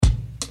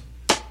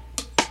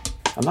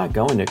I'm not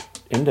going to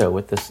Indo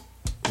with this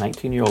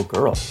 19-year-old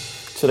girl.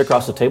 Sit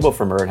across the table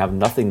from her and have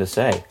nothing to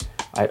say.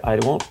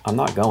 I'm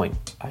not going.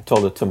 I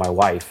told it to my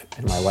wife,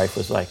 and my wife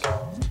was like,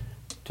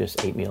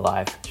 just ate me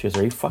alive. She goes,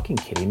 are you fucking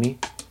kidding me?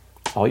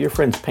 All your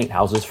friends paint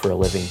houses for a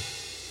living.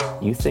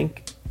 You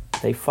think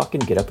they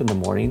fucking get up in the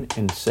morning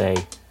and say,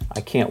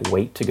 I can't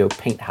wait to go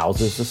paint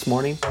houses this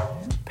morning?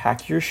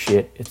 Pack your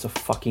shit. It's a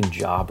fucking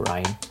job,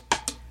 Ryan.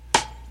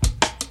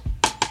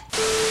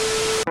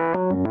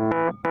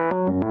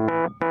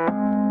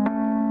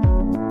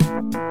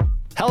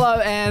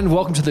 Hello and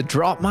welcome to The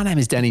Drop. My name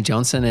is Danny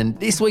Johnson, and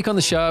this week on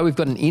the show we've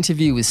got an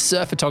interview with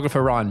surf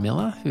photographer Ryan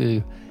Miller,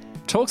 who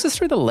talks us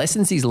through the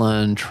lessons he's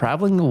learned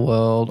traveling the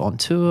world on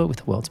tour with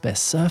the world's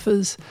best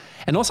surfers,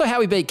 and also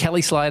how he beat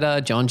Kelly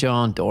Slater, John,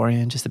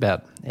 Dorian, just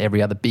about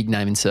every other big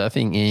name in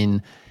surfing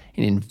in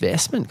an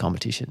investment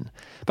competition.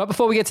 But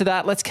before we get to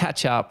that, let's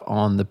catch up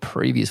on the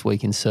previous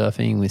week in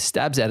surfing with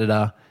Stabs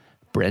editor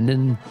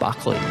Brendan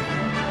Buckley.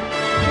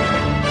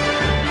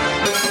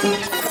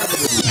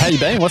 How you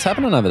been? What's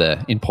happening over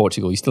there in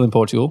Portugal? You still in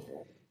Portugal?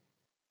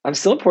 I'm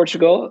still in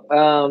Portugal.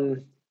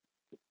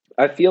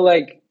 I feel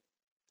like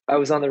I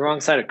was on the wrong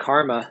side of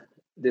karma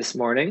this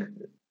morning.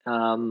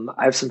 I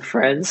have some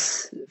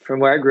friends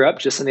from where I grew up,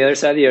 just on the other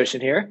side of the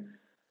ocean here,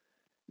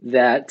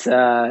 that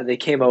they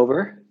came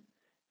over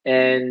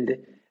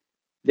and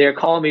they're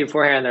calling me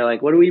beforehand. They're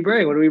like, what do we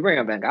bring? What do we bring?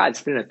 I'm like,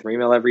 it's been a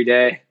 3-meal every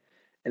day.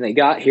 And they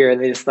got here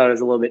and they just thought it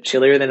was a little bit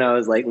chillier than I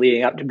was like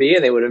leading up to be.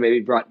 And they would have maybe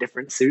brought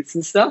different suits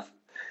and stuff.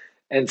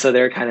 And so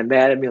they're kind of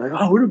mad at me, like,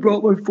 I would have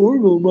brought my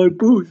formal, my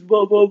boots,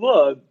 blah, blah,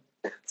 blah.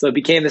 So it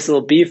became this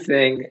little beef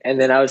thing.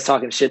 And then I was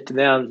talking shit to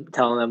them,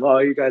 telling them, oh,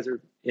 you guys are,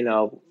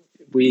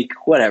 weak,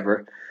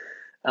 whatever.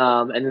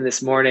 And then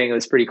this morning it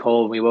was pretty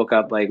cold. We woke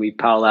up, like we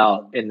piled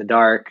out in the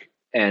dark,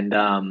 and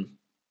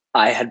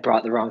I had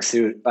brought the wrong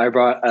suit. I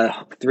brought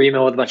a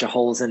 3-mil with a bunch of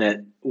holes in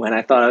it when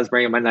I thought I was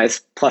bringing my nice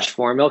plush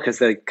 4-mil because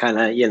they kind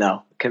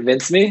of,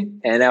 convinced me.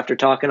 And after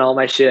talking all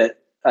my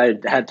shit, I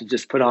had to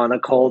just put on a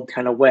cold,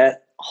 kind of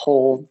wet,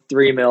 whole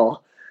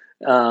 3-mil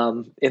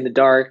in the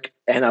dark,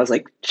 and I was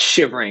like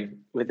shivering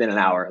within an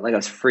hour, like I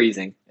was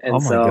freezing.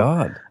 And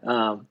God.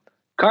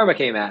 Karma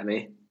came at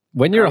me.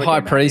 When you're a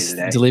high priest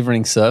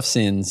delivering surf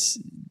sins,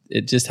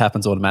 it just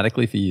happens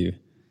automatically for you.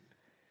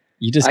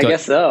 I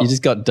guess so. You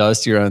just got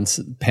dosed your own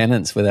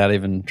penance without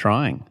even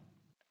trying.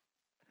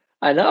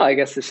 I know. I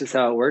guess it's just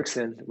how it works.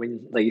 And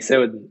when, like you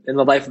said, in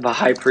the life of a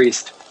high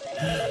priest,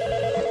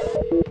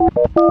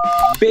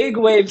 big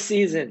wave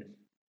season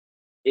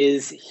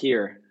is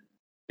here.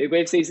 Big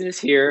wave season is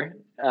here,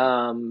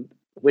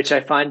 which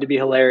I find to be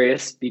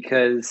hilarious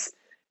because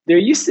there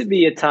used to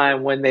be a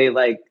time when they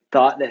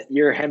thought that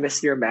your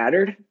hemisphere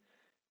mattered,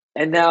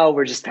 and now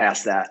we're just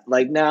past that.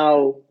 Like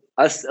now,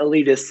 us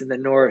elitists in the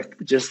north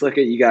just look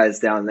at you guys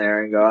down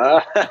there and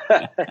go,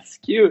 that's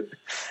cute.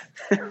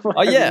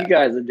 What you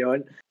guys are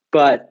doing.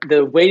 But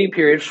the waiting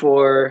period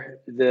for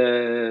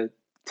the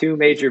 2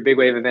 major big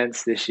wave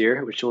events this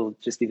year, which will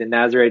just be the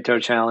Nazare Toe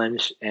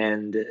Challenge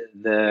and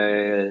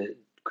the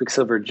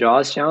Quicksilver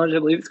Jaws Challenge, I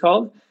believe it's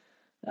called.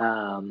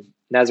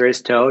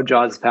 Nazare's Toe,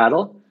 Jaws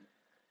Paddle.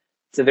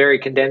 It's a very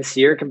condensed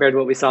year compared to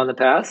what we saw in the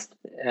past.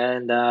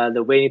 And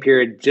the waiting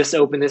period just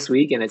opened this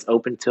week, and it's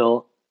open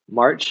till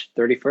March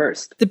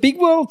 31st. The Big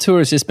World Tour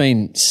has just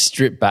been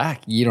stripped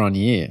back year on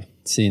year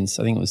since,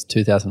 I think it was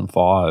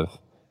 2005.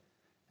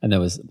 And there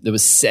was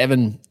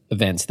 7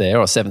 events there,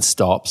 or 7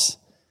 stops,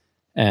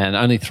 and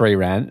only 3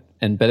 ran.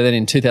 But then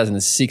in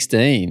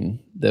 2016,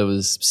 there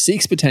was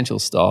 6 potential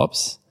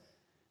stops.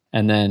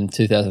 And then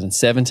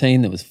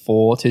 2017, there was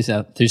 4.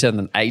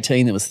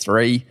 2018, there was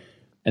 3.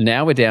 And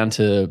now we're down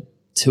to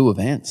 2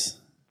 events.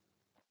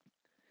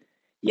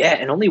 Yeah,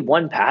 and only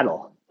 1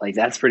 paddle. Like,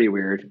 that's pretty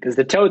weird. Because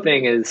the toe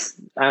thing is,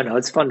 I don't know,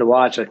 it's fun to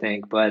watch, I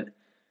think. But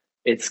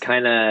it's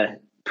kind of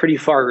pretty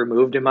far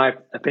removed, in my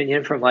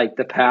opinion, from,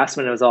 the past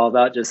when it was all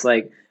about just,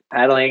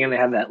 paddling and they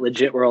have that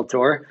legit world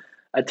tour.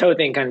 A toe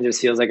thing kind of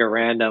just feels like a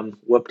random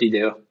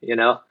whoop-de-doo,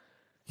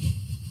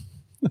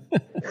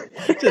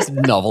 Just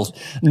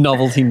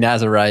novelty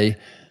Nazare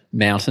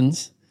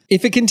mountains.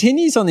 If it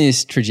continues on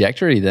this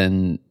trajectory,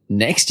 then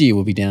next year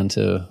we'll be down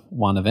to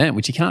 1 event,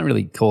 which you can't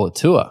really call a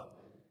tour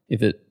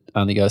if it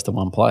only goes to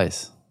 1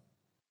 place.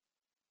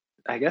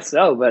 I guess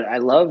so, but I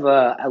love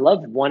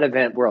 1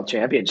 event world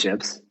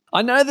championships.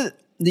 I know that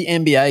the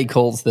NBA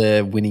calls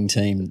their winning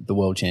team the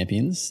world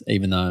champions,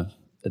 even though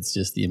it's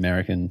just the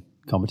American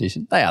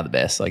competition. They are the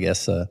best, I guess.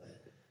 So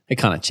it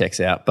kind of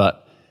checks out,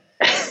 but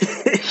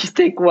you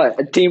think what?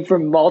 A team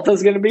from Malta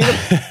is going to beat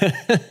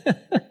them?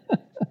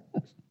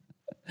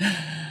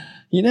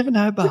 You never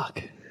know,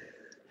 Buck.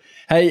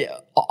 Hey,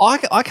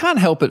 I can't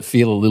help but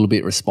feel a little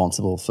bit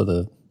responsible for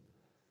the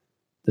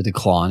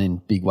decline in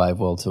big wave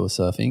world tour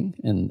surfing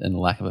and the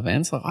lack of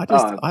events.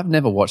 I've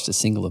never watched a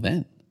single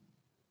event.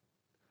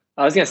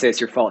 I was going to say it's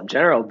your fault in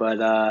general,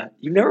 but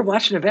you've never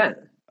watched an event.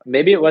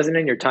 Maybe it wasn't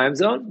in your time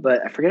zone,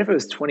 but I forget if it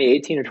was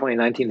 2018 or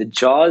 2019, the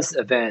Jaws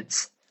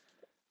events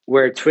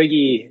where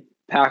Twiggy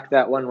packed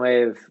that one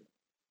wave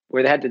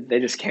where they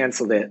just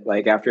canceled it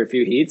after a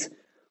few heats.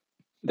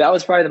 That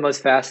was probably the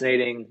most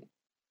fascinating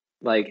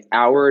like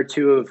hour or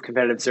two of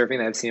competitive surfing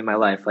that I've seen in my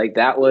life. Like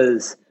that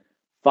was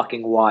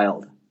fucking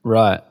wild.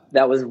 Right.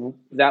 That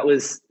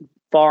was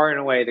far and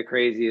away the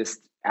craziest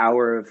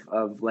hour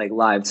of like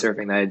live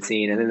surfing that I had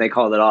seen. And then they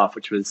called it off,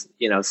 which was,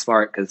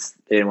 smart because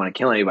they didn't want to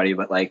kill anybody.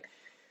 But like,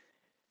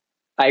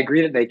 I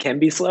agree that they can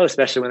be slow,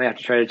 especially when they have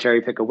to try to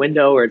cherry pick a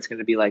window where it's going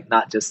to be like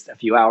not just a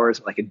few hours,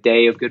 but like a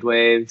day of good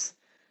waves.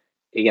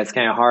 It gets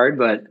kind of hard,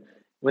 but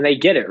when they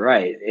get it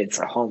right, it's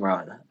a home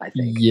run, I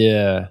think.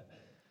 Yeah.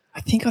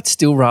 I think I'd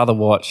still rather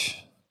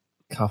watch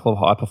a couple of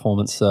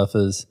high-performance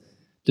surfers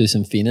do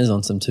some finners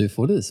on some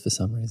 2-footers for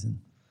some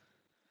reason.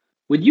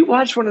 Would you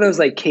watch one of those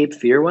like Cape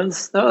Fear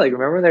ones though? Like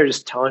remember when they were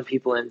just towing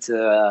people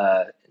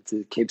into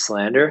Cape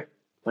Solander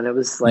when it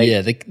was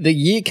like the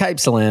year Cape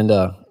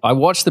Solander. I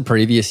watched the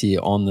previous year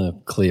on the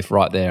cliff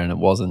right there, and it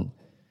wasn't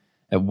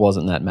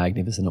that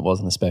magnificent. It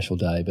wasn't a special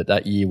day, but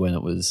that year when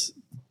it was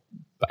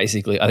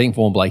basically, I think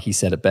Vaughan Blakey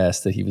said it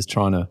best that he was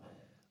trying to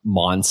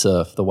mind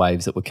surf the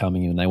waves that were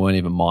coming in, and they weren't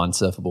even mind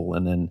surfable,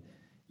 and then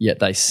yet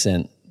they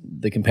sent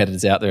the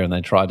competitors out there and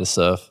they tried to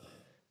surf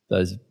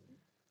those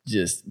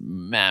just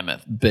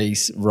mammoth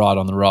beasts right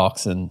on the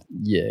rocks, and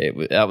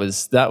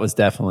that was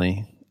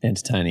definitely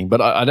entertaining.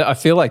 But I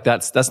feel like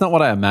that's not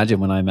what I imagine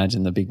when I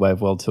imagine the Big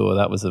Wave World Tour.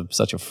 That was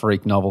such a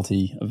freak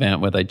novelty event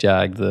where they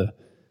jagged the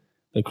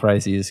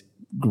craziest,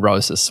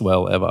 grossest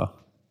swell ever.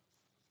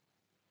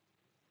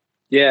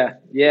 Yeah.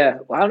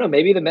 Well, I don't know.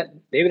 Maybe the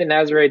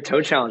Nazaré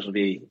Tow Challenge will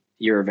be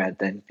your event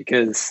then,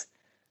 because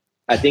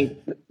I think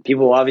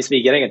people will obviously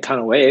be getting a ton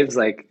of waves.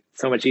 Like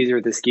so much easier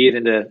with the ski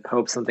than to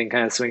hope something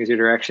kind of swings your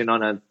direction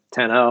on a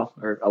 10-0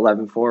 or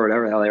 11-4 or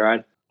whatever the hell they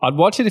ride. I'd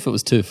watch it if it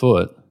was 2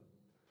 foot.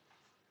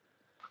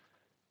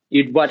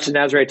 You'd watch the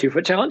Nazaré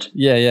 2-foot challenge?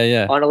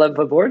 Yeah. On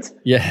 11-foot boards?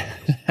 Yeah,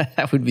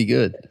 that would be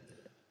good.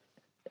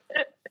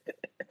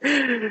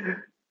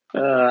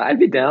 I'd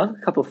be down.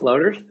 A couple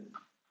floaters.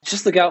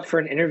 Just look out for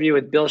an interview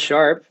with Bill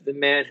Sharp, the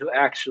man who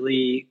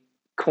actually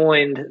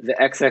coined the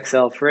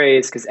XXL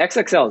phrase, because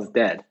XXL is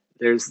dead.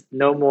 There's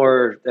no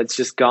more. That's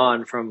just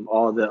gone from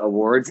all the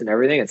awards and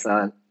everything.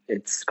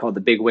 It's called the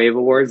Big Wave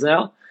Awards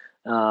now.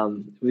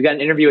 We've got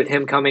an interview with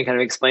him coming, kind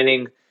of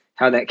explaining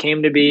how that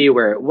came to be,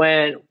 where it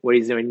went, what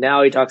he's doing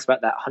now. He talks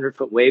about that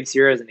 100-foot wave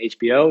series and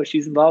HBO, which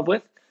he's involved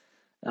with.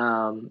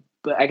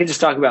 But I could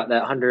just talk about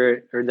that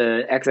 100 or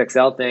the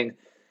XXL thing.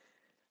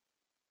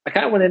 I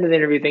kind of went into the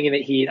interview thinking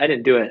that I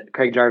didn't do it,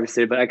 Craig Jarvis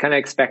did, but I kind of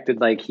expected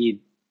like he'd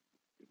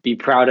be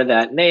proud of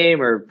that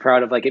name or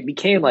proud of like, it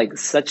became like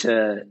such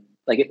a,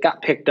 like it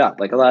got picked up.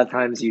 Like a lot of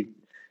times you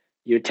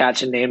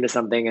attach a name to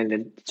something and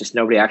then just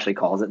nobody actually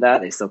calls it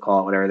that. They still call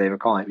it whatever they were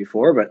calling it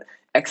before, but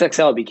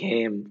XXL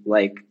became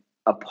like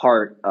a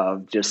part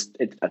of just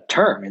a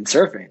term in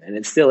surfing, and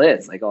it still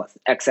is like, oh, it's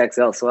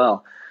XXL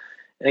swell.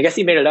 And I guess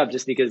he made it up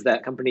just because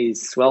that company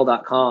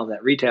swell.com,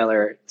 that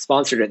retailer,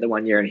 sponsored it the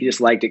one year and he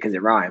just liked it because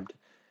it rhymed.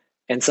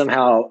 And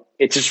somehow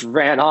it just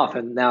ran off,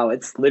 and now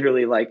it's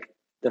literally like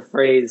the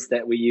phrase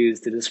that we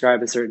use to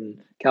describe a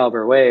certain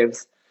caliber of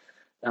waves.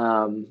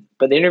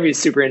 But the interview is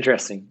super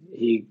interesting.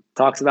 He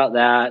talks about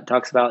that,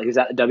 he was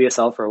at the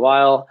WSL for a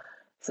while.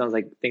 Sounds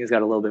like things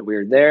got a little bit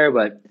weird there,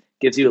 but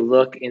gives you a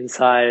look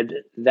inside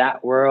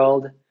that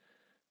world.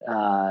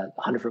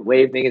 100-foot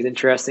wave thing is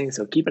interesting,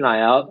 so keep an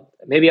eye out.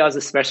 Maybe I was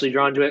especially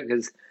drawn to it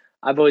because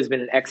I've always been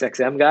an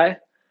XXM guy.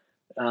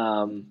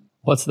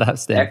 What's that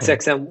stand for?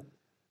 XXM,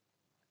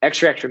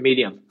 extra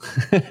medium.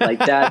 Like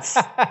that's...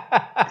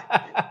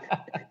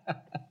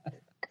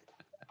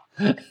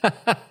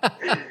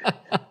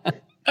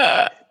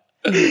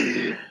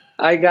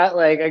 I got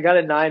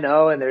a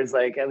 9.0, and there's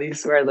like, at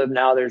least where I live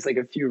now, there's like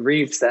a few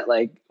reefs that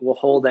like will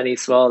hold any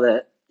swell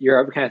that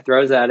Europe kind of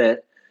throws at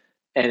it.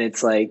 And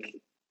it's like,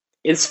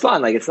 it's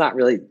fun. Like, it's not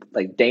really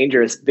like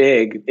dangerous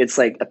big. It's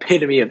like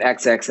epitome of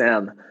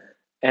XXM.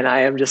 And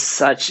I am just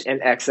such an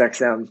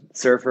XXM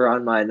surfer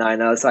on my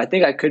 9.0. So I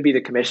think I could be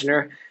the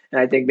commissioner. And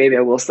I think maybe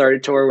I will start a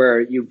tour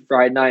where you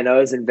ride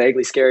 9.0s in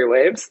vaguely scary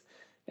waves.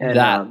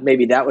 And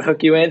maybe that would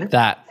hook you in.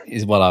 That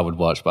is what I would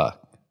watch, Buck.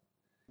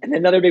 And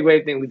another big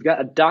wave thing, we've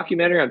got a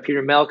documentary on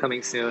Peter Mel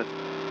coming soon.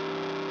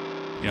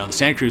 You know, the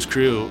Santa Cruz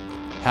crew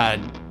had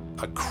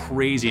a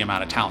crazy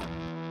amount of talent.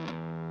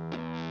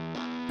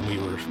 And we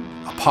were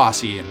a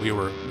posse, and we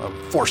were a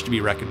force to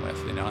be reckoned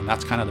with, you know, and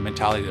that's kind of the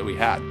mentality that we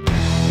had.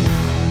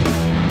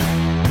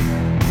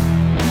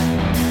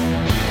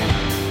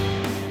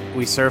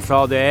 We surfed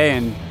all day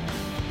and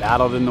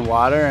battled in the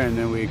water, and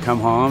then we'd come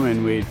home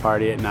and we'd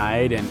party at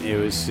night, and it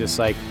was just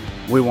like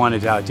we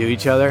wanted to outdo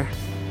each other.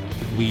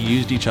 We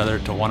used each other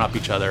to one-up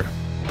each other.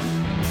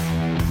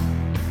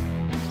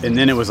 And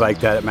then it was like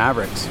that at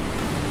Mavericks.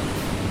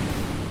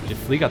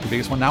 If Lee got the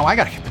biggest one, now I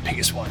got to get the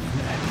biggest one.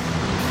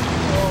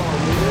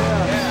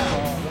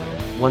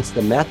 Once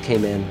the meth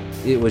came in,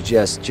 it was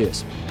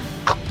just.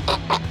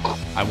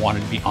 I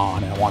wanted to be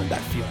on, and I wanted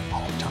that feeling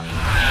all the time.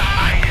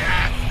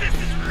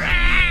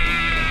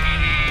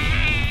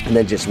 And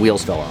then just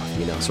wheels fell off,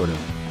 you know, sort of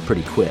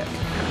pretty quick.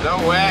 No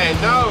way,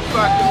 no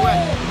fucking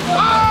way.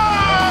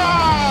 Oh!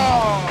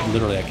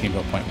 Literally, I came to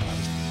a point where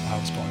I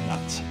was going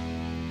nuts.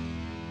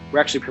 We're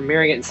actually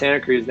premiering it in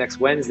Santa Cruz next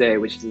Wednesday,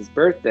 which is his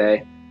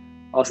birthday,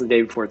 also the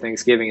day before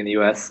Thanksgiving in the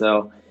U.S.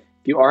 So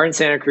if you are in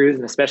Santa Cruz,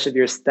 and especially if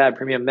you're a Stab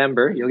Premium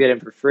member, you'll get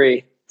in for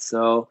free.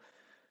 So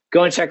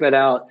go and check that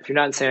out. If you're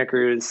not in Santa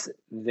Cruz,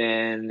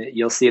 then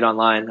you'll see it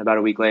online about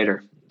a week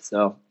later.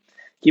 So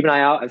keep an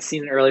eye out. I've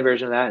seen an early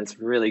version of that, and it's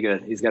really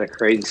good. He's got a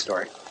crazy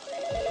story.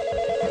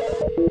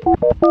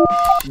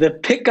 The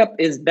pickup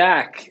is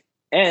back,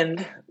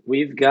 and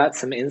we've got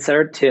some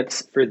insider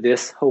tips for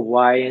this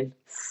Hawaiian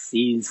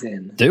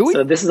season. Do we?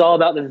 So this is all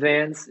about the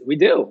Vans. We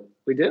do.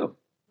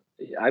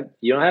 You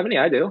don't have any?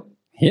 I do.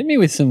 Hit me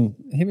with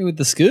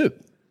the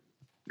scoop.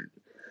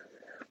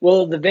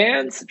 Well, the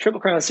Vans Triple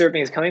Crown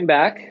Surfing is coming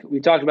back. We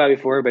talked about it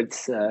before, but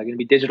it's going to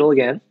be digital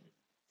again.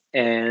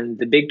 And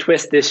the big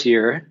twist this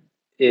year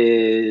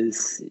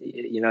is,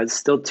 it's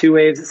still 2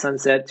 waves at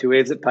Sunset, 2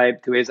 waves at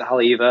Pipe, 2 waves at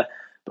Haleiwa.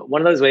 But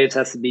one of those waves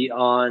has to be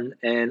on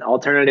an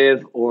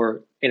alternative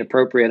or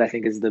inappropriate, I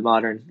think is the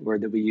modern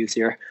word that we use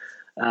here,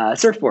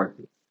 surfboard.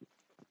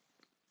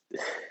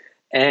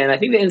 And I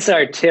think the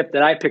insider tip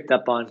that I picked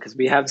up on, because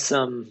we have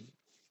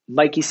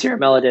Mikey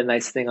Ciaramella did a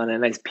nice thing on a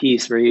nice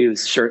piece where he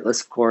was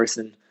shirtless, of course,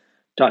 and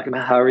talking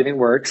about how everything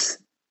works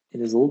in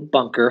his little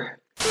bunker.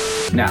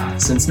 Now,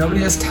 since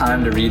nobody has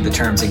time to read the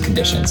terms and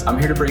conditions, I'm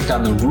here to break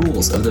down the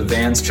rules of the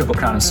Vans Triple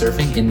Crown of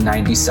Surfing in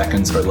 90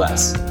 seconds or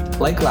less.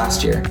 Like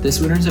last year, this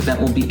winter's event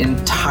will be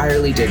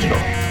entirely digital.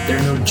 There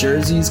are no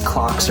jerseys,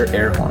 clocks, or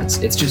air horns.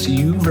 It's just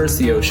you versus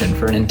the ocean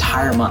for an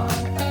entire month.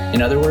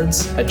 In other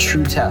words, a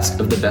true test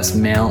of the best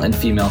male and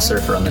female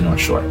surfer on the North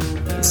Shore.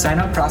 The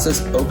sign-up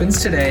process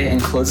opens today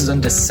and closes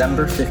on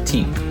December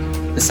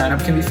 15th. The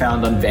sign-up can be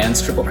found on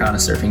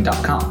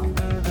vanstriplecrownofsurfing.com.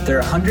 There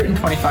are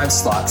 125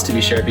 slots to be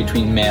shared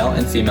between male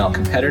and female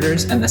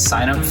competitors, and the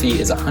sign-up fee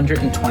is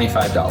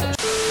 $125.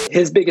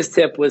 His biggest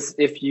tip was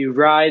if you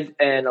ride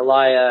an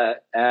Alaya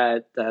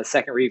at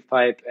Second Reef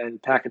Pipe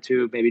and pack a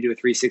tube, maybe do a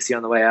 360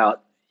 on the way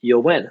out,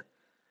 you'll win.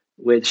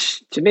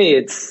 Which, to me,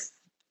 it's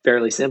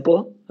fairly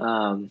simple.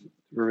 We're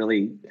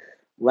really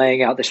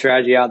laying out the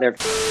strategy out there.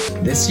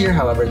 This year,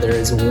 however, there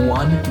is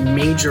one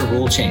major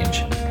rule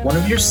change. One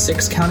of your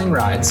 6 counting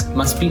rides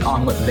must be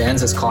on what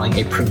Vans is calling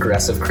a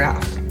progressive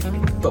craft.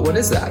 But what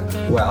is that?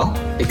 Well,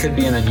 it could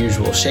be an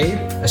unusual shape,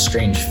 a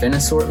strange fin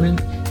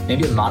assortment,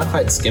 maybe a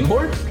modified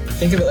skimboard.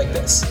 Think of it like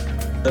this.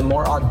 The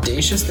more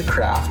audacious the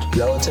craft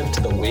relative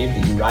to the wave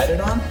that you ride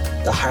it on,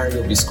 the higher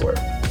you'll be scored.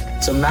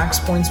 So max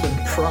points would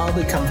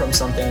probably come from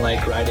something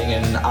like riding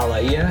an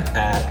Alaia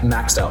at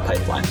maxed out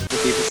pipeline.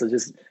 So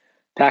just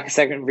pack a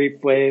Second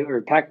Reef wave,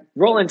 or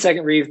roll in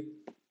Second Reef,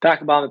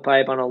 pack a bomb at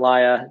Pipe on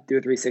Alaya, do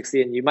a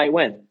 360, and you might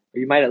win. Or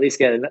you might at least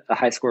get a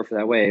high score for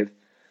that wave.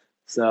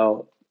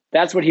 So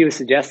that's what he was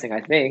suggesting,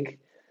 I think.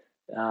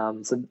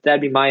 So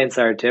that'd be my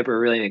insider tip, or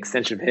really an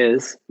extension of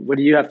his. What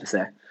do you have to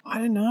say? I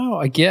don't know.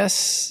 I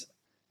guess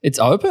it's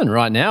open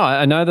right now.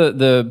 I know that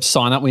the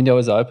sign-up window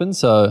is open,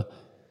 so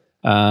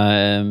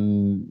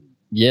sign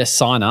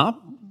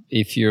up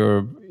if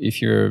you're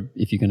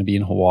going to be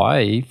in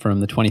Hawaii from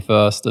the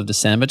 21st of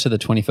December to the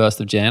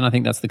 21st of Jan. I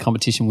think that's the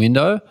competition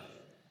window,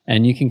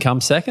 and you can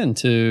come second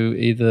to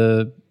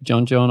either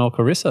John or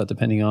Carissa,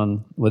 depending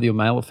on whether you're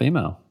male or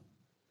female.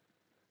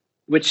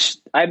 Which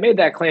I made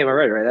that claim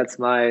already, right? That's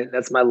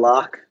my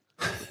lock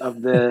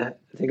of the.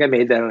 I think I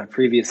made that on a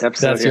previous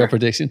episode. That's your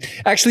prediction.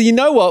 Actually, you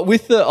know what?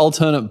 With the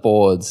alternate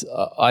boards,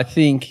 I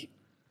think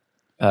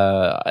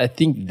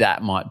that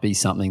might be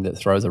something that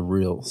throws a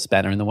real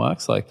spanner in the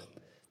works. Like,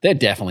 they're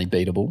definitely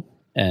beatable,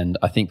 and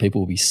I think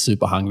people will be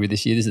super hungry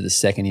this year. This is the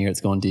second year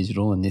it's gone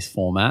digital in this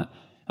format,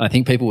 and I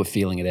think people were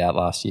feeling it out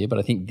last year. But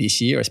I think this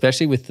year,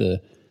 especially with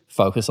the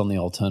focus on the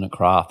alternate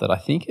craft, that I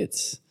think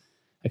it's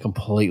a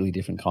completely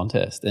different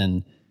contest.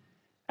 And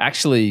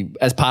actually,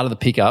 as part of the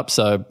pickup,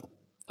 so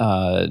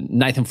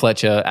Nathan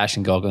Fletcher,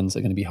 Ashton Goggins are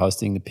going to be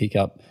hosting the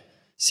pickup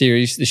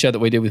series, the show that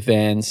we did with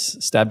Vans,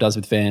 Stab does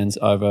with Vans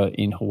over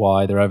in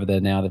Hawaii. They're over there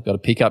now. They've got a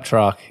pickup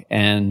truck,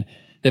 and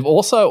they've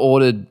also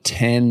ordered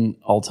 10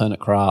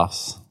 alternate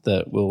crafts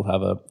that will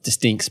have a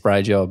distinct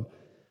spray job.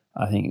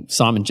 I think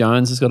Simon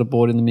Jones has got a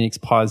board in the mix,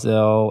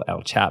 Pizel,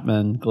 Al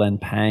Chapman, Glenn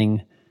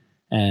Pang,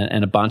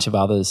 and a bunch of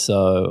others.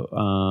 So,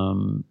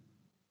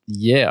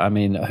 I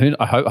mean,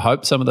 I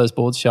hope some of those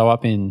boards show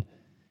up in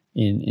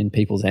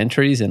people's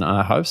entries, and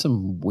I hope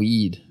some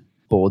weird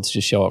boards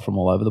just show up from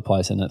all over the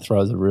place, and it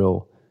throws a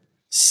real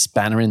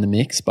spanner in the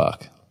mix,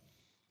 Buck.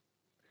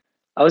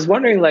 I was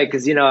wondering,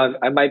 because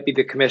I might be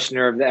the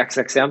commissioner of the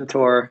XXM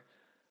tour,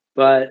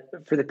 but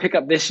for the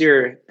pickup this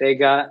year, they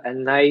got a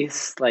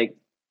nice,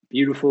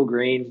 beautiful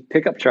green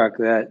pickup truck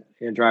that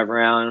you can drive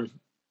around,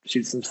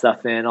 shoot some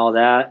stuff in, all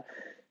that.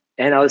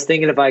 And I was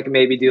thinking if I could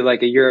maybe do a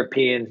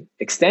European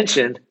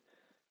extension,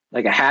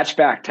 like a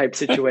hatchback type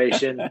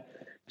situation,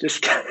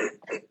 just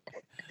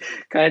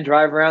kind of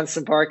drive around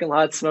some parking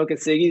lots, smoking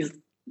ciggies,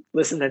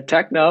 listen to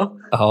techno.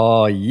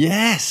 Oh,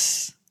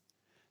 yes.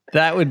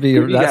 That would be...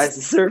 You guys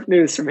the surf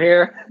news from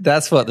here.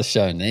 That's what the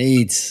show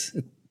needs.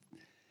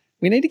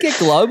 We need to get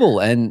global,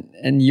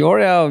 and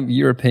you're our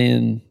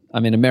European I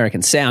mean,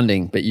 American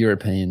sounding, but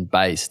European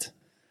based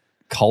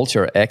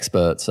culture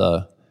expert.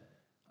 So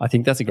I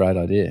think that's a great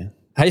idea.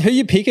 Hey, who are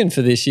you picking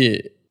for this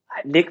year?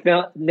 Nick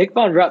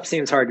Von Rupp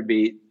seems hard to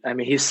beat. I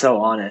mean, he's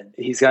so on it.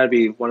 He's got to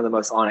be one of the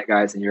most on it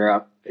guys in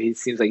Europe. He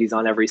seems like he's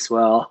on every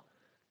swell,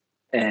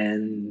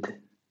 and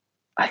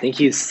I think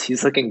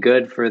he's looking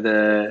good for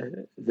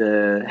the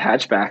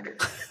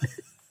hatchback.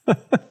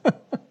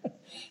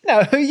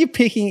 Now, who are you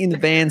picking in the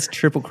Vans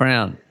Triple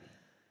Crown?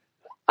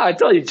 I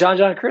told you, John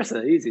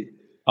Carissa, easy.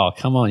 Oh,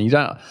 come on. You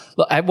don't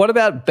look. What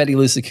about Betty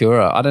Lou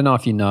Sakura? I don't know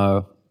if you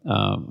know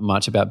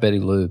much about Betty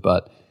Lou,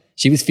 but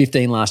she was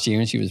 15 last year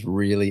and she was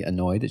really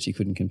annoyed that she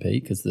couldn't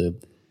compete because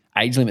the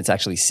age limit's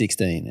actually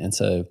 16. And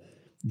so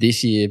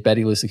this year,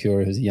 Betty Lou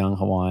Sakura, who's a young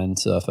Hawaiian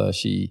surfer,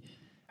 she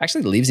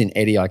actually lives in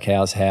Eddie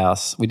Aikau's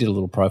house. We did a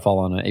little profile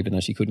on her, even though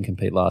she couldn't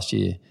compete last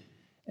year.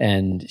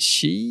 And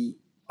she,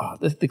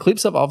 the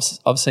clips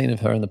I've seen of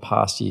her in the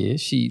past year,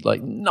 she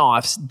like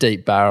knifes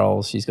deep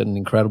barrels. She's got an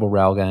incredible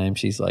rail game.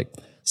 She's like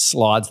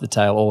slides the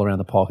tail all around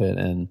the pocket.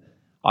 And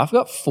I've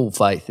got full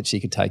faith that she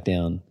could take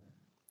down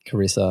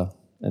Carissa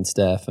and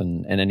Steph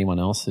and anyone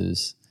else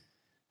who's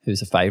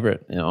a favourite,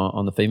 you know,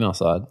 on the female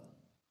side.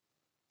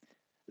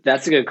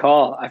 That's a good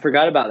call. I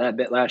forgot about that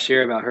bit last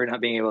year about her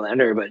not being able to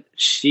enter, but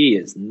she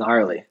is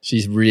gnarly.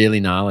 She's really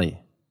gnarly.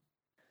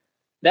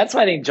 That's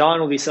why I think John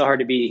will be so hard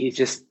to beat. He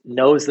just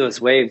knows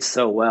those waves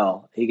so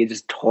well. He could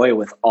just toy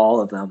with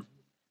all of them,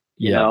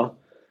 you know?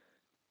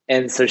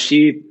 And so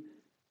she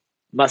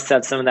must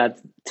have some of that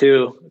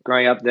too,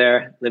 growing up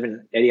there, living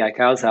in Eddie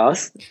Aikau's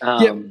house.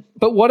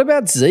 But what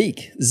about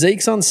Zeke?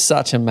 Zeke's on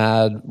such a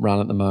mad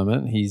run at the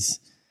moment.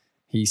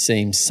 He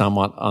seems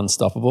somewhat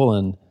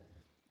unstoppable.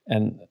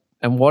 And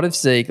what if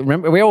Zeke?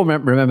 We all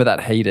remember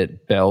that heat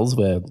at Bells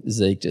where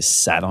Zeke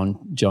just sat on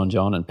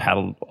John and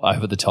paddled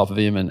over the top of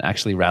him and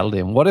actually rattled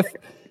him. What if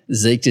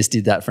Zeke just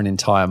did that for an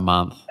entire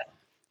month,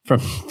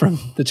 from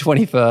the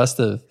 21st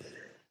of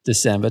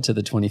December to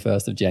the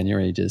 21st of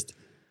January, just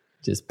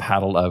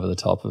paddled over the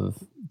top of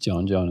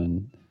John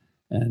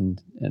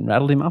and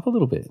rattled him up a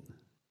little bit?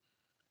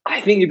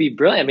 I think it'd be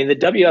brilliant. I mean, the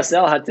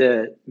WSL had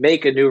to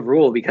make a new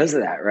rule because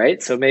of that,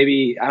 right? So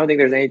maybe, I don't think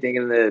there's anything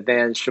in the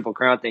Vans Triple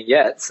Crown thing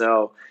yet.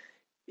 So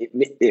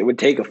it would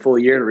take a full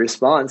year to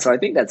respond. So I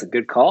think that's a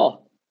good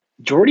call.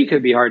 Jordy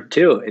could be hard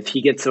too if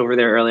he gets over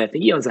there early. I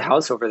think he owns a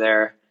house over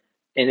there.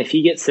 And if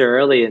he gets there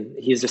early and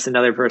he's just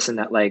another person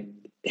that like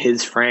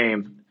his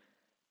frame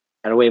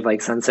at a wave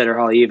like Sunset or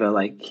Haleiwa,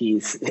 like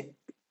he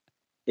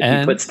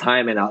puts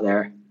time in out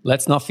there.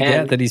 Let's not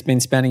forget that he's been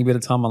spending a bit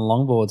of time on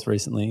longboards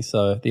recently.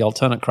 So the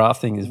alternate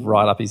crafting is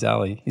right up his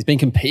alley. He's been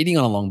competing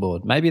on a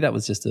longboard. Maybe that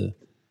was just a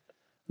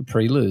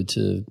prelude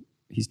to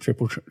his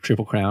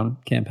triple crown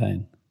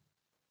campaign.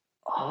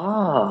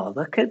 Oh,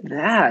 look at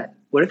that.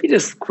 What if he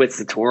just quits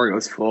the tour and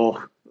goes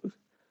full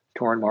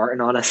Torren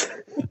Martin on us?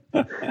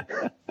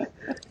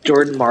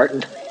 Jordan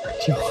Martin.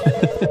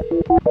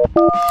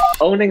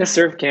 Owning a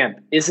surf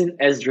camp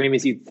isn't as dreamy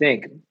as you'd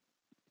think,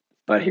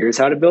 but here's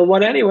how to build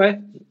one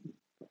anyway.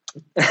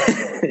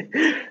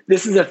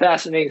 This is a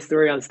fascinating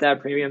story on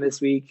Stab Premium this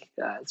week.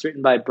 It's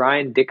written by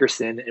Brian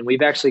Dickerson, and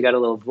we've actually got a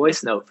little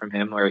voice note from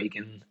him where he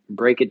can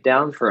break it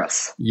down for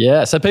us.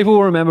 Yeah, so people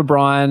will remember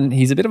Brian.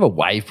 He's a bit of a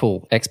wave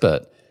pool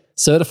expert,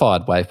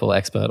 certified wave pool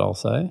expert, I'll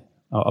say.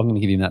 I'm going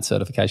to give him that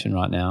certification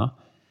right now.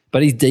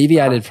 But he's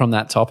deviated from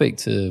that topic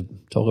to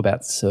talk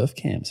about surf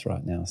camps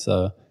right now.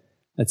 So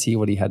let's hear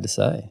what he had to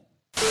say.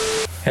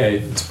 Hey,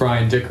 it's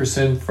Brian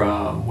Dickerson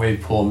from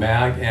Wave Pool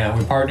Mag, and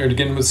we partnered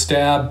again with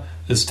Stab.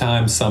 This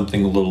time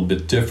something a little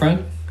bit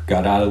different.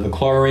 Got out of the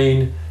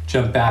chlorine,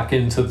 jumped back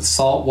into the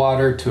salt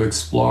water to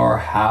explore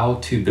how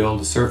to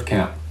build a surf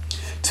camp.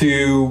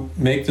 To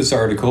make this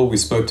article, we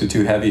spoke to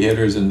two heavy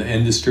hitters in the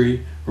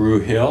industry, Rue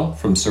Hill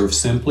from Surf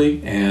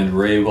Simply and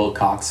Ray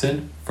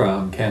Wilcoxon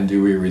from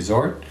Kandui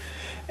Resort.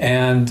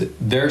 And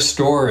their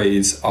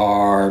stories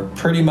are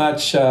pretty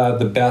much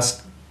the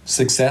best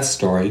success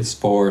stories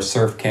for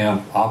surf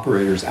camp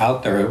operators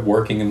out there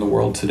working in the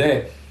world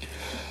today.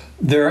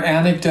 There are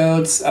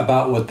anecdotes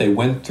about what they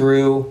went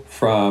through,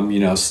 from,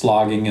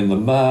 slogging in the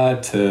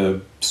mud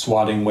to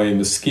swatting away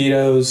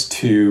mosquitoes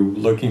to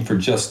looking for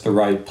just the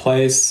right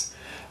place.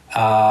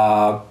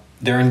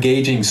 They're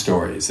engaging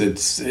stories.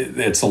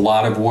 It's a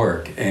lot of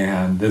work,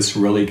 and this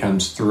really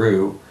comes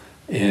through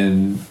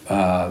in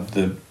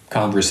the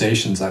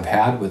conversations I've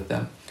had with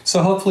them.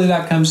 So hopefully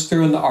that comes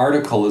through in the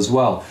article as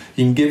well.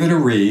 You can give it a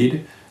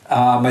read.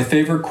 My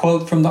favorite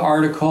quote from the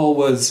article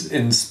was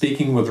in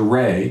speaking with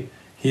Ray.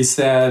 He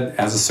said,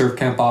 as a surf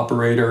camp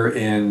operator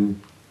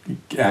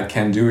at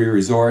Kandui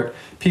Resort,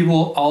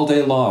 people all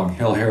day long,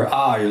 he'll hear,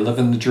 you're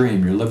living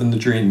the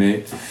dream,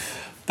 mate.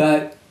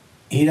 But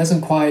he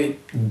doesn't quite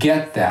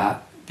get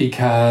that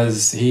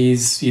because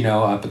he's,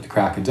 up at the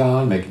crack of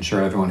dawn, making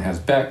sure everyone has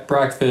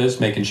breakfast,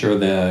 making sure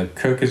the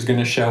cook is going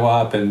to show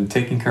up, and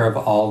taking care of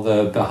all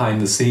the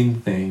behind-the-scene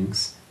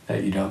things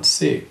that you don't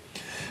see.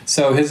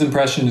 So his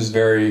impression is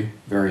very,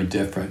 very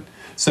different.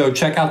 So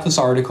check out this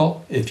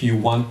article if you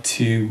want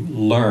to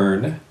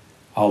learn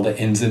all the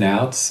ins and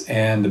outs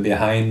and the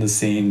behind the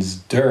scenes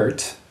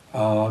dirt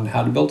on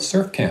how to build a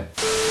surf camp.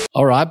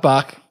 All right,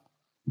 Buck.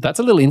 That's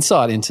a little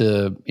insight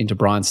into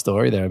Brian's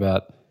story there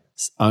about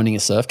owning a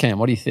surf camp.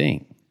 What do you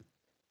think?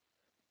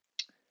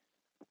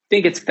 I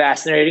think it's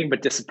fascinating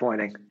but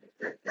disappointing.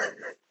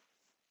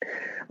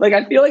 Like,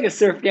 I feel like a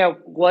surf camp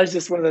was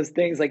just one of those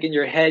things, like, in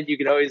your head, you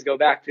could always go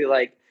back to,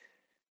 like,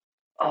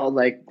 oh,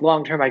 like,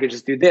 long term, I could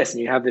just do this.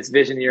 And you have this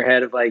vision in your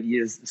head of, like,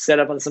 you just set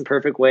up on some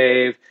perfect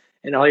wave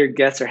and all your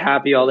guests are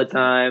happy all the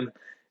time.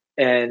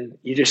 And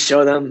you just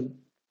show them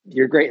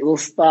your great little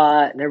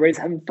spot and everybody's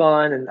having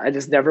fun. And I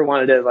just never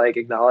wanted to, like,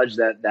 acknowledge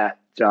that that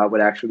job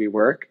would actually be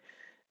work.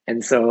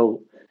 And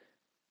so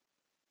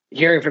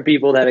hearing from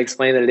people that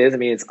explain that it is, I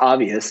mean, it's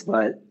obvious,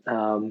 but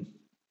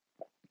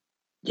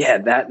yeah,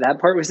 that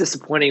part was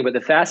disappointing. But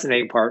the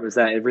fascinating part was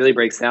that it really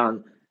breaks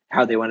down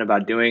how they went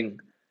about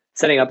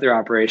setting up their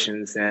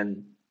operations.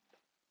 And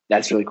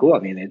that's really cool. I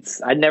mean,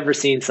 I'd never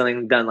seen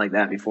something done like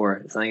that before.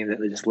 It's something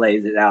that just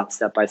lays it out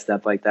step by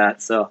step like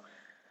that. So I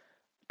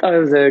thought it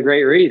was a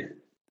great read.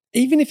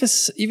 Even if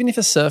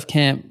a surf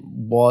camp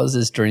was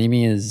as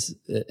dreamy as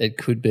it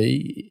could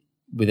be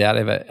without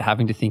ever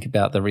having to think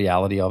about the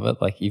reality of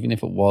it, like even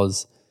if it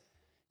was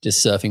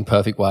just surfing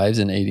perfect waves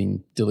and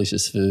eating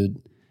delicious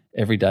food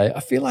every day,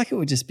 I feel like it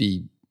would just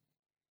be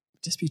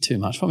too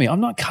much for me. I'm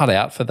not cut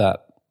out for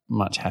that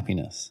much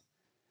happiness.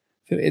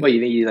 What,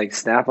 you think you like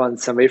snap on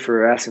somebody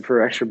for asking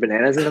for extra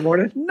bananas in the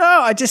morning? No,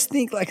 I just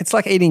think like it's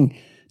like eating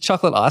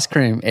chocolate ice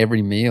cream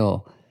every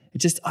meal.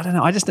 I don't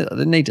know. I just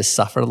need to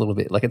suffer a little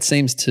bit. Like it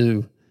seems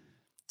too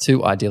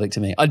idyllic to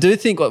me. I do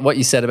think what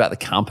you said about the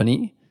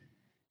company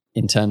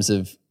in terms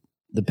of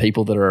the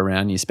people that are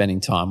around you spending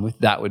time with,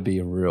 that would be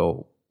a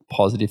real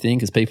positive thing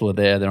because people are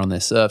there, they're on their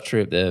surf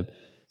trip, they're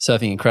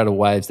surfing incredible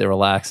waves, they're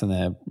relaxed and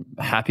they're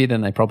happier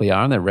than they probably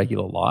are in their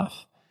regular life.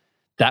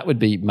 That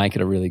would make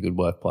it a really good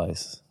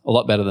workplace. A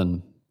lot better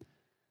than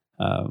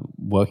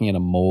working in a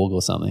morgue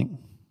or something,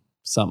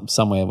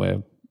 somewhere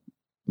where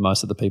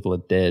most of the people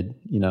are dead.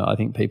 You know, I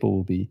think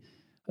would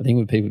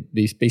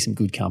be some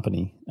good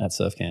company at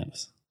surf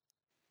camps.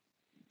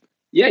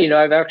 Yeah, you know,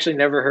 I've actually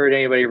never heard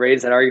anybody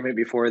raise that argument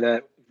before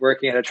that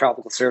working at a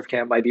tropical surf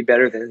camp might be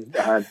better than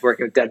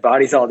working with dead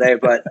bodies all day.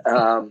 But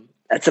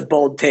that's a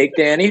bold take,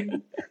 Danny.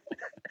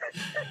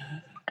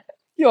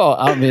 Yeah,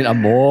 I mean, a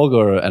morgue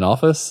or an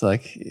office,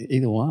 like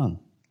either one.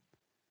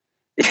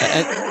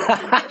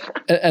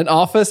 An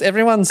office,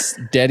 everyone's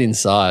dead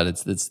inside.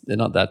 They're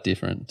not that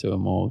different to a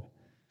morgue.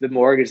 The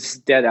morgue is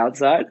just dead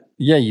outside?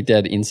 Yeah, you're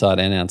dead inside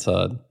and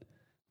outside.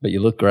 But you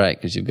look great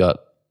because you've got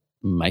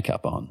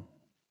makeup on.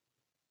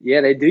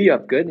 Yeah, they do you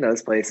up good in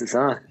those places,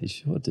 huh? You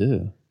sure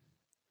do.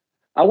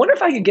 I wonder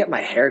if I could get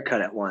my hair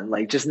cut at one,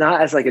 like just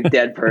not as like a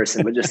dead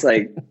person, but just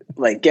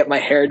like get my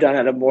hair done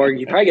at a morgue.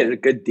 You'd probably get a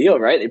good deal,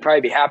 right? They'd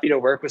probably be happy to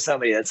work with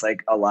somebody that's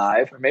like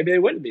alive, or maybe they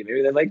wouldn't be.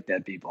 Maybe they like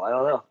dead people. I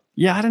don't know.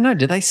 Yeah, I don't know.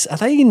 Are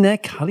they in there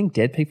cutting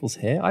dead people's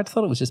hair? I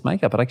thought it was just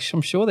makeup, but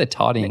I'm sure they're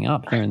tidying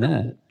up here and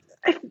there.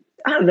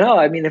 I don't know.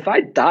 I mean, if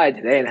I died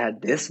today and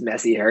had this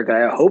messy haircut,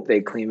 I hope they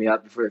clean me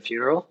up before the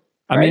funeral.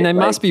 I mean, they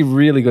must be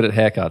really good at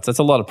haircuts. That's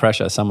a lot of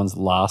pressure. Someone's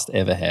last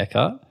ever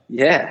haircut.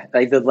 Yeah,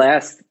 like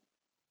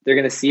they're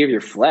going to see of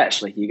your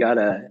flesh. Like you got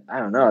to, I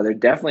don't know. They're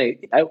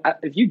definitely,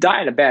 if you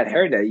die in a bad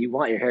hair day, you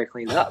want your hair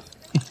cleaned up.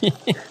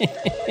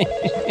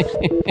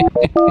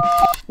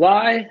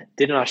 Why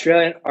did an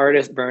Australian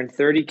artist burn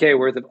 $30,000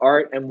 worth of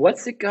art? And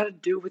what's it got to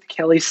do with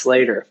Kelly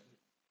Slater?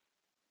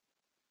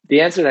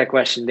 The answer to that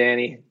question,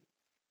 Danny,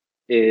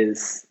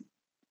 is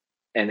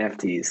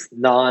NFTs,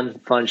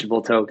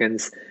 non-fungible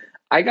tokens.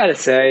 I got to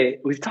say,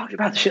 we've talked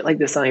about shit like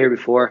this on here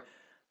before.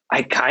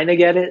 I kind of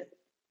get it.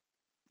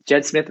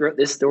 Jed Smith wrote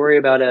this story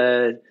about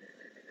an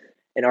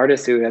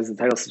artist who, as the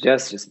title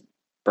suggests, just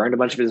burned a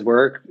bunch of his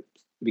work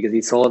because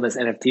he sold them as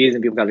NFTs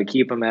and people got to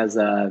keep them as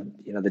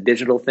the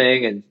digital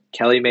thing. And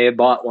Kelly may have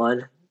bought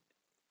one.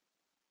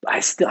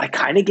 I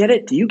kind of get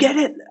it. Do you get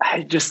it?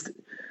 I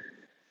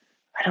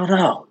don't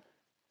know.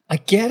 I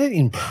get it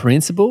in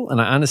principle, and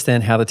I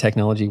understand how the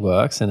technology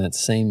works, and it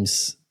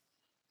seems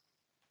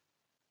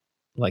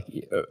like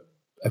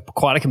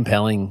quite a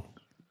compelling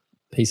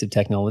piece of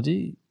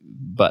technology.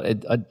 But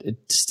it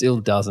still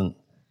doesn't.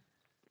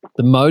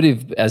 The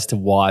motive as to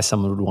why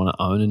someone would want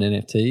to own an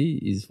NFT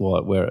is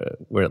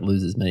where it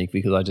loses me,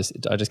 because I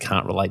just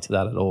can't relate to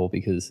that at all,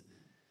 because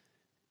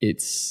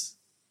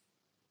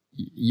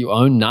you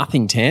own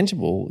nothing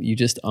tangible. You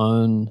just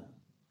own.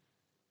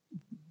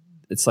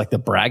 It's like the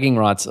bragging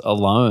rights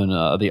alone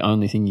are the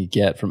only thing you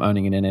get from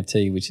owning an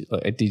NFT, which is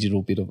like a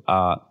digital bit of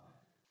art.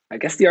 I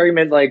guess the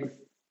argument, like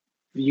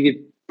you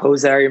could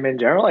pose that argument in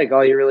general, like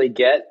all you really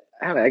get.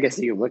 I guess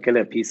you could look at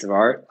a piece of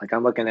art. Like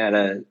I'm looking at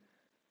a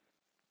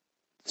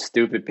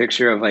stupid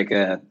picture of like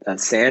a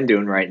sand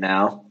dune right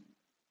now.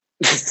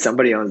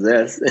 Somebody owns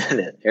this,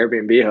 an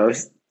Airbnb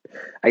host.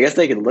 I guess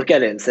they could look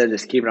at it instead of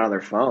just keeping it on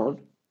their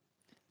phone.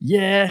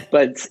 Yeah.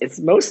 But it's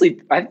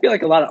mostly, I feel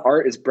like a lot of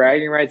art is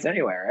bragging rights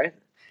anyway, right?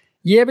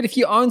 Yeah, but if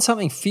you own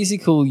something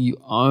physical, you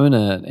own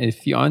it.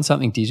 If you own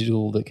something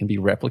digital that can be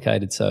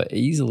replicated so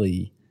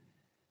easily,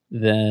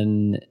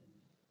 then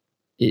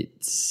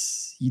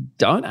you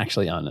don't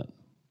actually own it.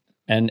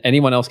 And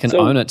anyone else can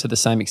own it to the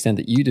same extent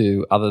that you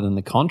do other than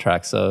the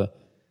contract. So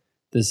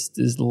there's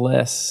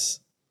less,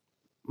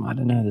 I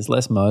don't know, there's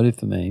less motive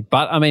for me.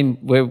 But, I mean,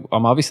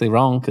 I'm obviously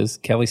wrong because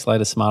Kelly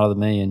Slater's smarter than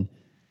me and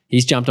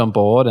he's jumped on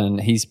board and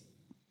he's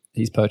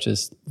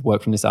purchased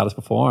work from this artist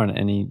before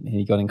and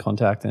he got in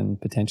contact and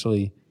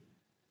potentially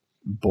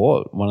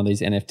bought one of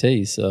these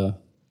NFTs. So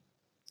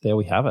there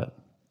we have it.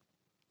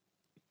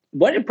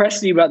 What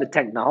impressed you about the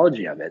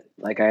technology of it?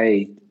 Like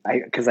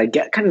because I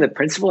get kind of the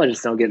principle, I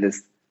just don't get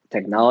this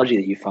technology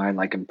that you find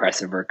like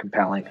impressive or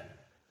compelling.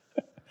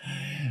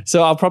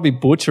 So I'll probably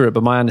butcher it,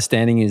 but my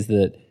understanding is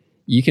that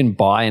you can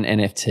buy an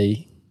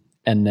NFT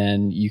and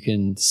then you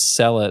can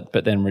sell it,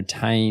 but then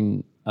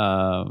retain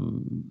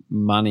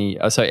money.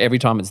 So every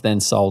time it's then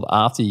sold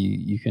after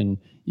you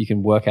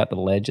can work out the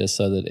ledger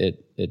so that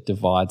it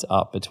divides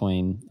up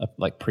between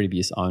like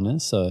previous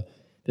owners. So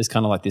there's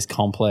kind of like this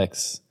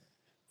complex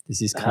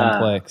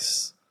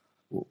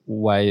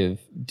way of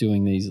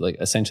doing these, like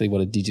essentially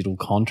what are digital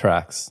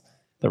contracts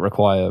that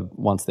require,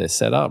 once they're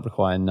set up,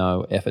 require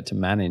no effort to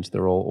manage.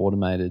 They're all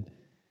automated.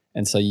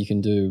 And so you can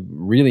do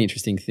really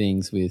interesting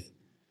things with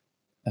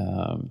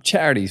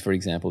charities, for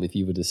example. If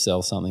you were to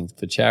sell something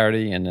for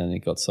charity and then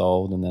it got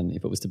sold, and then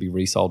if it was to be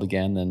resold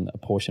again, then a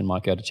portion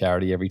might go to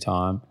charity every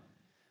time.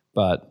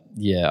 But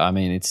yeah, I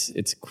mean,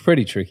 it's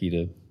pretty tricky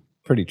to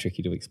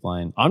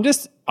explain. I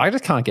just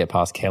can't get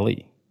past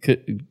Kelly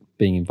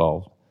being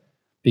involved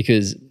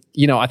because,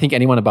 you know, I think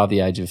anyone above the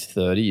age of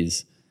 30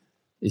 is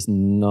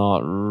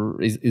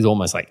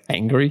almost like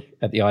angry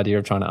at the idea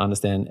of trying to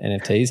understand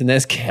NFTs. And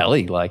there's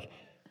Kelly, like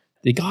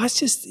the guy's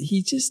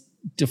he just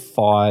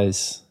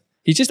defies.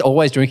 He's just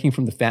always drinking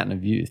from the fountain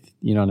of youth.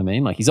 You know what I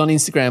mean? Like he's on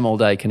Instagram all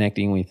day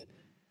connecting with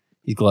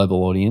his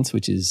global audience,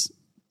 which is,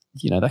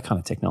 you know, that kind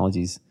of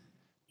technology is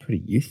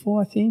pretty youthful,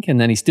 I think.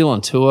 And then he's still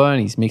on tour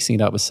and he's mixing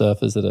it up with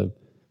surfers that are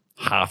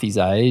half his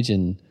age,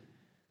 and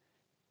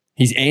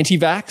he's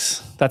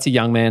anti-vax. That's a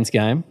young man's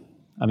game.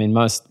 I mean,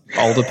 most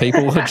older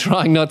people are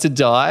trying not to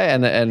die,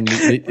 and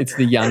it's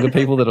the younger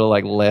people that are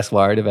like less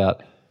worried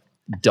about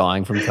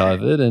dying from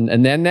COVID.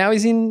 And then now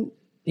he's into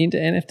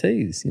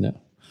NFTs, you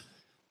know.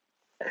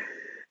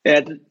 Yeah,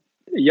 it's a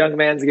young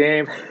man's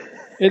game.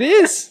 It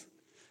is.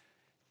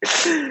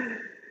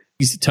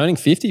 He's turning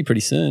 50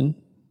 pretty soon.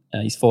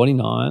 He's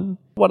 49.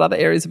 What other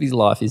areas of his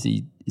life is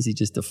he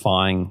just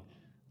defying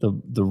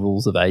the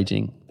rules of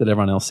aging that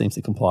everyone else seems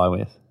to comply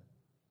with?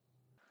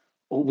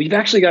 We've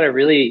actually got a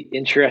really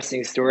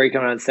interesting story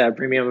coming on Stab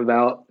Premium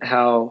about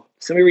how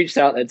somebody reached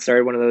out that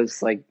started one of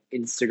those like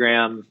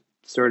Instagram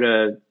sort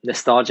of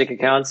nostalgic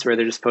accounts where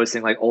they're just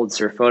posting like old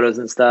surf photos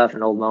and stuff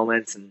and old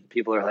moments, and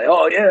people are like,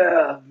 oh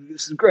yeah,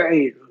 this is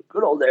great,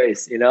 good old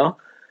days, you know?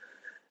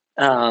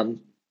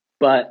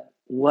 But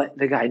what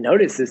the guy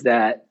noticed is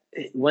that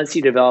once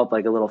you develop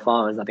like a little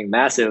following, nothing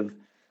massive,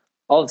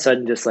 all of a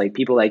sudden just like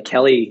people like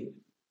Kelly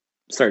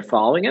start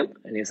following him,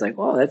 and he's like,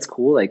 oh, that's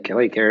cool, like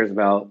Kelly cares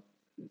about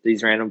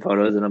these random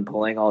photos and I'm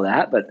pulling all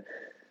that. But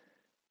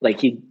like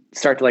he'd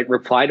start to like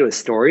reply to his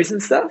stories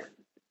and stuff.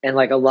 And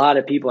like a lot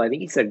of people, I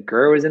think he said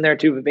Gurr was in there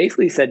too, but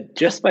basically said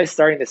just by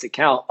starting this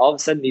account, all of a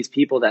sudden these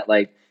people that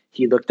like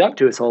he looked up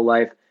to his whole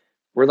life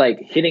were like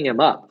hitting him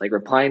up, like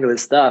replying to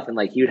his stuff. And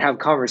like he would have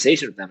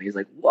conversation with them. He's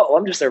like, whoa,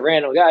 I'm just a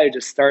random guy who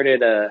just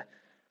started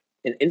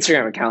an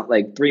Instagram account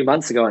like 3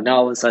 months ago. And now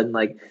all of a sudden,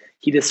 like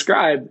he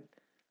described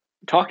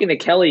talking to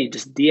Kelly,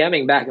 just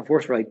DMing back and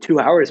forth for like 2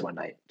 hours one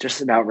night,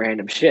 just about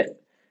random shit.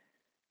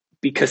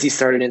 Because he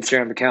started an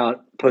Instagram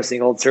account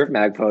posting old Surf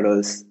Mag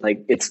photos.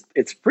 Like it's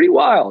pretty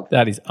wild.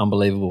 That is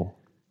unbelievable.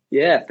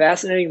 Yeah,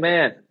 fascinating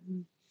man.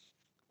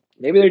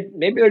 Maybe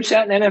they're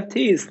chatting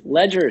NFTs,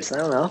 ledgers, I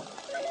don't know.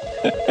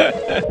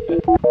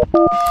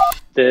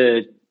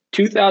 The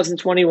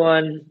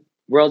 2021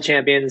 World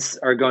Champions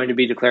are going to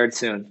be declared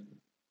soon.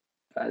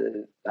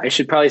 I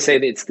should probably say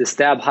that it's the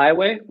Stab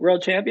Highway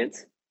World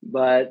Champions,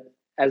 but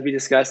as we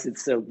discussed,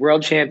 it's a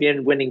World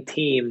Champion winning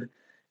team,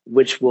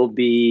 which will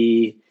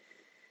be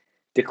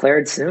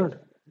declared soon.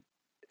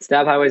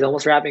 Stab Highway is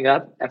almost wrapping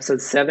up. Episode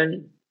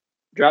 7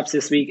 drops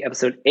this week.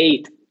 Episode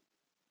 8,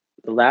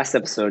 the last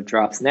episode,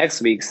 drops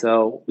next week.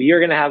 So we are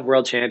going to have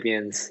world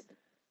champions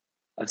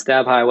of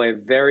Stab Highway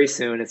very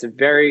soon. It's a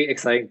very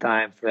exciting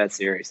time for that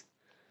series.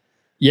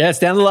 Yeah, it's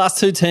down to the last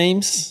 2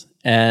 teams,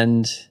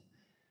 and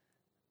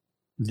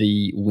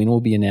the winner will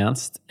be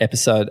announced.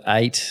 Episode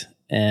 8,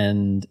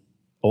 and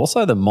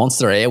also the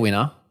Monster Air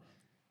winner,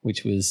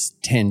 which was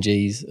 10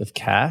 G's of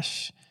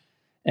cash.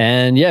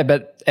 And yeah,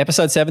 but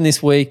episode 7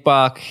 this week,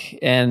 Buck,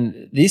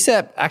 and this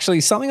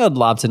actually something I'd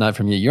love to know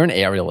from you. You're an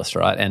aerialist,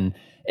 right? And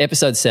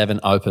episode 7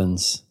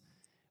 opens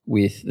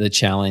with the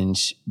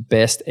challenge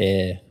Best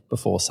Air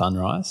Before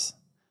Sunrise,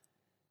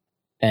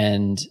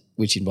 and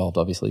which involved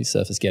obviously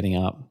surfers getting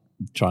up,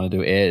 trying to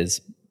do airs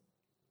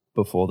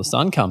before the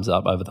sun comes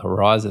up over the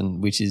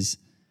horizon, which is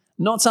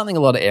not something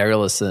a lot of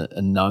aerialists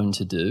are known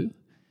to do.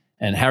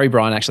 And Harry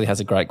Bryan actually has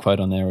a great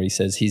quote on there where he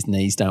says his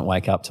knees don't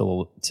wake up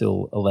till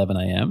 11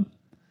 a.m.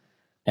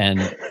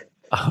 And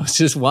I was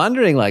just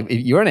wondering, like, if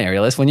you're an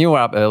aerialist, when you were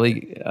up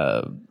early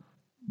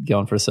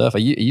going for a surf, are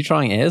you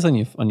trying airs on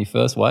your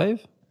first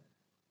wave?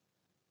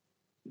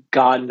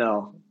 God,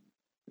 no.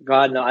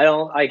 God,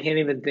 no. I can't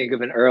even think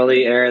of an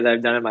early air that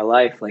I've done in my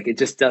life. Like, it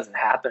just doesn't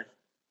happen.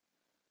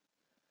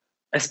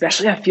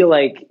 Especially, I feel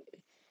like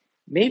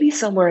maybe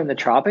somewhere in the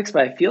tropics,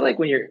 but I feel like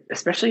when you're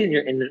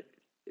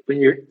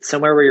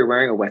somewhere where you're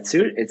wearing a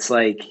wetsuit, it's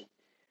like,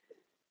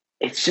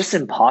 it's just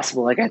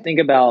impossible. Like, I think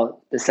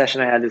about the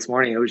session I had this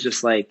morning. It was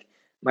just like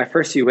my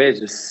first few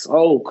waves were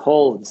so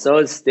cold and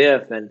so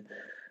stiff. And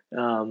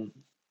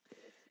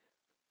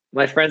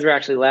my friends were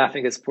actually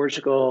laughing because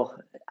Portugal,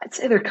 I'd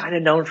say they're kind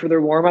of known for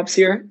their warm-ups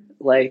here.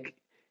 Like,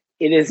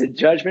 it is a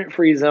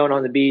judgment-free zone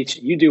on the beach.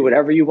 You do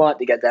whatever you want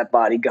to get that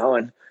body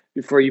going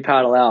before you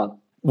paddle out.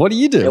 What do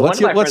you do? Yeah, what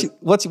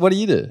do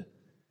you do?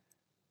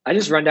 I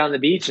just run down the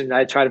beach and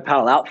I try to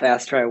paddle out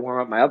fast, try to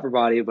warm up my upper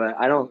body, but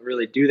I don't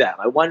really do that.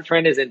 My one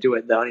friend is into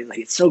it though, and he's like,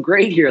 "It's so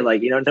great here.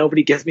 Like,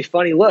 nobody gives me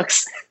funny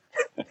looks."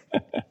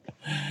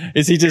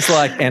 Is he just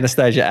like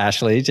Anastasia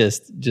Ashley,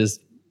 just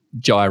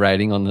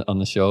gyrating on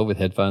the shore with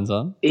headphones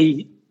on?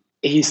 He's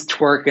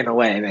twerking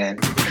away, man.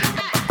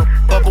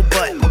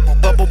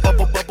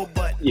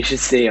 You should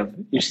see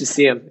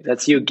him.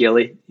 That's you,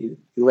 Gilly. You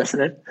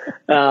listening?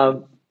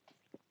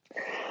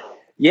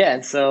 Yeah,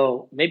 and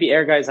so maybe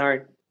air guys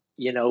aren't,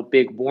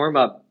 big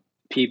warm-up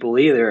people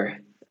either.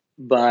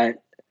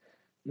 But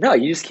no,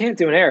 you just can't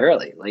do an air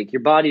early. Like,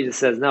 your body just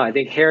says no. I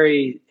think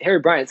Harry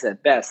Bryant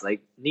said best,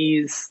 like,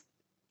 knees,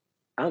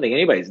 I don't think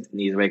anybody's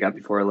knees wake up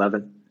before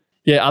 11.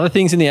 Yeah, other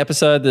things in the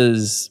episode,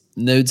 there's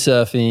nude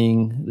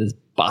surfing, there's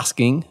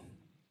busking.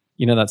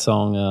 You know that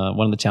song,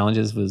 one of the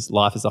challenges was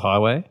Life is a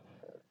Highway?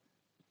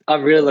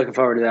 I'm really looking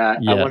forward to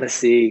that. Yeah. I want to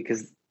see,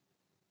 because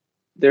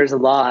there's a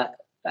lot.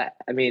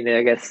 I mean,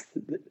 I guess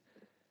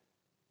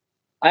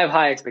I have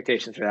high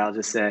expectations for that, I'll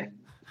just say,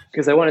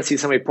 because I want to see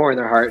somebody pouring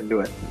their heart into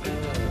it.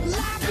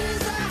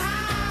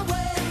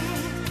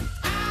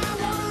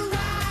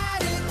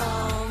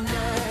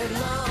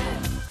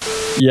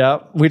 Yeah,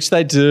 which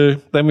they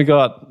do. Then we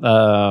got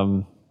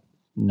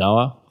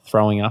Noah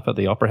throwing up at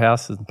the Opera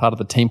House as part of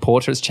the Team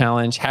Portraits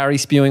Challenge, Harry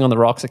spewing on the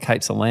rocks at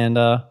Cape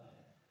Solander,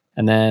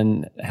 and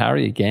then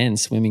Harry again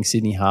swimming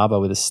Sydney Harbour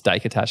with a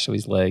stake attached to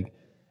his leg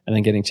and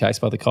then getting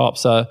chased by the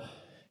cops. So,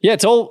 yeah,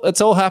 it's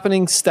all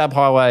happening. Stab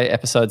Highway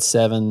episode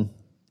 7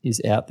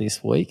 is out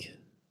this week.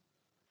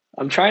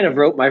 I'm trying to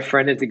rope my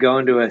friend into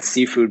going to a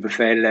seafood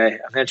buffet today.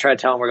 I'm going to try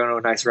to tell him we're going to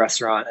a nice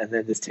restaurant and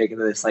then just take him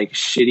to this like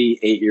shitty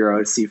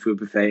 €8 seafood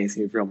buffet. He's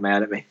going to be real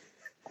mad at me.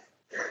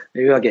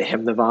 Maybe I'll get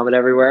him to vomit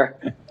everywhere.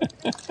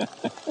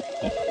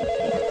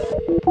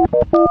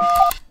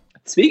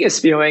 Speaking of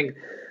spewing,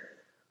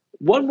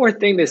 one more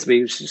thing this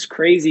week, which is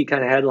crazy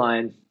kind of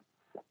headline.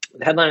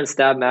 The headline on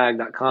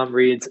stabmag.com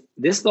reads,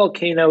 "This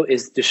volcano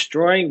is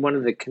destroying one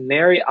of the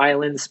Canary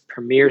Islands'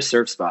 premier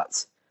surf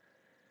spots."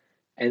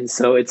 And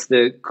so it's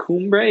the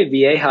Cumbre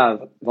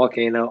Vieja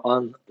volcano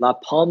on La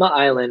Palma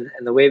Island,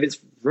 and the wave it's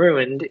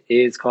ruined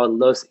is called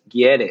Los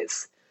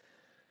Guieres.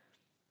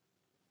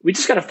 We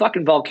just got a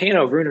fucking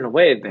volcano ruining a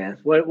wave, man.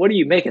 What do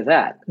you make of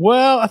that?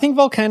 Well, I think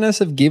volcanoes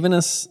have given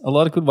us a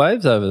lot of good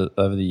waves over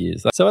the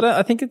years. So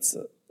I think it's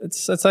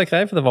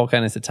okay for the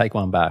volcanoes to take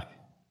one back.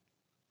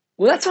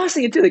 Well, that's what I was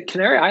thinking too. The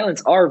Canary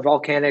Islands are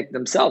volcanic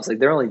themselves. Like,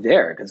 they're only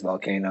there because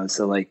volcanoes.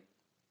 So, like,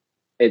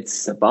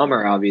 it's a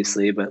bummer,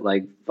 obviously, but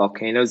like,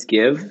 volcanoes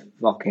give,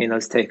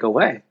 volcanoes take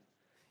away.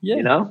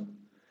 Yeah.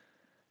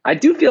 I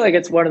do feel like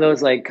it's one of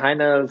those, like,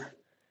 kind of,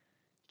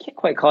 can't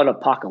quite call it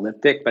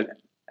apocalyptic, but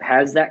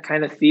has that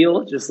kind of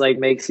feel. Just like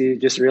makes you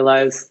just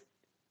realize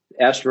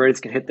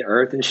asteroids can hit the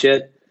earth and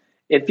shit.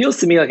 It feels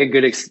to me like a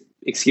good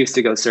excuse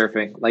to go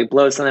surfing. Like,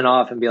 blow something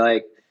off and be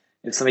like,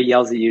 if somebody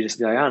yells at you, just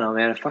be like, I don't know,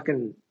 man, a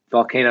fucking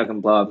volcano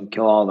can blow up and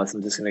kill all of us.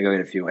 I'm just going to go get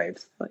a few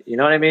waves. You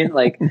know what I mean?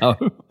 Like, no.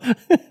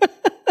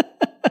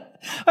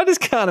 I just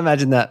can't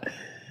imagine that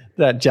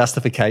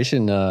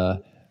justification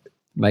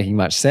making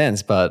much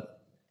sense,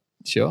 but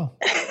sure.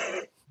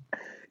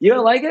 You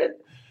don't like it?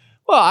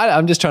 Well,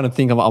 I'm just trying to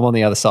think. I'm on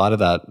the other side of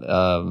that.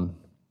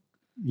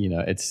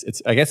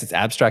 It's. I guess it's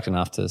abstract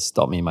enough to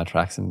stop me in my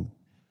tracks and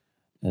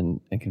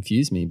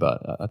confuse me,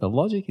 but the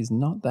logic is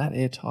not that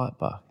airtight,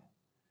 Buck.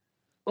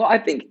 Well, I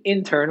think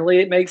internally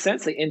it makes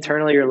sense. Like,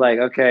 internally, you're like,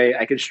 okay,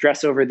 I could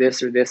stress over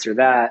this or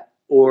that,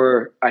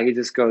 or I could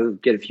just go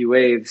get a few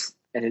waves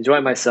and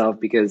enjoy myself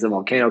because the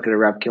volcano could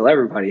erupt, kill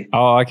everybody.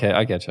 Oh, okay,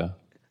 I get you.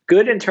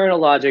 Good internal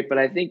logic, but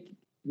I think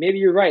maybe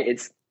you're right.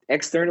 It's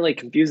externally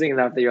confusing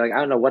enough that you're like, I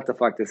don't know what the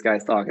fuck this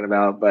guy's talking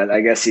about, but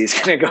I guess he's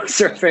going to go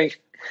surfing.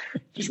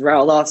 Just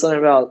rattled off something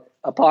about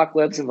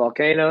apocalypse and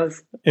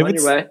volcanoes. On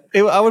your way.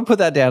 I would put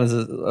that down as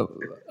an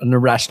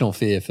irrational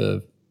fear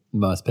for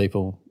most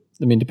people.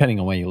 I mean, depending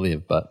on where you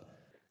live, but...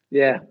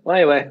 Yeah. Well,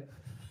 anyway.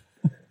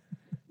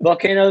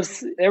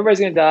 Volcanoes,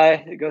 everybody's going to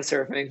die. Go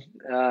surfing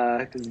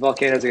because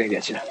volcanoes are going to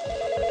get you.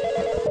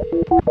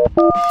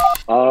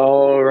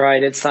 All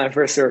right. It's time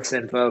for a surf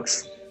sin,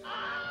 folks.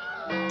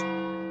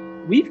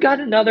 We've got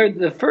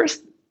the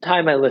first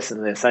time I listened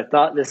to this, I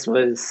thought this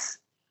was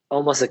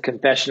almost a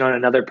confession on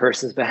another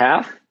person's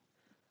behalf,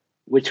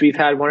 which we've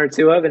had one or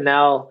two of. And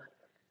now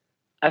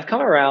I've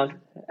come around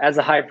as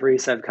a high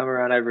priest. I've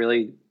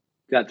really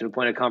got to a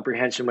point of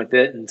comprehension with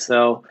it. And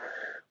so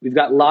we've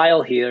got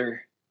Lyle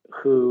here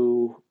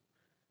who,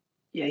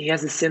 he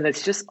has a sin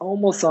that's just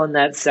almost on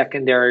that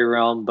secondary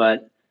realm,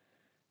 but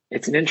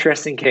it's an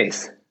interesting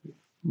case.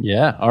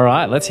 Yeah. All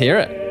right. Let's hear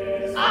it.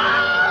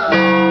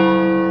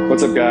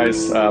 What's up,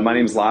 guys? My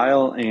name's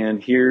Lyle,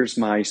 and here's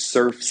my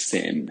surf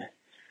sin.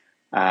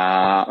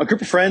 A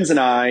group of friends and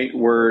I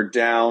were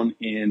down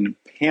in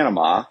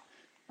Panama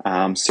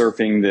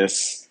surfing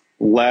this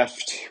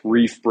left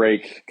reef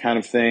break kind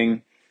of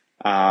thing.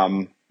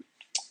 And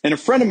a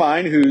friend of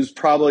mine who's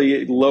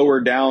probably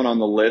lower down on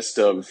the list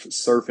of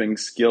surfing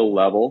skill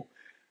level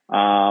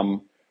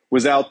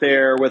was out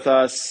there with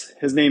us.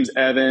 His name's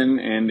Evan,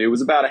 and it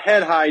was about a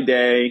head-high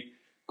day,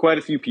 quite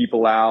a few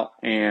people out,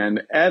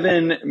 and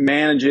Evan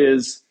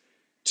manages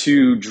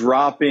to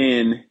drop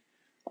in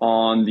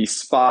on the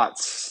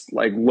spot's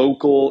like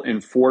local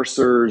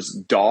enforcer's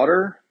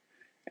daughter,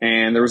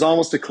 and there was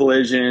almost a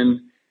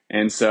collision.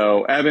 And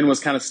so Evan was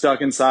kind of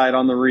stuck inside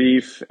on the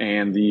reef,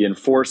 and the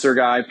enforcer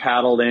guy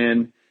paddled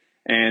in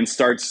and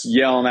starts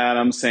yelling at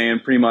him, saying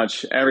pretty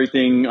much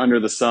everything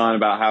under the sun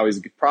about how he's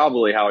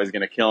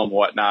going to kill him,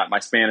 whatnot. My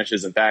Spanish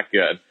isn't that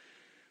good.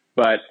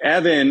 But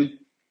Evan,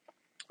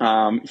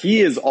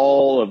 he is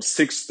all of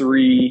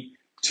 6'3",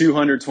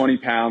 220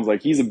 pounds.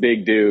 Like, he's a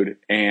big dude,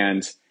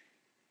 and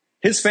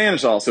his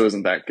Spanish also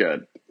isn't that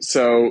good.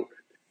 So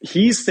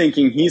he's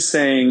thinking he's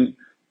saying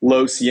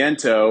lo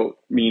siento,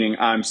 meaning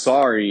I'm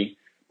sorry.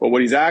 But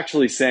what he's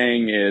actually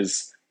saying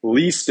is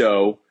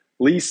listo,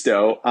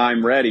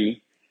 I'm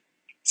ready.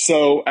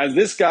 So as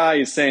this guy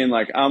is saying,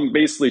 like, I'm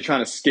basically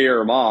trying to scare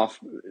him off,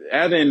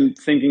 Evan,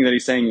 thinking that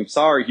he's saying I'm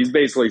sorry, he's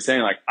basically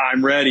saying, like,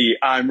 I'm ready,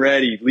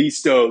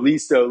 listo.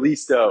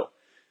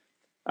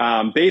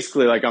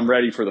 Basically, like, I'm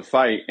ready for the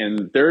fight.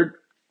 And there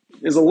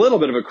is a little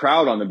bit of a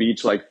crowd on the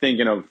beach, like,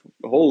 thinking of,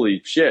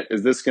 holy shit,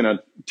 is this going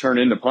to turn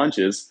into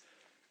punches?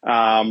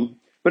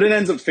 But it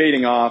ends up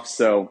fading off.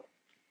 So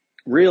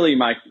really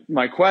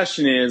my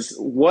question is,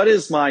 what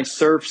is my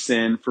surf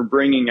sin for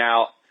bringing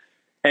out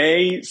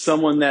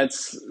someone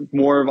that's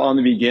more of on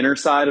the beginner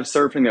side of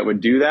surfing that would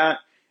do that,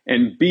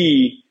 and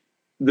B,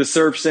 the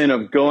surf sin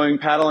of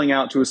paddling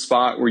out to a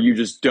spot where you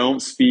just don't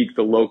speak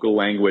the local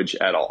language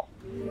at all?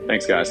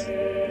 Thanks, guys.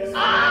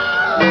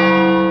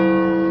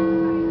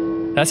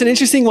 That's an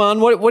interesting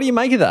one. What do you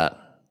make of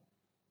that?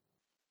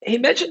 He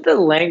mentioned the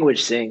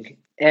language thing,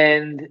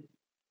 and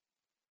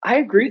I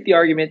agree with the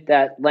argument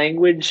that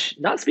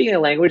not speaking a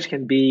language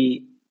can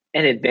be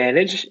an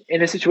advantage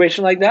in a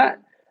situation like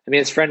that. I mean,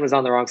 his friend was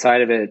on the wrong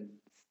side of it,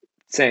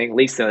 saying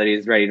listo, that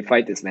he's ready to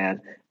fight this man.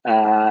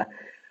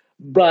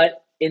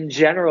 But in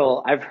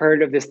general, I've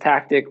heard of this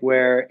tactic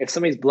where if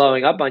somebody's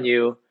blowing up on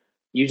you,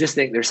 you just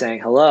think they're saying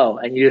hello,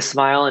 and you just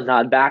smile and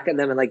nod back at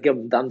them and like give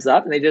them thumbs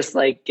up, and they just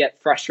like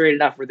get frustrated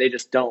enough where they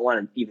just don't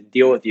want to even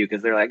deal with you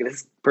because they're like,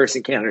 this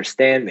person can't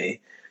understand me.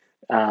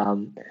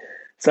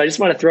 So I just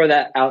want to throw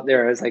that out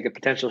there as like a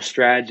potential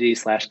strategy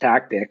 /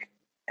 tactic.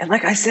 And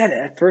like I said,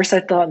 at first I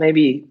thought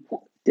maybe,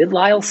 did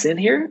Lyle sin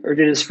here or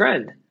did his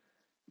friend?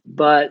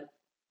 But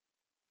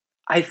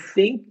I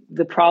think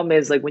the problem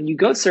is, like, when you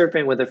go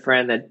surfing with a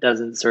friend that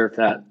doesn't surf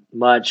that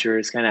much or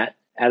is kind of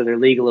out of their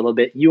league a little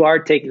bit, you are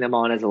taking them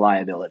on as a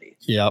liability.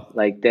 Yep.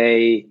 Like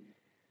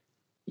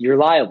you're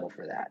liable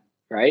for that,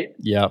 right?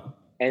 Yep.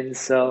 And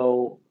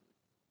so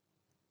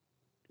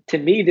to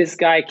me, this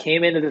guy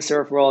came into the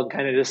surf world and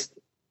kind of just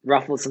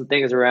ruffled some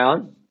things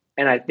around.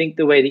 And I think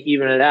the way to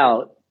even it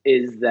out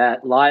is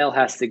that Lyle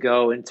has to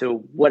go into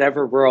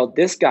whatever world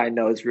this guy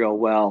knows real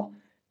well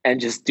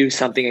and just do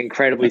something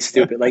incredibly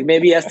stupid. Like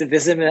maybe he has to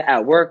visit him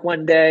at work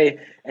one day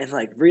and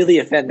like really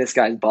offend this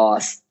guy's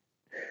boss.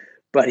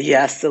 But he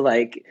has to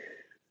like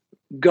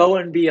go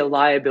and be a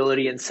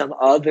liability in some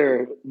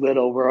other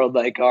little world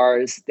like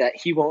ours that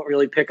he won't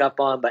really pick up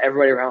on, but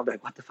everybody around will be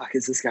like, what the fuck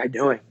is this guy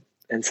doing?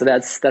 And so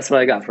that's what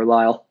I got for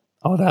Lyle.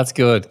 Oh, that's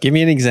good. Give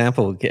me an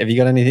example. Have you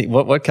got anything?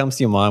 What comes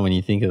to your mind when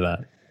you think of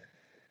that?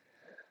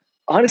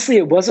 Honestly,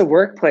 it was a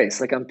workplace.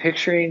 Like, I'm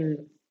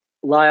picturing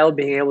Lyle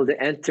being able to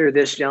enter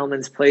this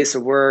gentleman's place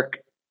of work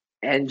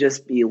and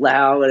just be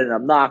loud and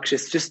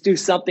obnoxious, just do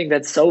something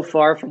that's so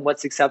far from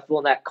what's acceptable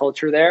in that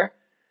culture there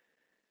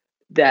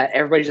that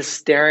everybody's just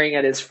staring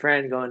at his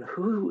friend going,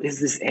 who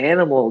is this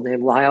animal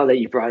named Lyle that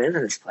you brought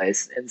into this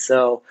place? And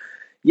so,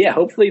 yeah,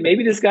 hopefully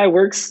maybe this guy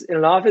works in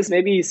an office.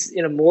 Maybe he's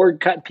in a morgue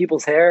cutting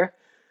people's hair,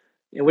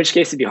 in which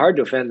case it'd be hard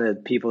to offend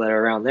the people that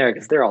are around there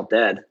because they're all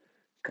dead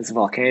because of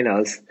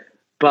volcanoes.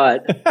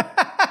 But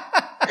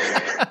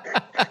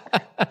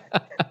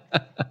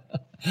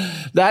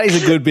that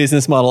is a good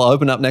business model.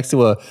 Open up next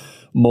to a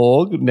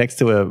morgue, next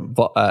to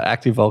a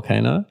active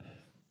volcano.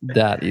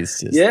 That is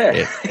just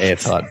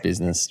airtight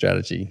business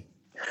strategy.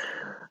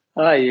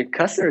 Your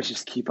customers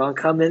just keep on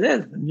coming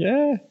in.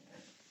 Yeah.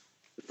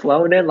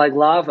 Flowing in like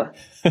lava.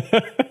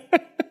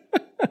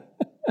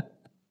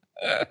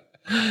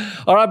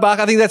 All right, Buck,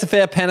 I think that's a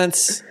fair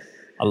penance.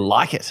 I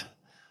like it.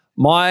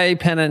 My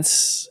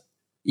penance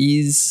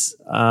is,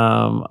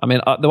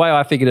 the way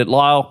I figured it,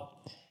 Lyle,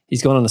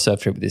 he's gone on a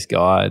surf trip with this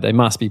guy. They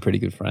must be pretty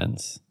good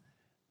friends.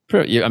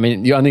 You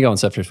only go on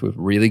surf trips with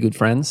really good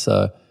friends,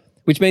 so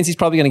which means he's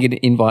probably going to get an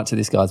invite to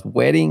this guy's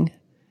wedding,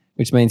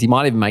 which means he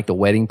might even make the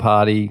wedding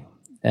party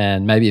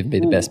and maybe even be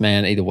the best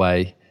man. Either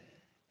way,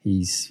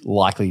 he's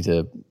likely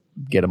to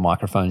get a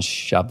microphone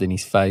shoved in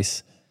his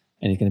face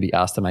and he's going to be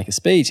asked to make a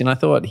speech. And I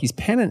thought his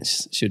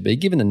penance should be,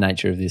 given the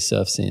nature of this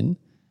surf sin,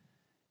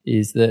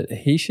 is that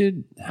he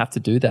should have to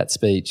do that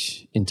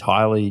speech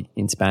entirely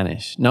in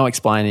Spanish. No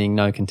explaining,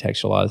 no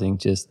contextualizing,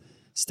 just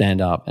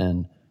stand up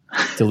and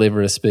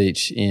deliver a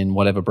speech in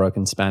whatever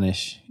broken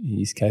Spanish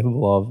he's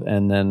capable of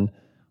and then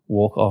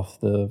walk off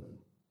the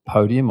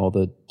podium or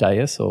the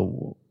dais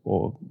or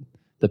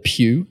the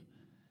pew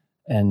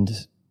and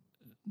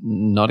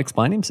not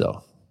explain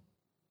himself.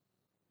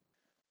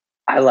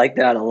 I like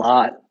that a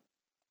lot.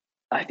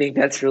 I think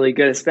that's really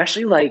good,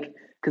 especially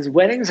because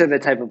weddings are the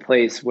type of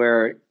place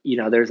where,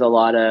 there's a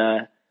lot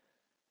of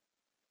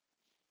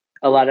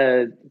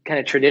kind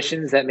of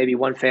traditions that maybe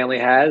one family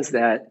has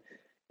that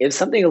if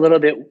something a little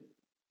bit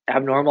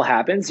abnormal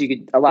happens,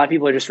 a lot of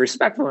people are just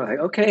respectful and like,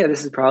 okay,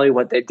 this is probably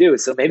what they do.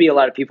 So maybe a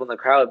lot of people in the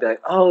crowd would be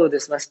like, oh,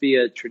 this must be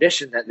a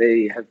tradition that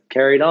they have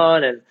carried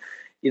on. And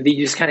you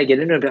just kind of get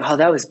into it, oh,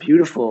 that was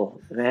beautiful,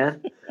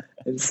 man.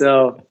 And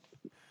so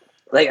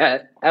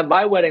at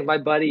my wedding, my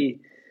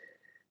buddy,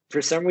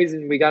 for some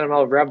reason, we got him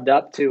all revved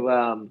up to,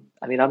 I'm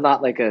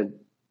not like a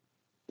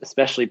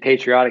especially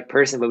patriotic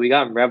person, but we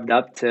got him revved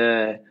up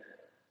to,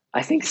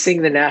 I think,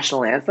 sing the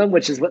national anthem,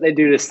 which is what they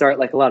do to start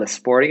like a lot of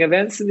sporting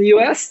events in the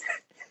U.S.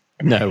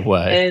 No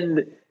way.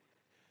 And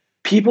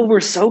people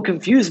were so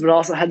confused, but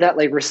also had that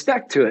like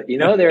respect to it.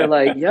 They're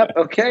like, yep,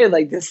 okay,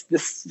 like this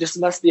just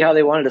must be how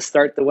they wanted to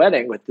start the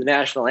wedding with the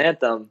national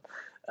anthem.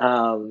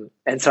 And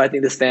so I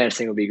think the Spanish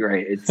thing would be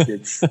great.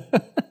 It's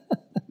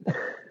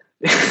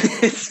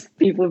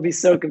people would be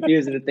so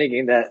confused into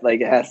thinking that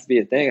like it has to be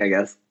a thing, I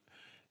guess.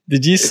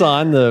 Did you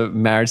sign the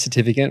marriage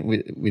certificate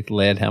with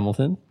Laird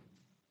Hamilton?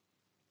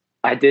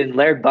 I did.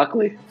 Laird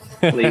Buckley,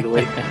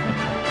 legally.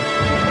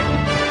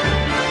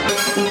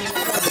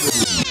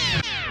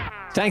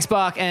 Thanks,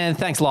 Buck, and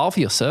thanks, Lyle, for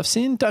your surf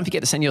sin. Don't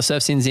forget to send your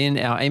surf sins in.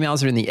 Our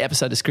emails are in the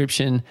episode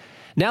description.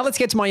 Now let's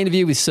get to my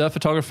interview with surf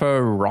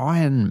photographer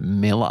Ryan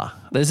Miller.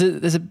 There's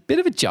a bit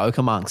of a joke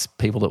amongst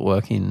people that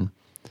work in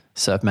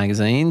surf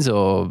magazines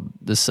or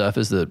the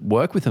surfers that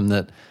work with them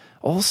that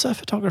all surf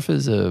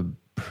photographers are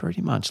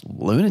pretty much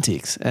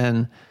lunatics,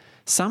 and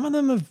some of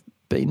them have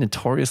been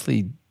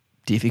notoriously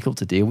difficult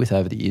to deal with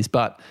over the years.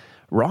 But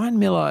Ryan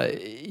Miller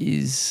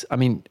is,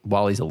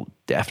 while he's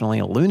definitely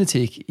a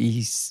lunatic,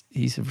 he's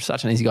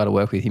such an easy guy to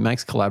work with. He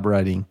makes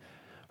collaborating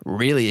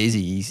really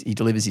easy. He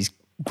delivers his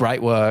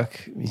great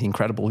work. He's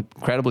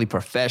incredibly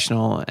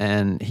professional,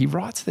 and he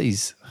writes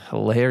these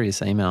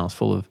hilarious emails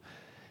full of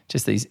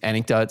just these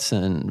anecdotes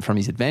and from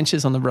his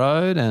adventures on the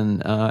road.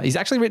 And he's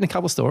actually written a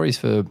couple of stories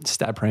for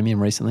Stab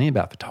Premium recently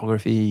about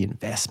photography,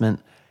 investment,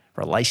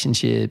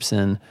 relationships,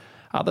 and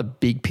other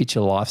big picture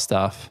life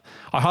stuff.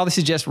 I highly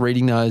suggest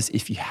reading those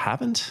if you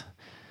haven't.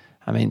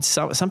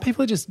 Some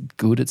people are just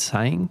good at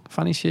saying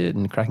funny shit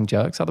and cracking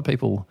jokes. Other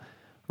people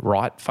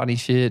write funny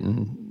shit,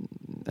 and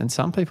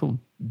some people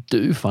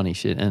do funny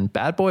shit. And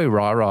Bad Boy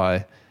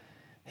Rai,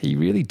 he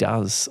really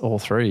does all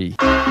three.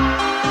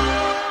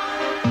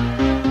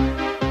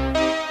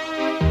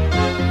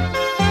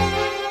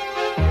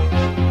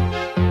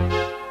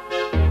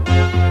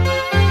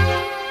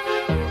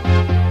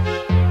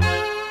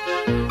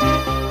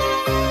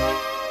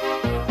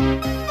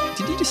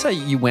 Say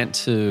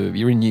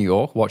you're in New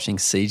York watching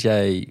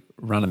CJ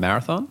run a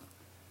marathon?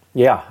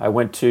 Yeah, I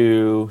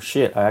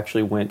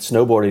actually went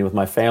snowboarding with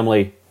my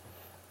family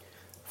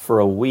for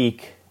a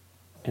week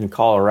in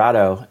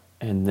Colorado,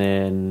 and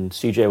then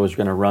CJ was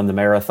going to run the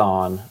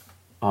marathon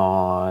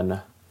on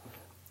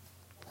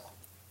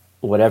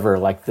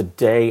the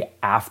day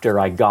after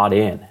I got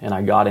in, and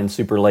I got in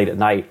super late at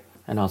night,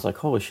 and I was like,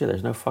 holy shit,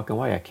 there's no fucking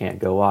way I can't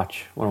go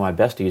watch one of my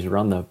besties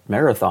run the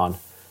marathon.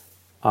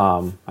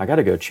 I got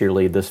to go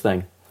cheerlead this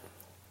thing.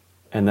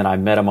 And then I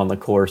met him on the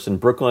course in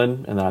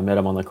Brooklyn, and then I met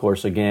him on the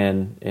course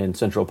again in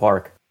Central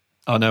Park.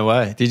 Oh, no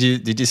way.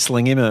 Did you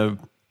sling him a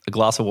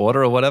glass of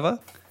water or whatever?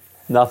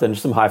 Nothing,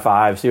 just some high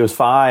fives. He was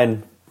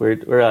fine.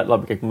 We're at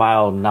like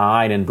mile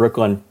 9 in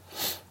Brooklyn,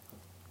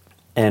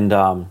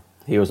 and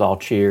he was all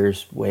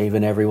cheers,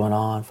 waving everyone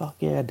on, fuck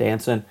yeah,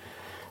 dancing.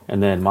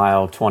 And then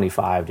mile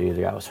 25, dude,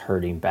 the guy was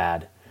hurting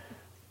bad.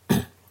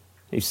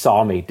 He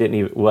saw me,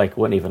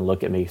 wouldn't even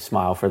look at me,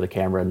 smile for the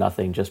camera,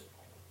 nothing, just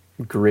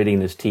gritting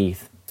his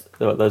teeth.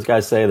 Those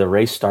guys say the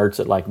race starts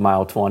at like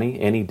mile 20.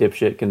 Any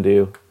dipshit can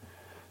do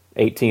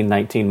 18,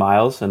 19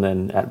 miles. And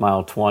then at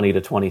mile 20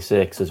 to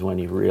 26 is when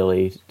you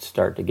really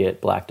start to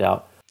get blacked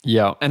out.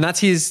 Yeah. And that's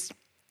his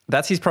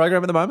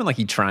program at the moment? Like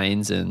he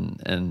trains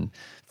and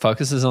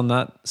focuses on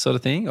that sort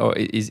of thing? Or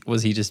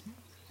was he just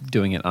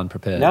doing it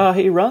unprepared? No,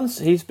 he runs.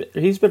 He's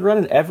been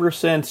running ever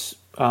since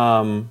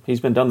he's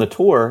been done the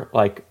tour.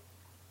 Like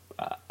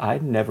I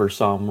never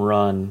saw him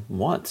run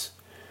once.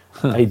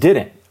 He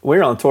didn't. We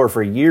were on tour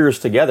for years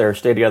together,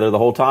 stayed together the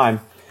whole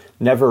time,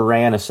 never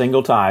ran a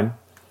single time.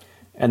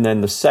 And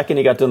then the second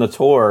he got done the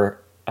tour,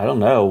 I don't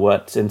know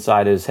what's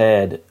inside his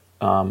head.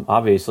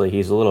 Obviously,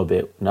 he's a little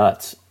bit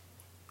nuts.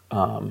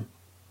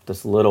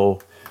 This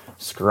little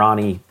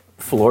scrawny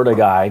Florida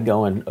guy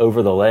going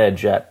over the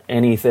ledge at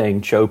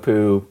anything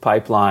Chopu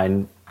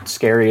pipeline,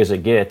 scary as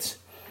it gets.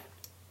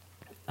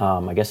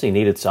 I guess he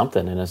needed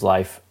something in his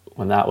life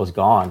when that was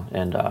gone.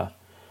 And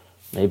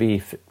maybe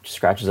he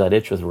scratches that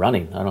itch with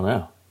running. I don't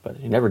know. But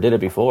he never did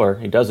it before.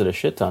 He does it a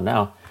shit ton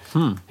now.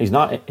 He's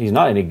not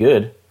any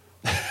good.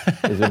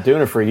 He's been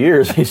doing it for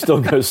years. He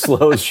still goes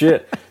slow as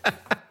shit.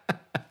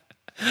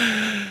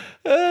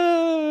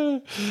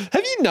 Have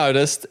you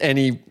noticed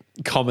any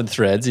common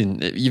threads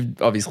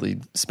you've obviously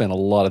spent a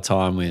lot of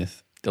time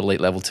with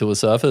elite level tour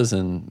surfers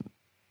and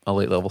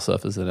elite level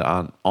surfers that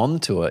aren't on the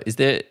tour. Is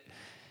there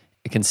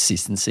a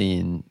consistency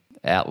in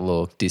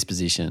outlook,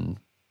 disposition,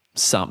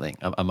 something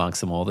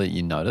amongst them all that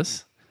you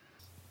notice?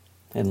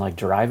 And like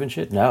drive and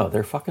shit? No,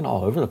 they're fucking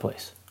all over the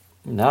place.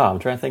 No, I'm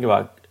trying to think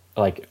about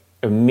like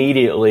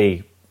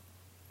immediately,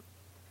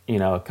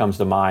 it comes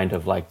to mind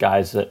of like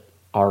guys that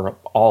are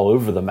all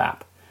over the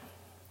map.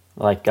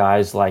 Like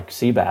guys like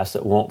Seabass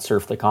that won't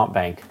surf the comp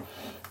bank.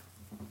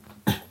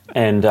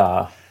 And,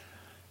 and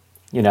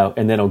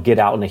then he'll get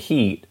out in the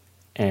heat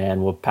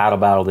and will paddle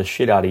battle the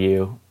shit out of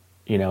you.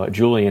 At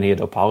Julian, he had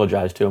to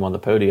apologize to him on the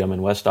podium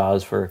in West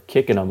Oz for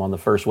kicking him on the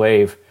first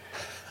wave.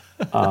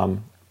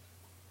 And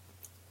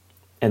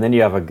then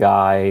you have a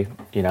guy,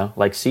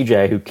 like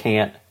CJ who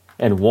can't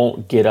and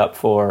won't get up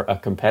for a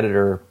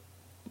competitor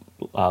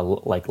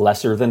like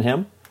lesser than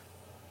him,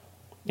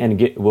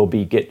 and will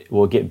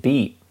get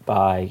beat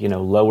by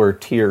lower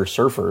tier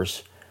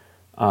surfers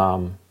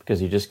because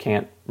he just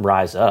can't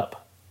rise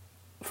up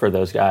for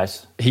those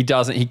guys. He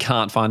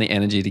can't find the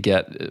energy to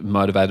get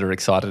motivated or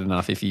excited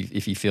enough if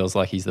he feels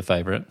like he's the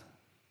favorite.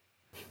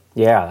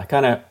 Yeah,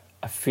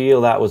 I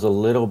feel that was a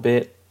little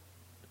bit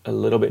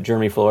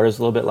Jeremy Flores,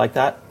 a little bit like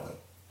that.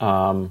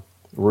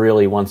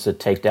 Really wants to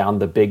take down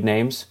the big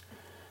names,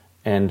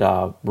 and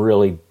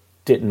really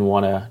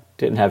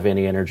didn't have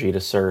any energy to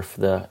surf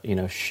the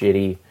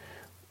shitty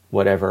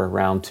whatever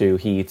round 2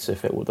 heats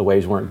if the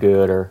waves weren't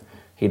good, or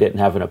he didn't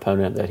have an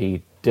opponent that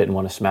he didn't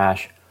want to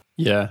smash.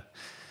 Yeah.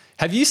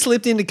 Have you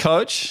slipped into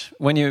coach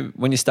when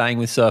you're staying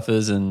with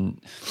surfers and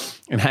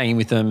hanging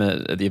with them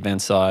at the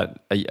event site?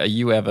 Are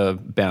you ever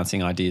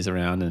bouncing ideas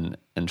around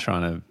and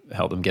trying to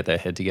help them get their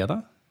head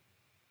together?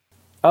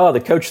 Oh,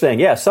 the coach thing.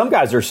 Yeah, some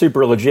guys are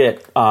super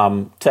legit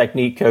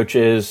technique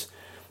coaches,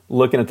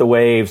 looking at the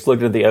waves,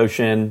 looking at the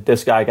ocean.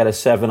 This guy got a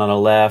 7 on a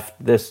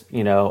left. This,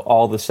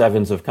 all the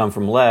 7s have come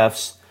from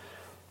lefts.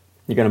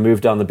 You're going to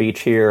move down the beach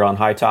here on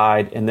high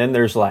tide. And then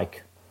there's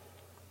like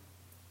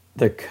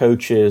the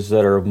coaches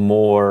that are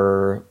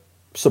more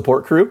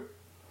support crew.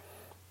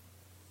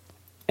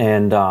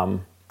 And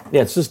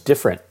it's just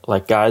different.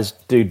 Like guys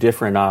do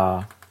different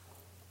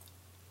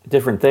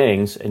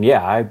things. And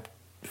yeah,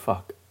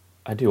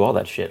 I do all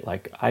that shit.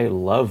 Like I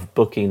love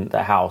booking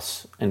the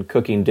house and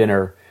cooking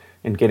dinner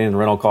and getting in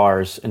rental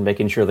cars and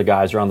making sure the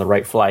guys are on the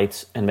right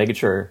flights and making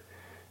sure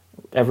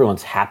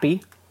everyone's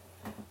happy.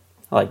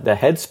 Like the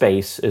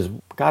headspace is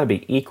got to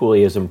be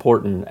equally as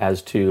important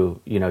as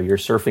to, your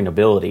surfing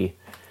ability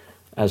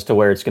as to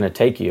where it's going to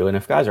take you. And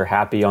if guys are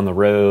happy on the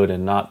road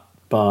and not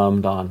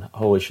bummed on,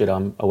 holy shit,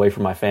 I'm away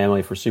from my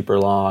family for super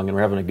long and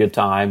we're having a good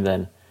time,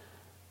 then,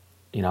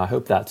 I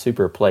hope that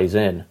super plays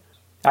in.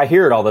 I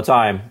hear it all the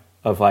time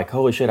of like,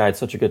 holy shit, I had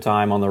such a good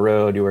time on the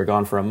road. You were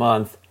gone for a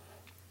month.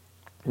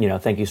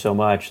 Thank you so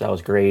much. That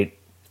was great.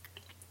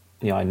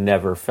 I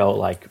never felt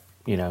like,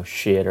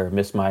 shit or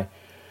missed my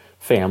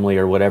family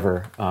or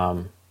whatever.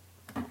 And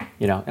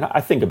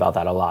I think about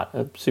that a lot.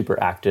 I'm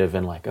super active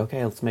and like,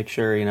 okay, let's make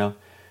sure,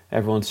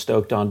 everyone's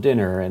stoked on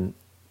dinner and,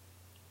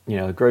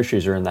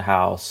 groceries are in the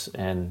house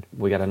and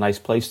we got a nice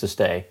place to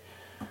stay.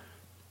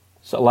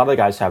 So a lot of the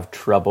guys have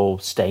trouble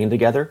staying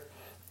together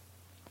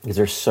because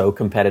they're so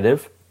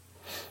competitive.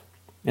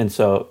 And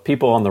so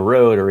people on the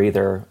road are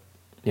either,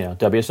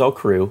 WSL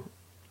crew,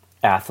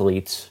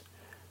 athletes,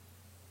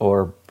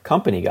 or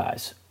company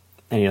guys.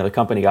 And, the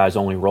company guys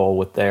only roll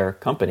with their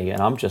company.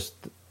 And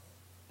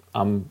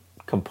I'm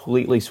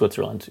completely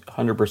Switzerland,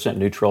 100%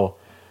 neutral,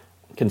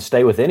 can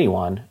stay with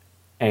anyone.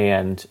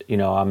 And,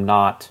 I'm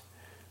not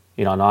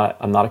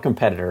a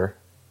competitor.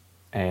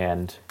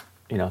 And,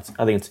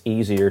 I think it's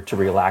easier to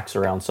relax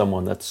around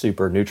someone that's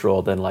super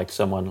neutral than like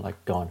someone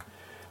like going,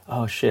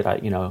 oh shit, I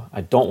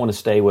don't want to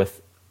stay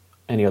with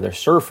any other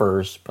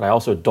surfers, but I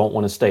also don't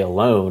want to stay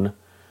alone.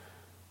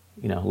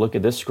 Look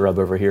at this scrub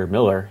over here,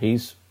 Miller.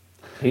 He's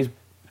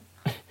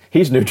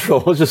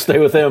neutral. Let's just stay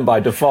with him by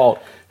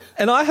default.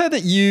 And I heard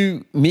that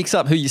you mix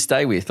up who you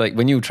stay with. Like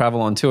when you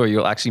travel on tour,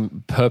 you'll actually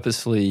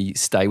purposefully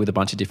stay with a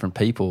bunch of different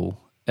people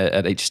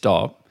at each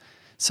stop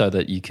so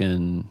that you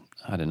can,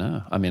 I don't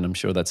know. I mean, I'm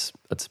sure that's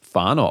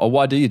fun. Or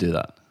why do you do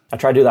that? I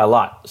try to do that a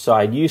lot. So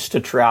I used to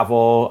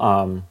travel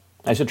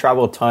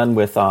a ton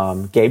with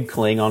Gabe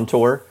Kling on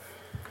tour.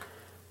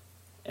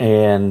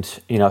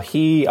 And,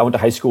 I went to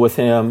high school with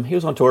him. He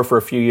was on tour for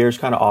a few years,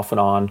 kind of off and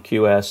on,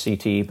 QS,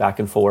 CT, back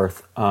and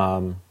forth.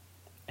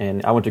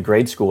 And I went to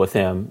grade school with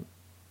him.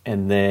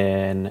 And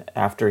then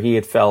after he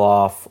had fell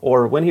off,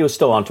 or when he was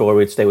still on tour,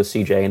 we'd stay with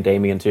CJ and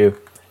Damien too.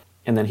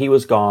 And then he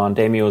was gone,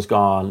 Damien was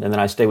gone. And then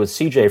I stayed with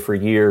CJ for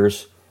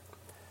years.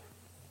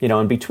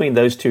 And between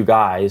those two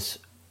guys,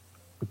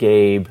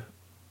 Gabe,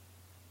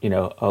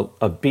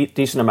 a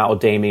decent amount with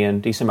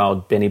Damien, decent amount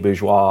with Benny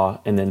Bourgeois,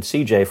 and then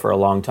CJ for a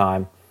long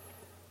time.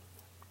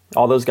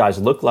 All those guys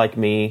look like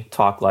me,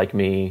 talk like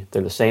me.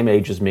 They're the same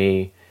age as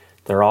me.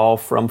 They're all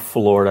from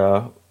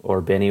Florida, or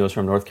Benny was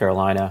from North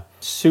Carolina.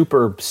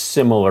 Super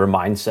similar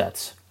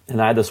mindsets.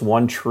 And I had this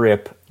one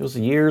trip. It was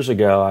years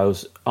ago. I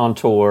was on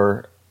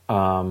tour.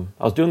 I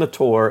was doing the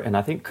tour, and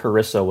I think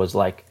Carissa was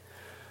like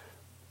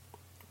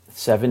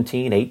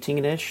 17,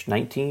 18-ish,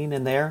 19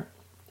 in there.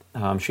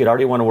 She had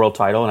already won a world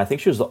title, and I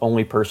think she was the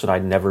only person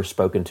I'd never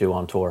spoken to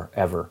on tour,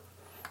 ever.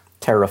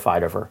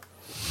 Terrified of her.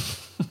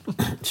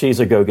 She's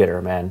a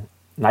go-getter, man.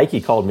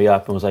 Nike called me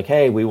up and was like,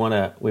 "Hey, we want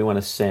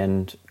to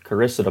send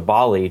Carissa to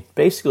Bali,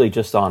 basically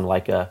just on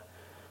like a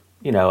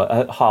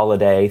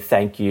holiday,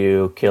 thank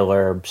you,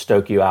 killer,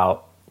 stoke you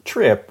out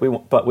trip.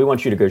 But we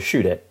want you to go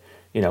shoot it.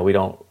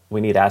 We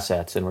need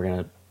assets, and we're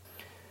gonna."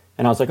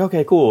 And I was like,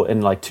 "Okay, cool."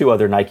 And like 2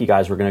 other Nike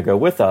guys were gonna go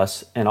with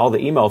us, and all the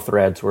email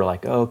threads were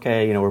like, "Oh,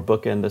 okay, we're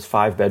booking this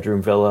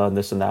 5-bedroom villa and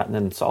this and that." And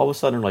then it's all of a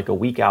sudden, like a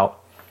week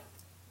out,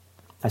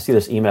 I see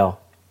this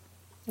email.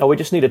 "Oh, we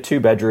just need a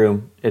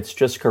 2-bedroom. It's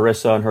just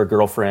Carissa and her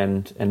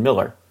girlfriend and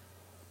Miller."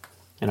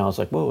 And I was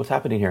like, "Whoa, what's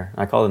happening here?"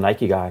 And I call the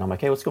Nike guy, and I'm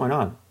like, "Hey, what's going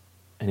on?"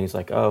 And he's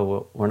like, "Oh,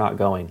 well, we're not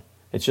going.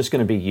 It's just going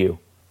to be you.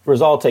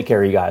 Rizal will take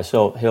care of you guys.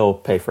 He'll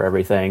pay for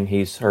everything.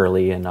 He's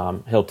Hurley, and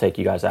he'll take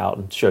you guys out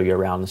and show you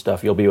around and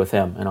stuff. You'll be with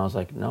him." And I was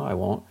like, "No, I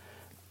won't.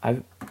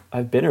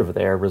 I've been over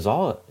there.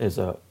 Rizal is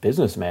a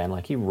businessman.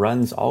 Like, he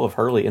runs all of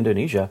Hurley,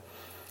 Indonesia.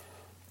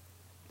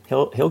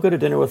 He'll go to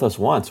dinner with us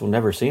once. We'll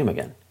never see him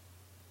again."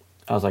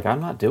 I was like, "I'm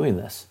not doing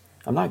this.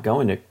 I'm not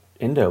going to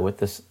Indo with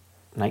this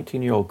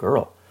 19-year-old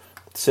girl.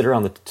 Sit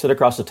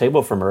across the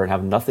table from her and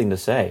have nothing to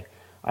say.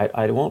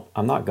 I won't.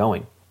 I'm not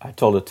going." I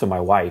told it to my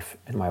wife,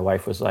 and my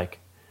wife was like,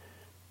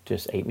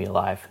 just ate me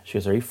alive. She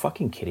goes, "Are you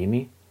fucking kidding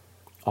me?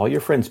 All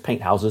your friends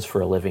paint houses for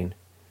a living.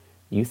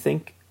 You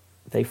think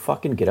they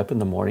fucking get up in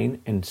the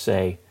morning and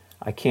say,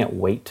 'I can't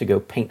wait to go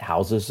paint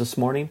houses this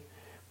morning'?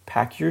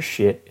 Pack your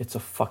shit. It's a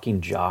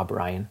fucking job,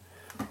 Ryan."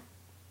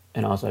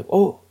 And I was like,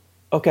 "Oh,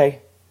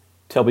 okay."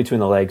 Tail between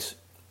the legs.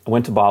 I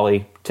went to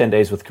Bali, 10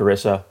 days with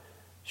Carissa.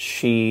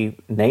 She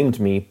named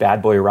me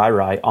Bad Boy Rai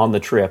Rai on the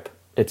trip.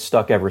 It's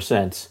stuck ever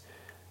since.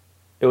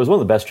 It was one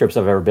of the best trips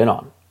I've ever been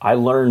on. I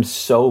learned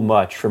so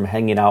much from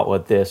hanging out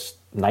with this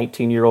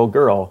 19-year-old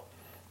girl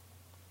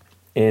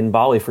in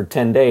Bali for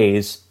 10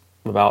 days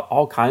about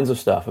all kinds of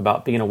stuff,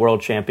 about being a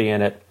world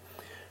champion at,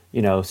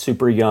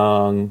 super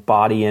young,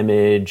 body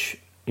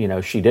image.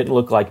 She didn't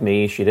look like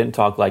me. She didn't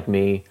talk like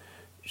me.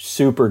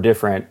 Super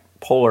different,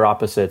 polar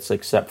opposites,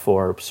 except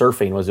for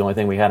surfing was the only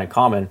thing we had in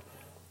common.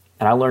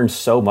 And I learned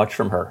so much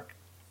from her.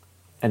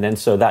 And then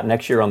so that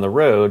next year on the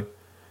road,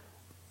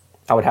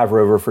 I would have her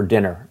over for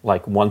dinner,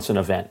 like once an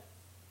event.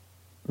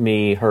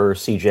 Me, her,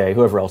 CJ,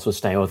 whoever else was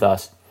staying with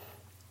us.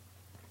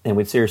 And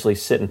we'd seriously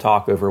sit and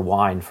talk over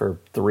wine for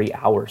 3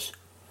 hours.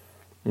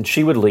 And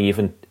she would leave,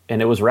 and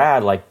it was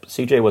rad. Like,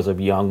 CJ was a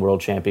young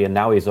world champion.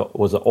 Now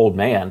was an old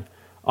man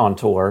on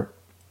tour.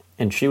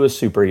 And she was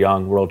super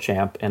young world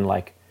champ. And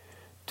like,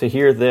 to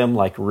hear them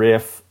like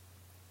riff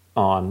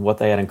on what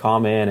they had in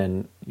common,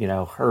 and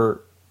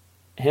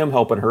him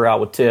helping her out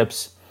with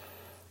tips,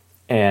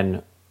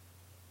 and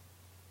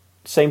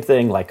same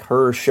thing, like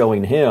her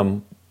showing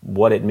him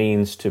what it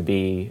means to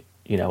be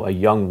a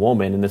young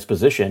woman in this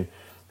position.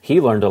 He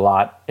learned a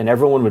lot, and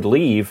everyone would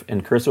leave,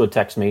 and Carissa would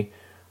text me,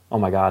 "Oh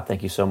my God,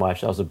 thank you so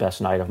much. That was the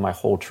best night of my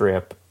whole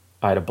trip.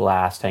 I had a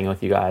blast hanging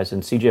with you guys."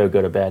 And CJ would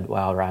go to bed.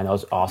 "Wow, Ryan, that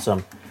was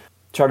awesome."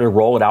 Try to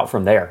roll it out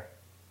from there.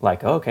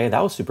 Like, okay,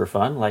 that was super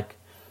fun. Like,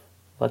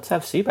 let's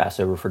have Seabass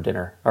over for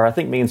dinner. Or I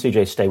think me and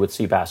CJ stayed with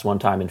Seabass one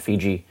time in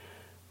Fiji,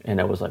 and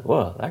it was like,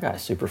 whoa, that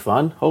guy's super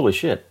fun. Holy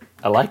shit,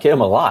 I like him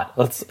a lot.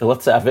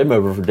 Let's have him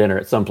over for dinner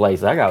at some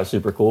place. That guy was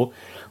super cool.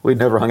 We'd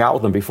never hung out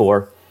with him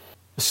before.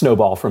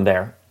 Snowball from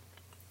there.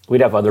 We'd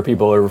have other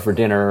people over for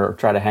dinner, or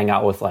try to hang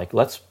out with, like,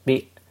 let's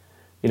be,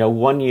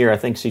 one year, I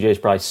think CJ's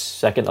probably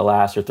second to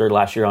last or third to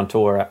last year on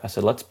tour. I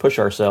said, let's push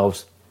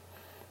ourselves.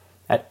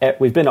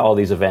 We've been to all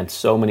these events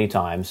so many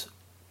times.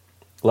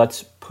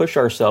 Let's push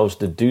ourselves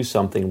to do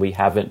something we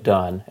haven't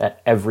done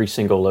at every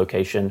single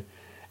location,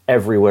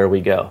 everywhere we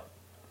go.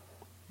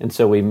 And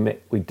so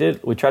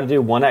we tried to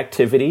do one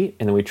activity,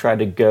 and then we tried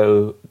to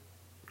go,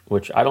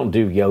 which I don't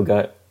do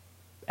yoga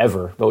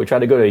ever, but we tried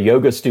to go to a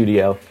yoga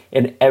studio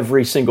in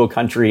every single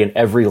country in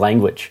every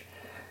language.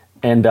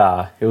 And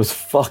it was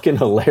fucking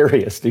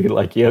hilarious, dude.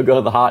 Like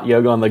the hot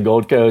yoga on the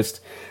Gold Coast,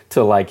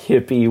 to like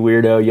hippie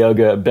weirdo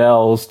yoga at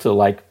Bell's, to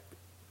like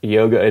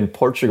yoga in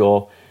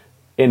Portugal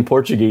in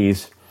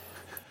Portuguese.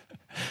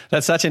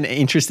 That's such an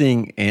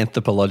interesting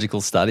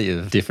anthropological study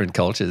of different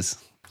cultures.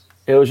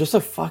 it was just a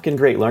fucking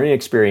great learning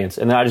experience.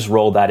 And then I just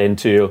rolled that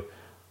into,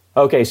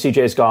 okay,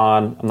 CJ's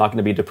gone. I'm not going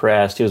to be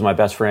depressed. He was my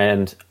best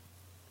friend.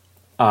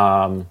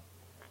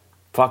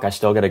 Fuck, I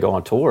still got to go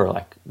on tour.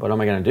 Like, what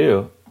am I going to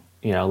do?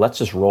 You know, let's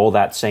just roll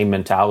that same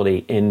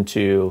mentality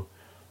into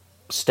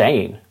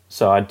staying.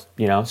 So I'd,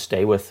 you know,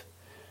 stay with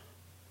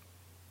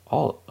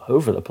all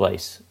over the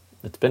place.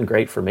 It's been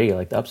great for me.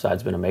 Like, the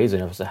upside's been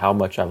amazing as to how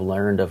much I've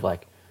learned of,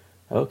 like,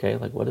 okay,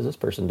 like, what does this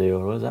person do?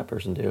 Or what does that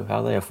person do?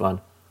 How do they have fun?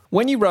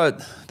 When you wrote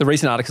the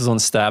recent articles on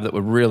Stab that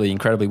were really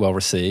incredibly well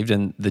received,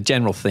 and the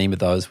general theme of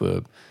those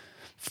were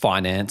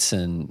finance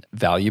and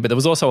value, but there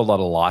was also a lot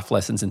of life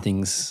lessons and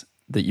things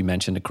that you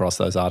mentioned across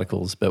those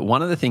articles. But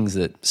one of the things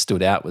that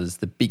stood out was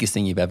the biggest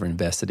thing you've ever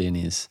invested in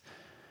is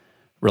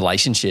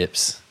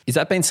relationships. Has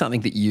that been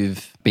something that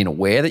you've been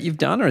aware that you've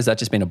done, or has that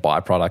just been a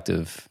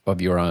byproduct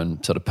of your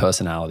own sort of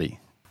personality?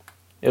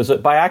 It was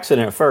by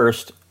accident at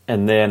first,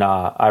 and then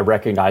I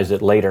recognized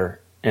it later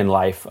in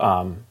life.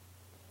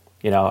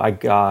 You know, I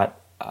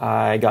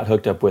got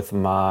hooked up with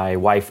my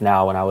wife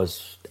now when I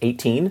was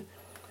 18.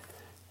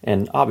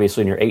 And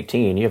obviously when you're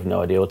 18, you have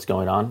no idea what's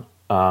going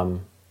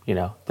on. You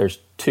know, there's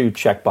 2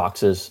 check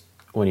boxes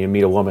when you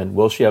meet a woman.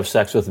 Will she have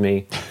sex with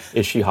me?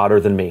 Is she hotter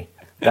than me?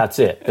 That's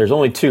it. There's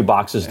only 2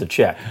 boxes to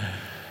check.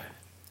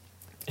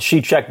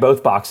 She checked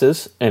both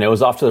boxes, and it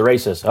was off to the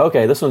races.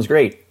 Okay, this one's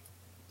great.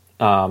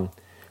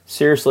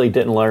 Seriously,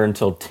 didn't learn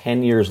until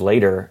 10 years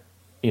later.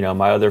 You know,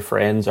 my other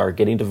friends are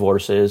getting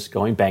divorces,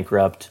 going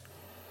bankrupt,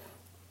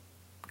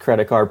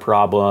 credit card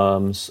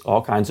problems,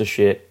 all kinds of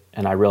shit.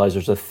 And I realized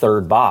there's a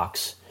 3rd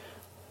box,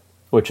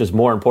 which is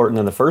more important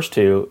than the first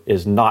 2,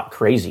 is not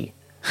crazy.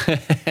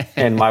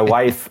 And my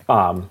wife,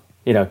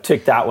 you know,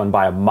 ticked that one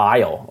by a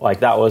mile. Like,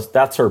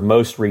 that's her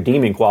most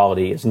redeeming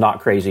quality, is not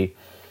crazy.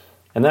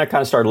 And then I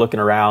kind of started looking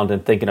around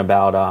and thinking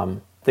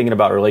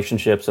about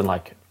relationships and,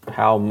 like,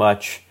 how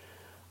much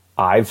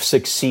I've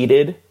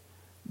succeeded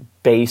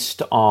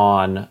based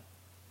on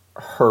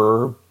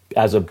her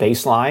as a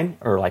baseline,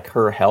 or like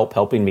her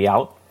helping me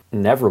out.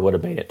 Never would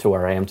have made it to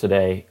where I am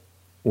today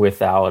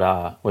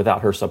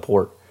without her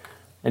support.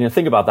 And you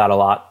think about that a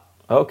lot.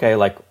 Okay,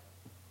 like,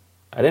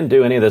 I didn't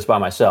do any of this by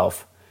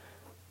myself.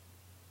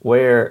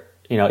 Where,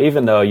 you know,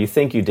 even though you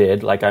think you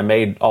did, like, I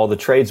made all the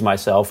trades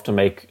myself to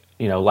make,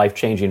 you know,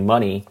 life-changing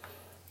money,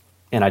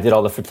 and I did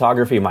all the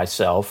photography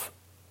myself,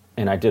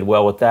 and I did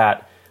well with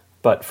that.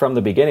 But from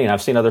the beginning,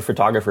 I've seen other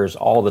photographers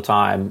all the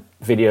time,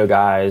 video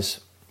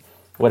guys,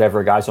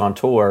 whatever, guys on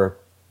tour,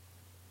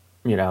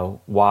 you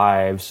know,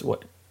 wives,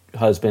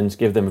 husbands,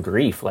 give them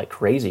grief like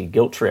crazy,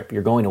 guilt trip.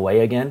 You're going away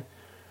again.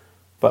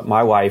 But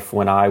my wife,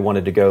 when I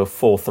wanted to go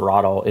full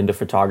throttle into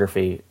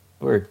photography,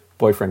 we were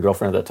boyfriend,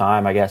 girlfriend at the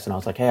time, I guess, and I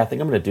was like, hey, I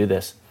think I'm going to do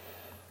this.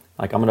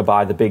 Like, I'm going to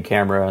buy the big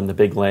camera and the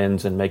big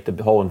lens and make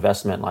the whole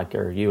investment. Like,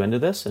 are you into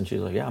this? And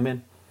she's like, yeah, I'm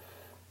in.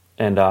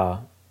 And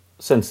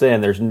since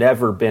then, there's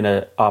never been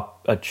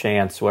a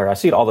chance where I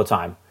see it all the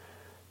time,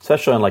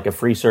 especially on like a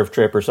free surf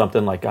trip or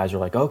something. Like, guys are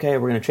like, okay,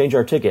 we're going to change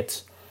our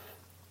tickets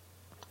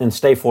and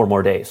stay 4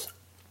 more days.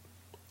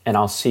 And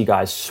I'll see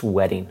guys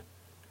sweating.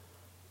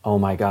 Oh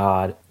my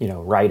God, you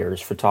know,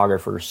 writers,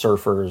 photographers,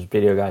 surfers,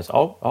 video guys,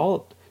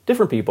 all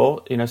different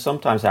people. You know,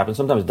 sometimes happens,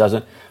 sometimes it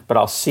doesn't. But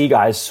I'll see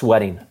guys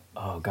sweating.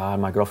 Oh God,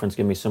 my girlfriend's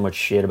giving me so much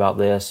shit about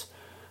this.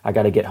 I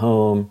got to get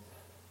home.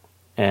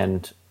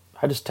 And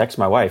I just text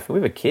my wife. We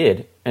have a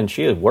kid, and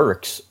she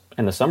works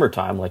in the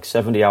summertime, like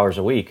 70 hours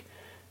a week.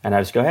 And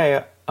I just go,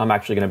 hey, I'm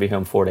actually going to be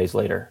home 4 days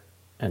later.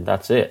 And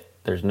that's it.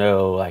 There's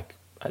no, like,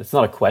 it's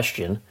not a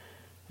question.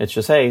 It's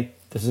just, hey,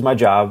 this is my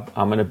job.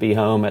 I'm going to be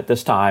home at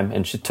this time.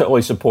 And she's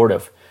totally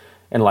supportive.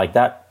 And like,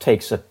 that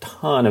takes a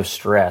ton of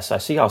stress. I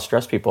see how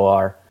stressed people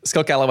are.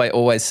 Scott Galloway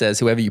always says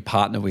whoever you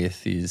partner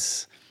with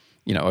is,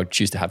 you know, or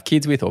choose to have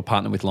kids with or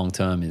partner with long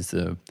term is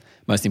the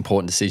most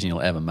important decision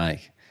you'll ever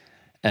make.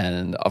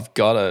 And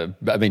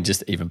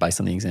just even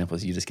based on the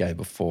examples you just gave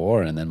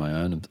before and then my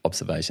own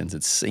observations,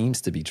 it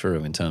seems to be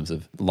true in terms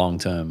of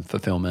long-term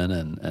fulfillment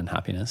and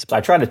happiness. I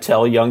try to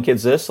tell young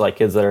kids this, like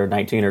kids that are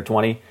 19 or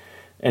 20,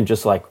 and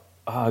just like,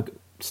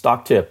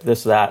 stock tip,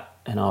 this, that.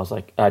 And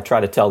I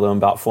try to tell them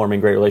about forming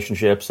great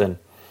relationships. And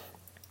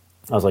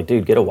I was like,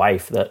 dude, get a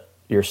wife that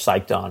you're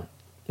psyched on,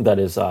 that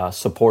is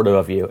supportive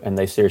of you. And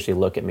they seriously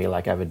look at me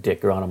like I have a dick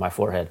growing on my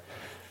forehead.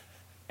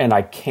 And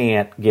I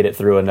can't get it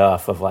through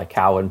enough of like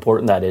how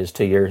important that is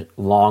to your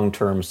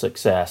long-term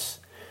success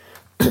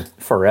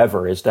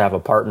forever, is to have a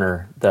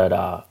partner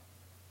that,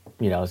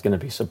 you know, is going to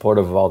be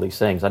supportive of all these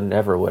things. I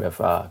never would have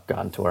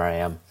gotten to where I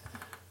am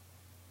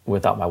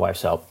without my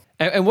wife's help.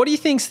 And what do you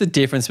think's the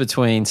difference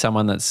between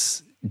someone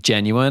that's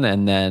genuine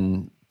and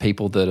then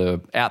people that are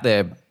out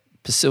there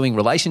pursuing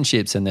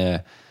relationships and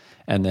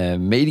they're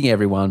meeting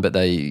everyone, but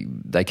they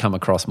come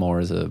across more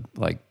as a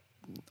like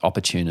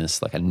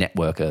opportunist, like a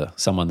networker,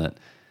 someone that,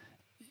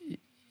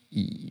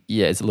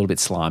 yeah, it's a little bit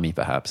slimy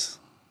perhaps?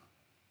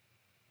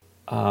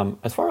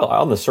 As far as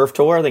on the surf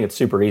tour, I think it's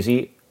super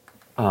easy.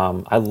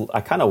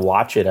 I kind of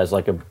watch it as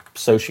like a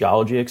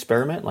sociology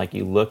experiment. Like,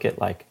 you look at,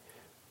 like,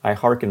 I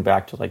hearken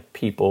back to like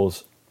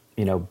people's,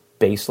 you know,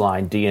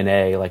 baseline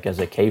DNA, like as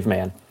a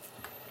caveman.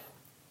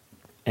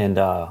 And,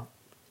 a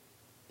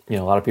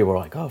lot of people are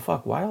like, oh,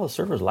 fuck, why all the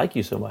surfers like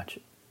you so much?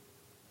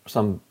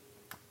 Some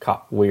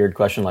weird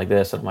question like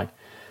this. And I'm like,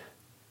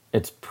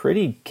 it's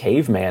pretty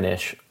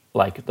caveman-ish.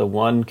 Like the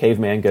one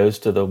caveman goes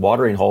to the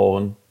watering hole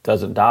and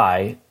doesn't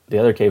die. The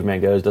other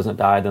caveman goes, doesn't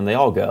die, then they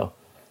all go.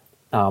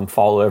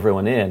 Follow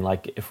everyone in.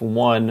 Like if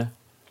one,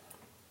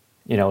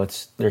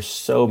 there's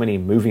so many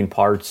moving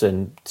parts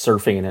in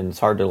surfing, and it's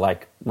hard to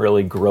like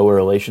really grow a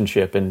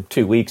relationship in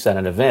 2 weeks at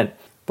an event.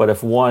 But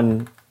if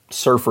one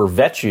surfer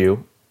vets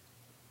you,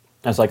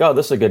 and it's like, oh,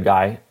 this is a good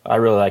guy, I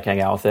really like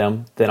hanging out with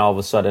him. Then all of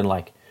a sudden,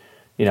 like,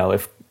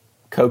 if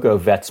Coco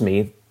vets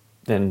me,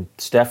 then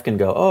Steph can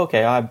go, oh,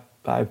 okay,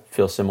 I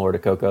feel similar to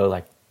Coco.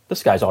 Like,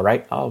 this guy's all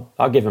right.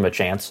 I'll give him a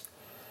chance.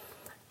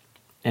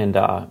 And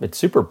it's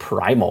super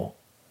primal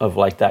of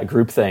like that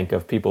groupthink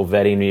of people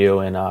vetting you.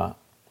 And I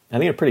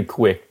think they're pretty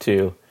quick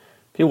to,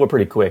 people are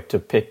pretty quick to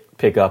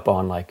pick up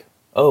on like,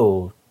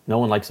 oh, no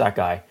one likes that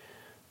guy.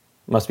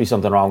 Must be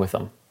something wrong with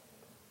him.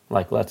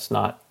 Like, let's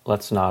not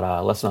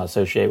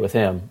associate with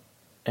him.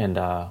 And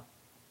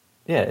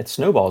it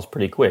snowballs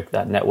pretty quick,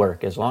 that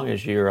network. As long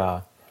as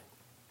your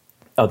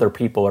other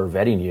people are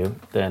vetting you,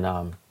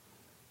 then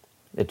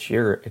it's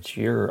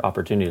your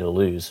opportunity to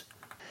lose.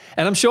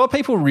 And I'm sure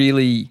people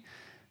really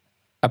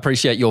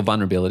appreciate your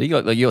vulnerability.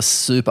 Like you're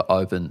super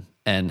open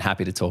and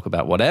happy to talk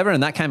about whatever.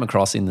 And that came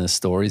across in the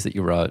stories that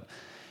you wrote.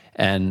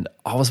 And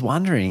I was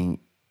wondering,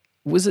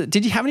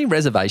 did you have any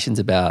reservations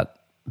about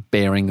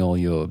bearing all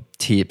your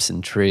tips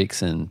and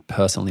tricks and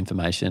personal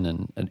information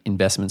and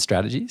investment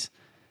strategies?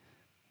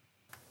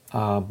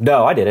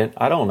 No, I didn't.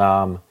 I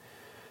don't.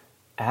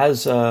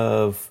 As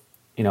of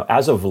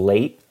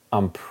late,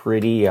 I'm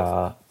pretty,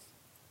 I've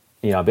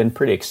been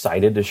pretty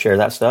excited to share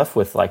that stuff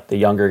with like the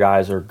younger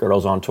guys or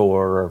girls on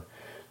tour or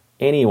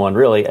anyone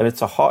really. And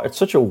it's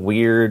such a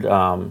weird,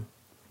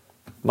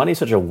 money's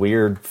such a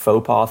weird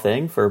faux pas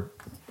thing for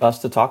us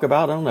to talk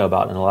about. I don't know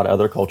about in a lot of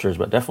other cultures,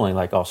 but definitely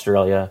like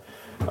Australia,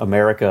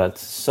 America,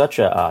 it's such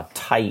a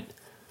tight,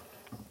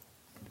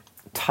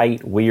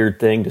 weird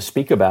thing to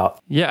speak about.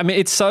 Yeah, I mean,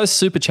 it's so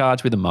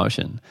supercharged with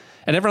emotion.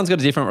 And everyone's got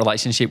a different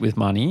relationship with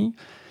money.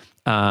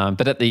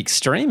 But at the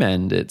extreme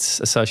end, it's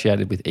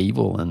associated with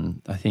evil.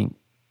 And I think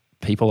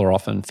people are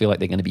often feel like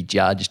they're going to be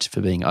judged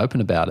for being open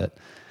about it.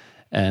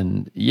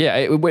 And yeah,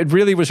 it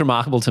really was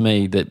remarkable to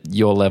me that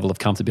your level of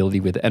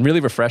comfortability with it, and really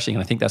refreshing.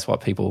 And I think that's why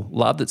people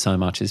loved it so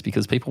much, is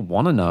because people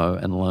want to know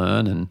and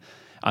learn and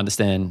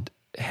understand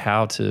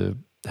how to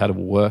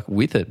work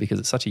with it, because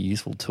it's such a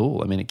useful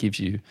tool. I mean, it can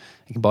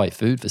buy you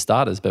food for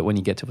starters, but when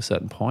you get to a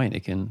certain point,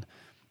 it can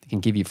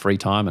give you free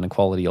time and a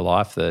quality of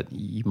life that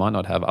you might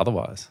not have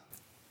otherwise.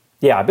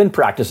 Yeah, I've been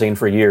practicing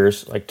for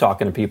years, like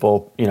talking to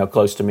people,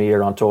 close to me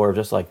or on tour,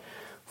 just like,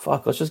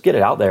 fuck, let's just get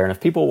it out there. And if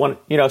people want,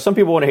 some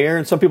people want to hear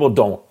and some people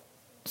don't.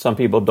 Some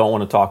people don't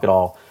want to talk at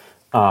all.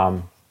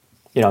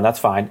 That's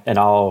fine. And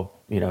I'll,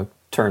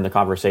 turn the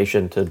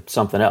conversation to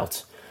something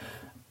else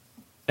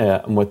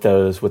with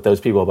those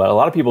people. But a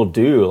lot of people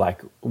do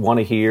like want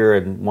to hear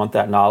and want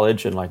that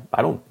knowledge. And like,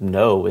 I don't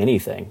know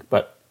anything,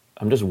 but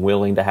I'm just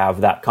willing to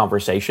have that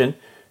conversation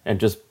and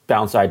just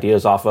bounce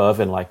ideas off of.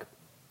 And like,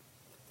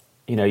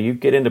 you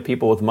get into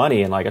people with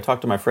money, and like I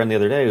talked to my friend the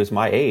other day who's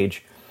my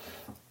age,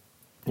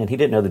 and he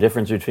didn't know the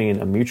difference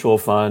between a mutual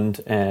fund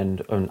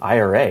and an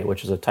IRA,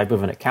 which is a type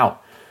of an account.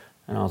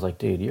 And I was like,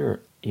 dude, you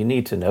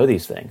need to know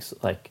these things.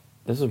 Like,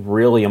 this is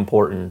really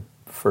important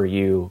for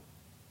you,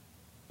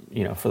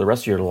 for the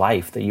rest of your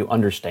life, that you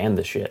understand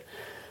this shit.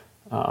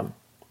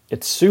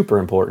 It's super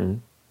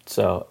important.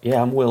 So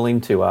yeah, I'm willing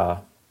to,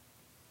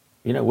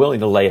 willing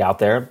to lay it out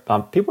there.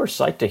 People are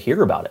psyched to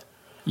hear about it.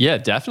 Yeah,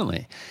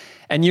 definitely.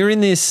 And you're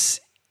in this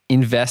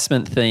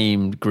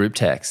investment-themed group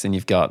text, and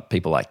you've got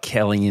people like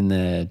Kelly in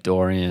there,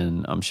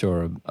 Dorian, I'm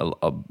sure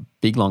a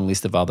big long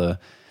list of other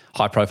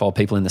high-profile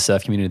people in the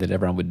surf community that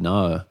everyone would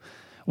know.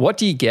 What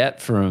do you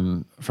get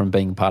from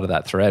being part of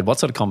that thread? What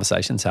sort of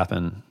conversations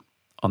happen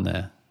on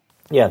there?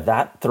 Yeah,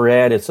 that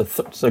thread, it's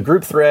a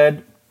group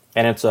thread,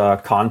 and it's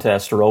a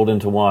contest rolled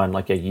into one,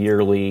 like a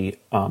yearly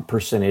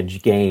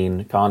percentage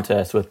gain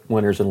contest with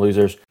winners and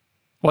losers.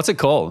 What's it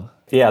called?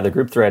 Yeah, the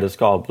group thread is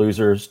called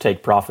Losers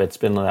Take Profits.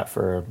 Been like that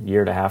for a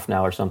year and a half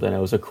now or something. It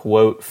was a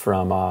quote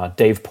from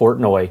Dave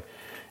Portnoy,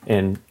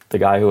 and the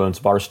guy who owns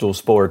Barstool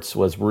Sports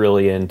was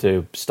really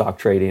into stock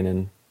trading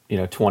in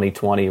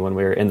 2020 when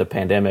we were in the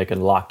pandemic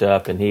and locked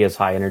up, and he has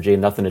high energy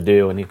and nothing to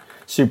do, and he's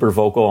super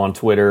vocal on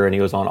Twitter, and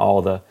he was on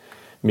all the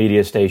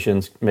media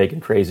stations making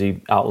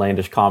crazy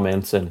outlandish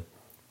comments, and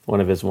one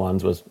of his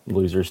ones was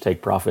Losers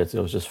Take Profits. It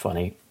was just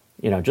funny.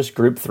 Just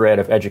group thread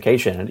of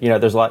education. And,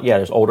 there's a lot,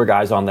 there's older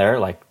guys on there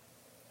like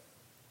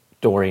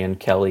Dorian,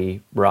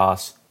 Kelly,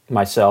 Ross,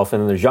 myself,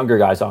 and then there's younger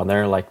guys on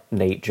there like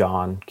Nate,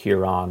 John,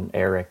 Kieran,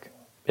 Eric.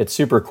 It's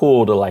super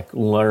cool to like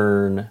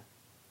learn.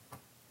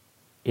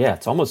 Yeah,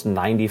 it's almost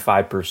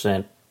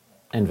 95%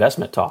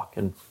 investment talk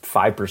and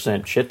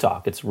 5% shit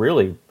talk. It's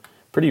really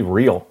pretty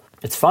real.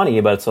 It's funny,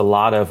 but it's a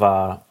lot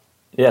of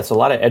yeah, it's a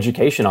lot of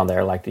education on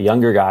there. Like the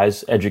younger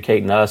guys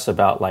educating us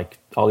about like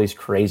all these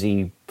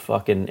crazy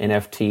fucking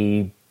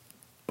NFT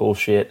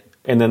bullshit.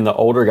 And then the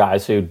older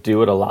guys who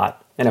do it a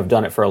lot and have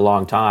done it for a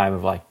long time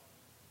of like,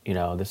 you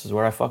know, this is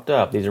where I fucked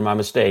up. These are my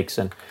mistakes.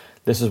 And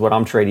this is what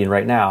I'm trading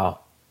right now.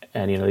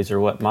 And, you know, these are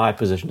what my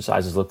position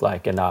sizes look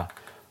like. And,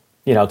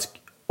 you know, it's,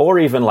 or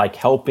even like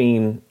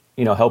helping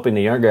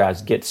the younger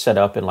guys get set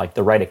up in like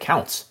the right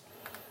accounts.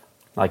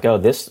 Like, oh,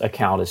 this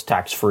account is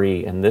tax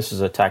free and this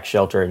is a tax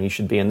shelter and you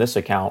should be in this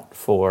account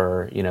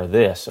for, you know,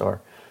 this.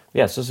 Or,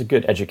 yes, this is a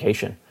good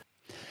education.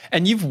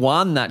 And you've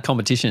won that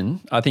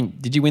competition. I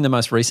think, did you win the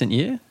most recent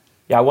year?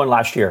 Yeah, I won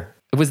last year.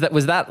 Was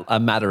that a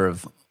matter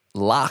of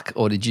luck,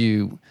 or did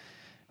you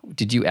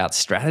out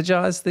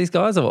strategize these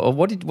guys, or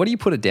what do you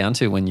put it down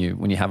to when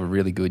you have a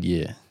really good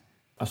year?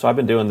 So I've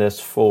been doing this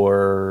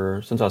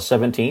since I was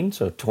 17,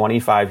 so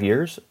 25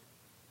 years.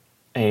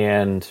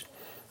 And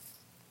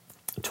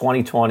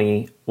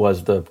 2020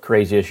 was the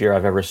craziest year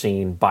I've ever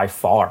seen by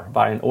far.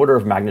 By an order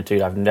of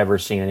magnitude, I've never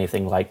seen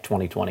anything like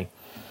 2020.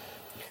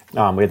 We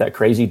had that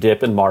crazy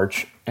dip in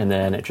March, and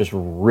then it just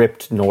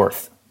ripped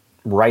north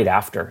right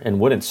after and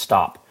wouldn't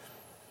stop.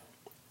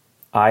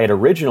 I had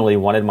originally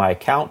wanted my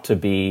account to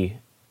be,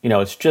 you know,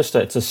 it's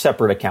a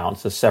separate account.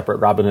 It's a separate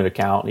Robinhood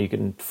account, and you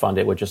can fund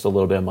it with just a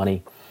little bit of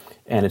money.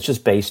 And it's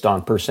just based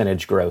on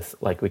percentage growth.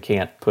 Like we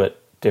can't put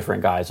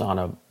different guys on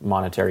a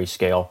monetary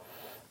scale.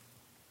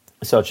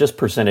 So it's just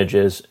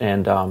percentages.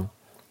 And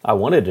I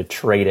wanted to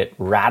trade it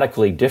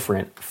radically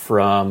different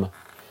from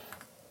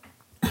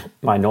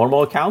my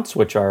normal accounts,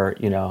 which are,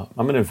 you know,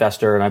 I'm an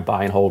investor and I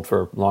buy and hold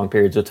for long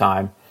periods of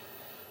time.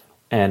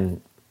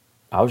 And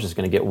I was just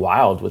going to get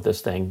wild with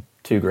this thing,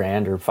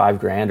 $2,000 or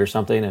 $5,000 or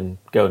something, and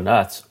go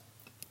nuts.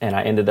 And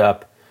I ended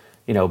up,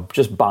 you know,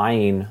 just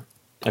buying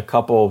a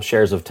couple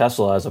shares of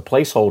Tesla as a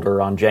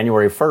placeholder on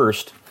January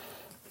 1st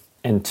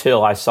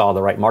until I saw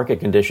the right market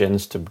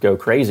conditions to go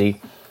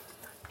crazy.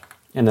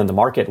 And then the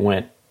market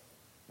went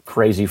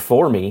crazy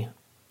for me.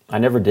 I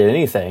never did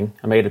anything.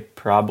 I made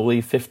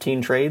probably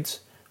 15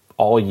 trades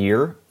all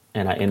year,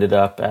 and I ended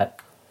up at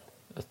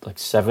like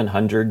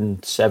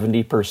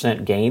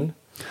 770% gain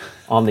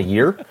on the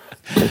year.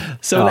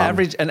 So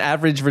an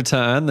average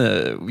return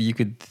you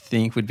could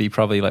think would be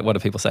probably like, what do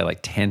people say,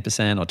 like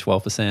 10% or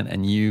 12%,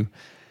 and you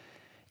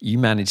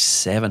managed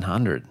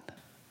 700.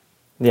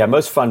 Yeah,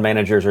 most fund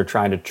managers are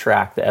trying to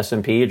track the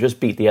S&P. Just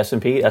beat the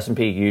S&P.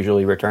 S&P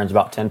usually returns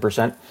about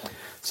 10%.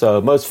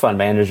 So most fund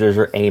managers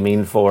are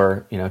aiming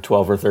for, you know,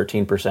 12 or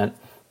 13%.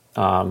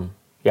 I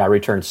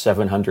returned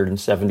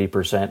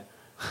 770%.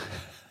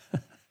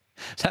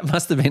 That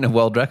must have been a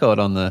world record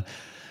on the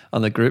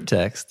group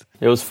text.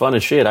 It was fun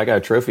as shit. I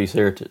got trophies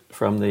here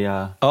from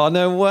the. Oh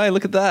no way!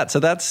 Look at that. So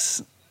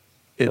the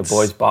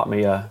boys bought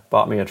me a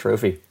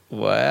trophy.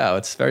 Wow,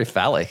 it's very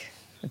phallic.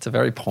 It's a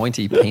very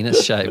pointy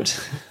penis-shaped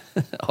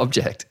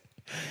object.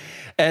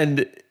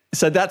 And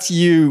so that's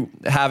you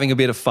having a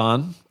bit of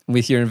fun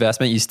with your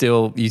investment. You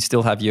still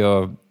have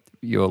your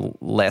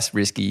less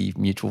risky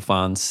mutual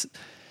funds,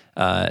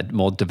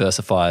 more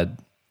diversified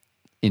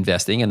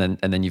investing, and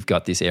then you've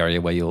got this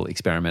area where you'll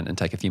experiment and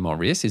take a few more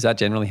risks. Is that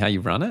generally how you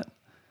run it?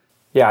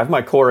 Yeah, I have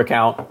my core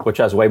account, which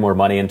has way more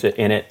money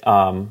in it.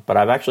 But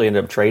I've actually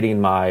ended up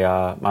trading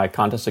my my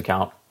contest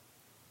account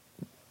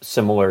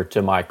similar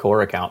to my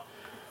core account.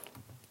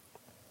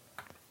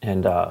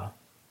 And I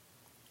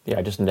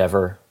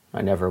never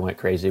went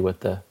crazy with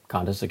the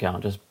contest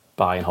account. Just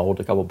buy and hold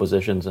a couple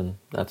positions, and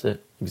that's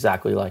it.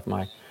 Exactly like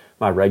my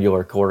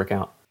regular core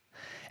account.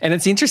 And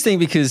it's interesting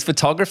because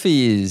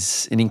photography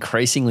is an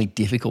increasingly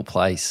difficult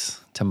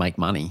place to make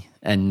money,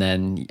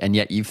 and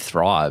yet you've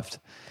thrived.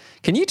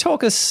 Can you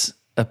talk us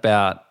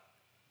about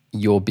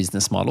your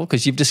business model?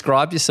 Because you've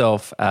described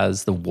yourself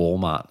as the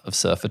Walmart of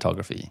surf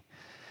photography,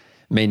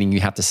 meaning you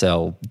have to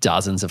sell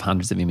dozens of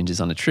hundreds of images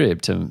on a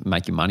trip to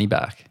make your money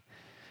back.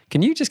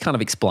 Can you just kind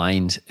of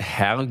explain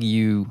how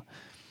you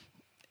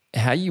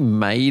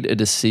made a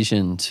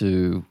decision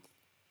to,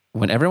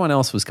 when everyone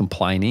else was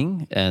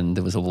complaining and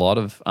there was a lot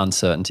of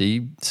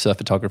uncertainty, surf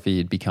photography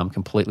had become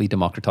completely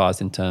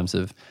democratized in terms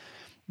of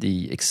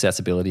the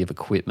accessibility of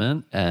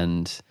equipment,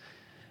 and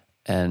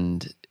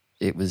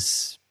it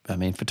was, I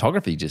mean,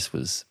 photography just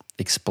was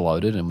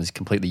exploded and was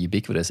completely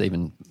ubiquitous.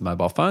 Even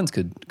mobile phones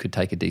could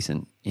take a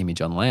decent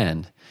image on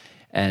land.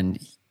 And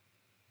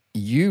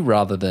you,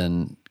 rather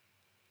than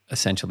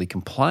essentially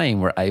complain,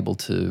 were able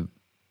to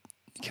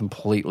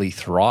completely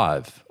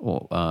thrive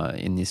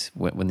in this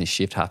when this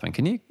shift happened.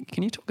 Can you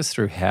talk us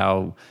through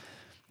how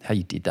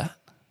you did that?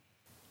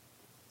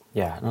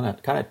 Yeah,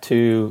 kind of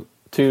two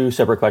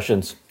separate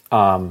questions.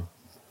 I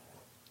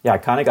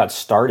kind of got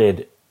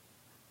started.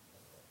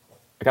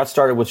 I got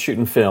started with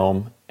shooting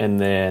film, and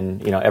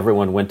then, you know,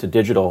 everyone went to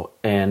digital,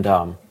 and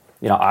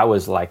you know, I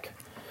was like,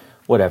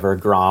 whatever,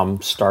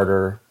 Grom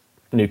starter,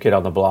 new kid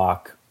on the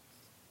block,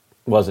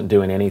 wasn't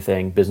doing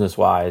anything business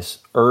wise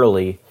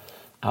early.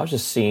 I was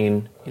just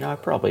seeing, you know, I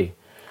probably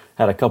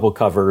had a couple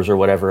covers or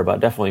whatever, but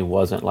definitely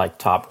wasn't like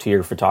top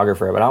tier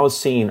photographer. But I was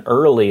seeing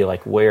early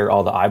like where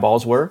all the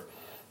eyeballs were.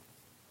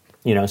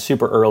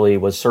 super early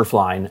was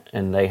Surfline,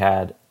 and they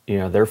had,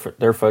 their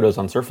photos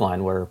on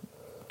Surfline were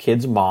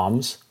kids'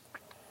 moms.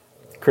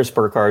 Chris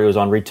Burkhardt was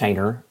on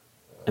retainer,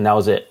 and that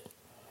was it.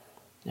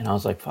 And I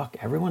was like, fuck,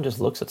 everyone just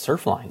looks at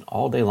Surfline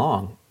all day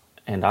long.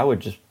 And I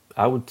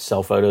would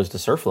sell photos to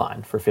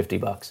Surfline for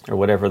 $50 or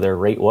whatever their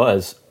rate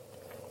was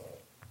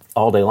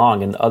all day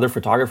long. And the other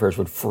photographers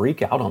would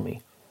freak out on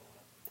me,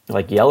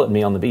 like yell at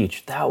me on the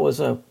beach. That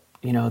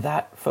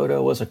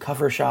photo was a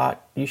cover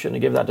shot. You shouldn't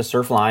have given that to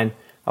Surfline.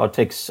 I would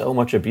take so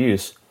much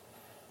abuse.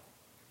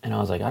 And I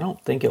was like, I don't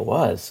think it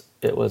was.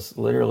 It was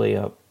literally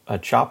a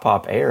Chop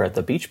Pop Air at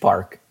the beach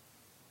park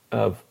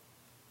of,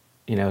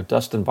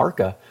 Dustin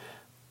Barca.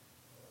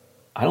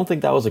 I don't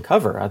think that was a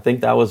cover. I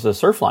think that was a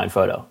Surfline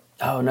photo.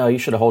 Oh no, you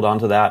should have held on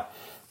to that.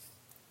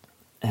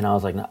 And I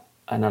was like, no.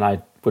 And then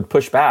I would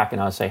push back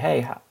and I would say,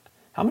 hey,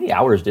 how many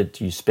hours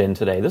did you spend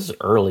today? This is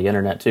early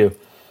internet too.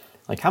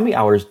 Like how many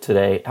hours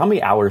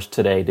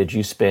today did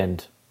you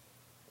spend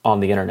on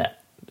the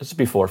internet? This is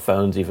before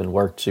phones even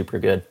worked super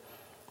good.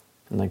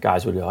 And the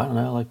guys would go, I don't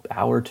know, like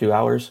hour, 2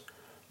 hours.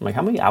 I'm like,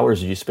 how many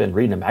hours did you spend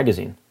reading a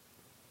magazine?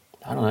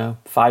 I don't know,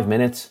 5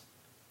 minutes.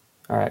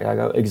 All right, I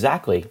go,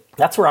 exactly.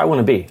 That's where I want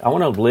to be. I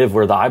want to live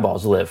where the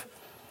eyeballs live.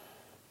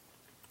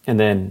 And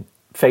then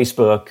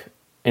Facebook,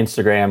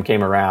 Instagram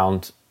came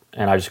around,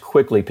 and I just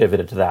quickly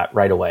pivoted to that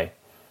right away.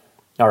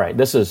 All right,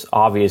 this is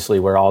obviously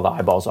where all the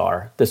eyeballs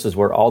are. This is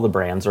where all the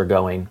brands are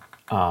going.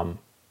 I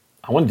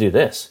want to do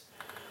this.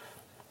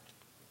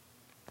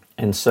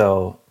 And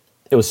so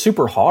it was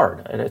super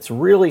hard. And it's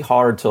really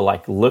hard to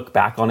like look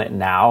back on it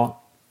now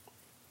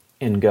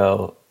and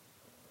go,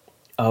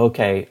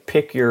 okay,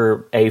 pick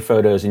your A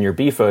photos and your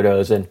B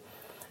photos and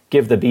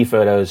give the B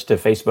photos to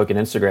Facebook and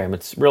Instagram.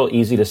 It's real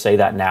easy to say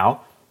that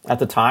now. At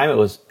the time, it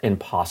was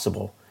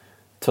impossible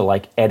to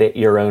like edit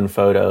your own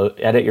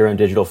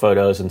digital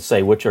photos and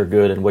say which are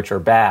good and which are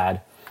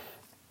bad,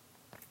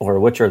 or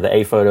which are the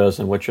A photos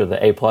and which are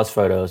the A+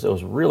 photos. It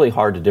was really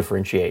hard to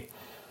differentiate.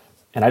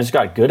 And I just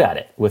got good at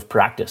it with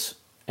practice.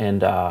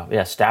 And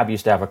Stab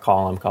used to have a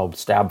column called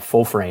Stab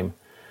Full Frame.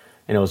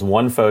 And it was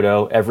one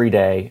photo every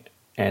day.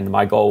 And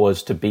my goal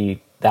was to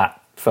be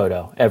that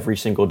photo every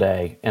single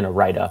day in a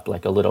write-up,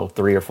 like a little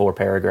 3 or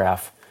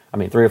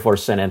 4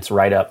 sentence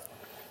write-up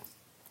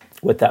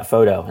with that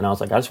photo. And I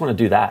was like, I just want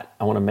to do that.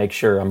 I want to make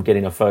sure I'm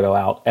getting a photo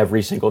out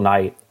every single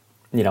night,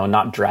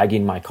 not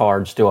dragging my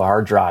cards to a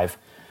hard drive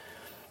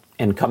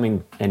and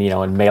coming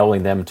and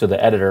mailing them to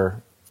the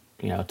editor,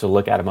 to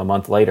look at them a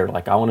month later.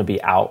 Like I want to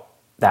be out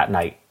that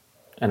night,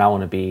 and I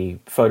want to be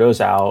photos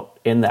out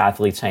in the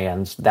athlete's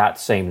hands that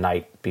same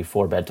night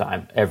before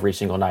bedtime every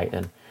single night.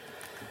 And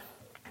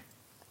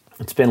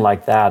it's been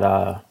like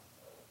that,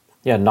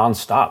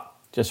 nonstop.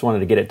 Just wanted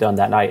to get it done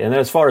that night. And then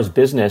as far as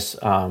business,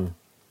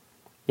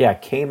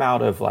 came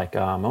out of like,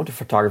 I went to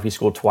photography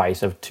school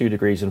twice. I have 2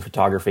 degrees in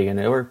photography, and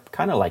they were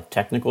kind of like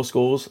technical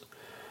schools.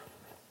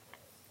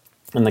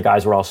 And the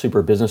guys were all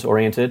super business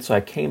oriented. So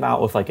I came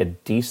out with like a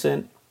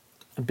decent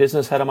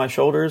business head on my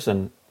shoulders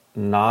and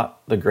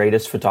not the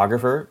greatest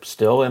photographer,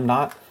 still am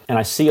not. And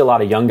I see a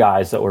lot of young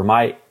guys that were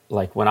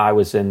when I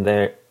was in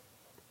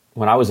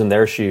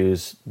their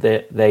shoes,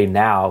 they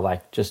now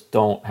like just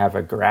don't have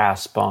a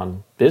grasp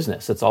on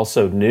business. It's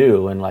also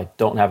new and like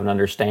don't have an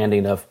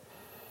understanding of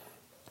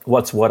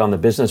what's what on the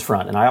business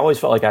front. And I always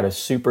felt like I had a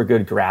super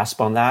good grasp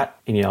on that.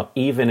 And,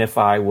 even if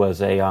I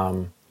was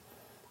a,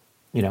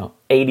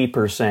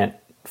 80%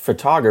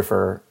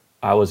 photographer,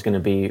 I was going to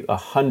be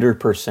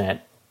 100%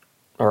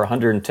 or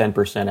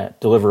 110% at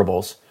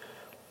deliverables.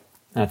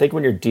 And I think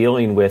when you're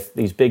dealing with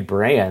these big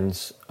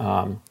brands,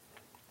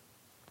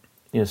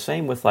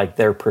 same with like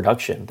their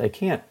production, they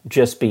can't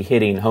just be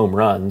hitting home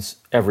runs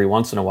every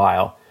once in a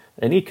while.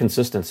 They need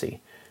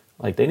consistency.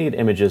 Like they need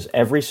images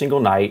every single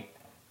night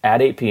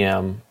at 8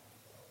 p.m.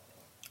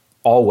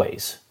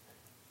 always.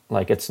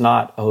 Like it's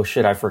not, oh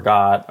shit, I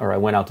forgot, or I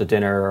went out to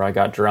dinner, or I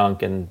got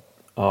drunk and,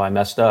 oh, I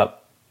messed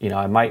up.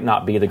 I might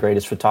not be the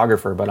greatest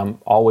photographer, but I'm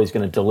always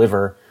going to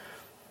deliver,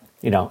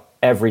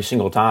 every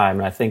single time.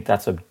 And I think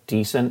that's a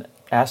decent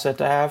asset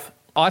to have.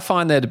 I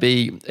find there to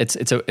be, it's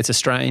a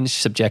strange,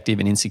 subjective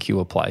and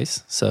insecure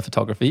place, surf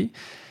photography,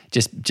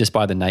 just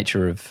by the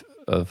nature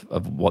of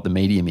what the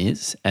medium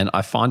is. And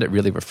I find it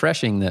really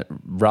refreshing that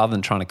rather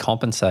than trying to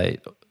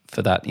compensate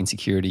for that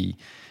insecurity,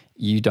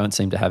 you don't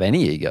seem to have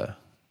any ego.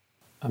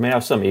 I mean, I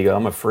have some ego.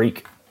 I'm a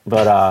freak.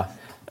 But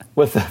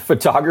with the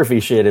photography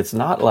shit, it's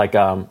not like,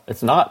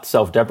 it's not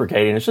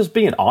self-deprecating. It's just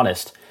being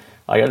honest.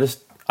 Like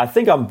I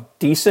think I'm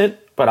decent,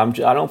 but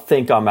I don't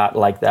think I'm at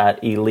like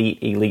that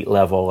elite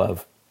level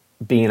of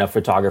being a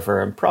photographer.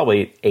 I'm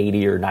probably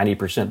 80 or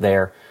 90%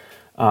 there.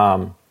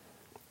 It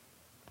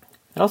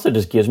also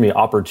just gives me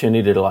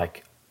opportunity to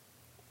like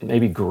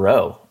maybe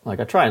grow.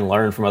 Like I try and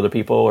learn from other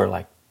people, or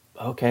like,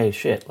 okay,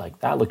 shit, like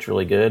that looks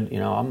really good.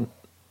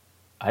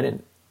 I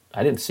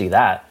didn't see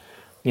that.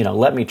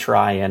 Let me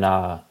try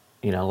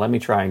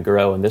and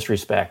grow in this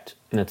respect.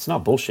 And it's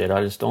not bullshit.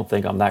 I just don't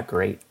think I'm that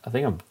great. I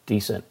think I'm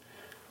decent.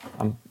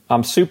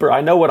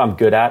 I know what I'm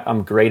good at.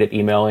 I'm great at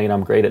emailing.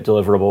 I'm great at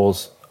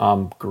deliverables.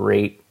 I'm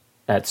great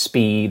at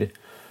speed.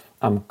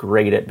 I'm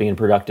great at being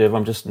productive.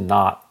 I'm just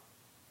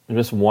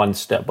one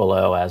step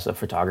below as a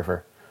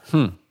photographer.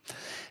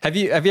 Have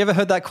you ever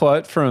heard that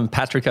quote from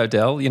Patrick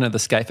O'Dell, the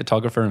skate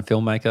photographer and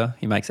filmmaker?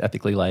 He makes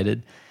Epically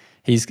Lated.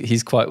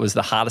 His quote was,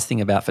 "The hardest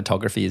thing about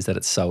photography is that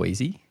it's so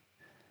easy."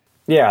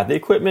 Yeah, the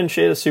equipment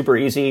shit is super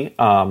easy.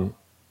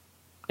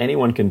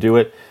 Anyone can do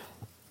it.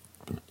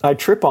 I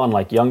trip on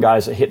like young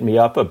guys that hit me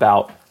up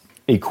about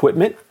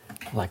equipment.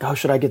 Like, oh,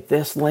 should I get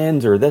this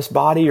lens or this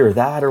body or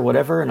that or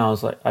whatever? And I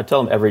was like, I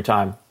tell them every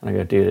time, and I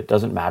go, dude, it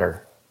doesn't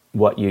matter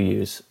what you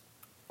use.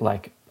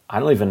 Like, I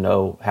don't even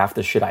know half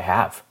the shit I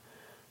have.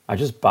 I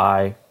just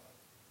buy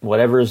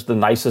whatever's the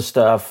nicest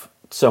stuff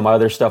so my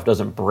other stuff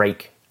doesn't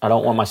break. I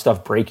don't want my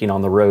stuff breaking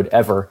on the road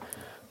ever.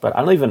 But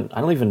I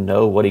don't even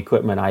know what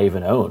equipment I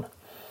even own.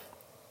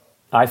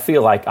 I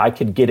feel like I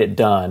could get it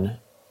done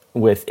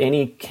with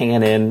any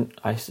Canon.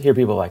 I hear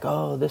people like,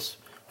 oh, this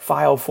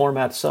file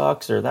format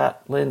sucks, or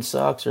that lens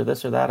sucks, or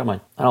this or that. I'm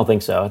like, I don't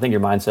think so. I think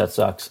your mindset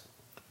sucks.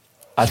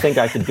 I think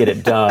I could get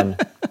it done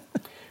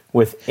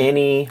with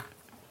any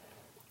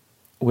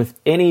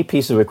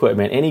piece of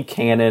equipment, any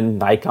Canon,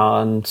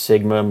 Nikon,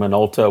 Sigma,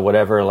 Minolta,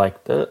 whatever.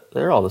 Like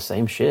they're all the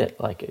same shit.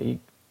 Like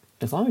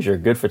as long as you're a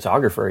good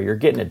photographer, you're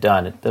getting it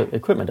done. The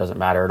equipment doesn't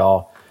matter at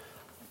all.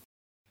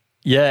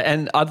 Yeah,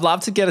 and I'd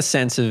love to get a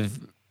sense of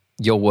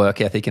your work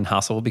ethic and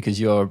hustle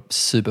because you're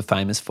super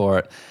famous for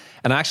it.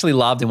 And I actually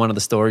loved in one of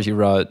the stories you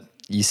wrote,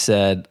 you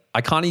said,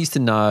 I kind of used to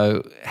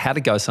know how to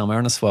go somewhere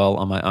on a swell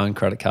on my own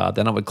credit card.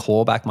 Then I would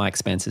claw back my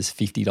expenses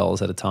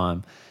 $50 at a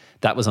time.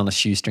 That was on a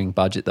shoestring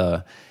budget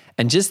though.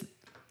 And just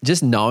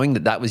knowing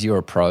that was your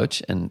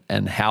approach and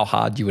how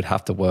hard you would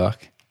have to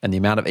work and the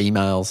amount of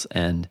emails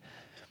and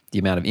the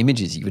amount of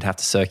images you would have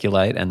to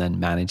circulate and then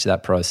manage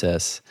that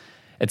process.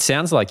 It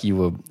sounds like you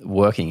were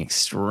working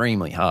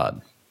extremely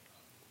hard.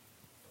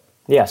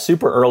 Yeah,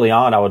 super early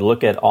on, I would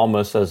look at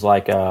almost as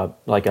like a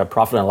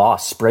profit and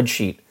loss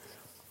spreadsheet.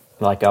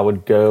 Like I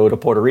would go to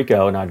Puerto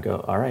Rico and I'd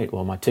go, all right,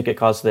 well, my ticket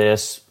costs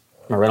this,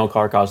 my rental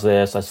car costs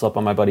this, I slept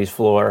on my buddy's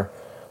floor,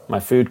 my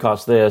food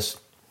costs this.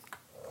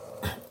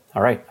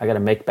 All right, I got to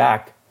make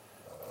back,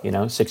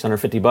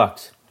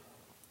 $650.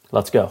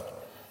 Let's go.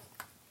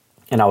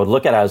 And I would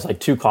look at it as like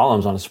two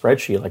columns on a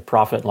spreadsheet, like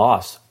profit and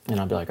loss.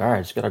 And I'd be like, all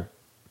right, just got to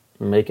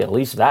make at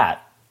least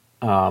that.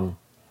 It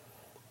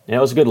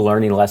was a good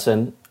learning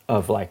lesson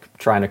of like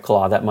trying to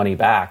claw that money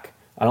back.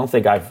 I know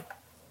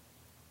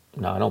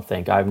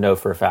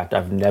for a fact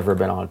I've never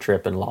been on a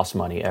trip and lost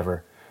money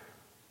ever.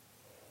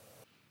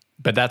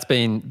 But that's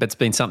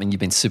been something you've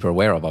been super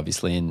aware of,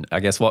 obviously. And I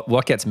guess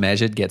what gets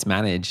measured gets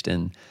managed.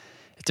 And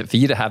for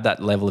you to have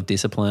that level of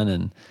discipline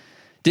and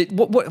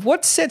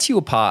what sets you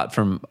apart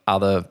from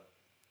other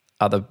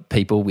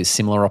people with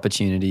similar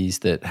opportunities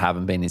that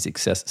haven't been as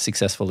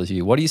successful as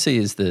you? What do you see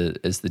as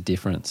the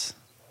difference?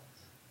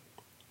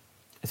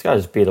 It's got to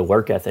just be the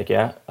work ethic,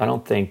 yeah. I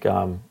don't think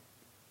a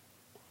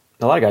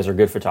lot of guys are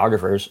good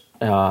photographers,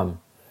 and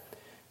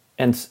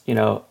it's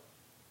not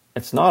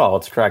all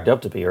it's cracked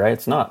up to be, right?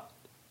 It's not,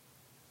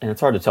 and it's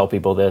hard to tell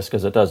people this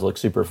because it does look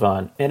super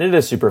fun, and it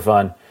is super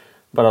fun.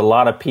 But a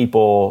lot of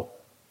people,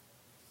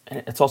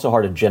 it's also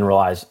hard to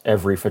generalize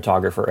every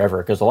photographer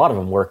ever because a lot of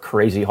them work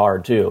crazy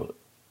hard too.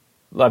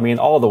 I mean,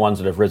 all the ones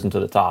that have risen to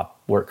the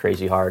top work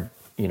crazy hard,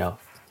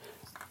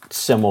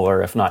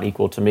 similar if not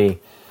equal to me.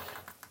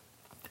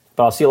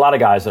 But I'll see a lot of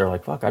guys that are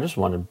like, fuck, I don't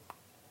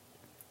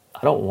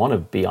want to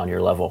be on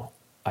your level.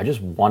 I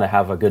just want to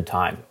have a good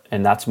time.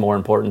 And that's more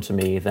important to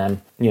me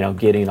than,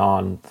 getting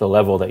on the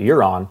level that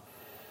you're on.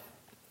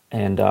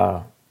 And,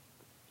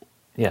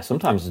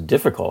 sometimes it's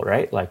difficult,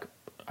 right? Like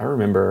I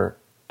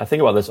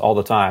think about this all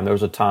the time. There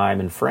was a time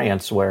in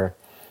France where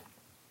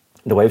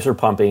the waves are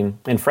pumping.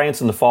 In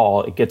France in the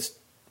fall, it gets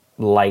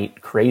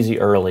light crazy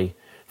early,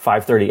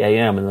 5:30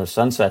 a.m. and the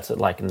sun sets at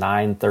like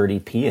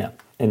 9:30 p.m.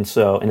 And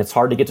it's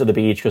hard to get to the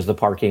beach because of the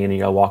parking and you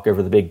gotta walk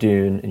over the big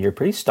dune and you're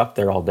pretty stuck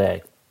there all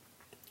day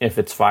if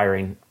it's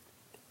firing.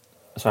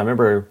 So I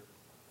remember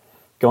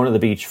going to the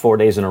beach 4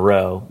 days in a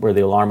row where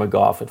the alarm would go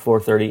off at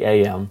 4:30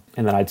 a.m.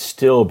 and then I'd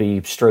still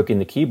be stroking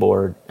the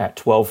keyboard at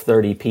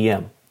 12:30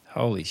 p.m.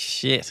 Holy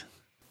shit.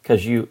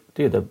 Because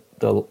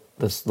the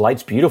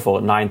light's beautiful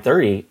at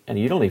 9:30 and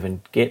you don't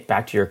even get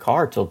back to your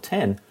car till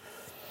 10.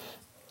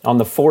 On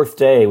the fourth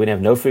day, we didn't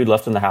have no food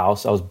left in the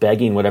house. I was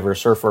begging whatever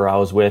surfer I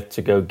was with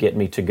to go get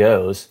me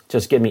to-goes.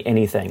 Just get me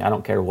anything. I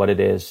don't care what it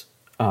is.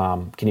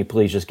 Can you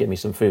please just get me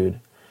some food?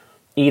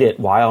 Eat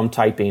it while I'm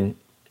typing.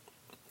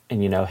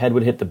 And, head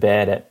would hit the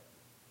pillow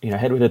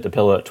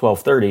at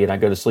 12:30 and I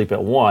go to sleep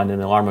at 1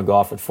 and the alarm would go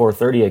off at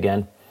 4:30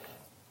 again.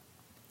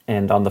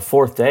 And on the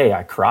fourth day,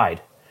 I cried.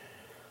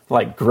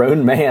 Like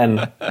grown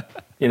man,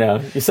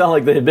 you sound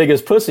like the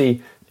biggest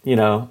pussy,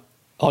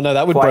 Oh no,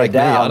 that would break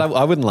down. Me.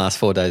 I wouldn't last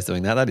 4 days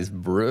doing that. That is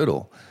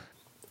brutal.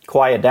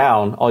 Quiet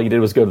down. All you did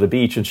was go to the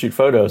beach and shoot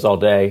photos all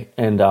day.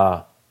 And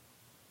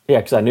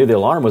because I knew the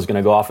alarm was going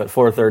to go off at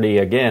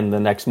 4:30 again the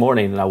next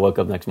morning. And I woke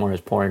up the next morning,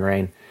 it was pouring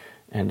rain.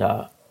 And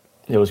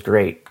it was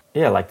great.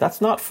 Yeah, like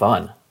that's not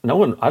fun. I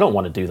don't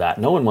want to do that.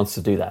 No one wants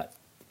to do that.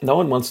 No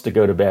one wants to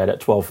go to bed at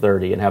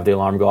 12:30 and have the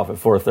alarm go off at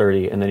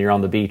 4:30, and then you're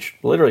on the beach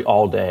literally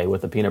all day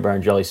with a peanut butter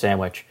and jelly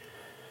sandwich.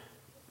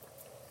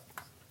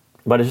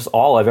 But it's just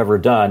all I've ever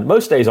done.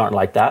 Most days aren't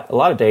like that. A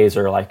lot of days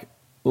are like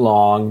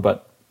long,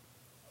 but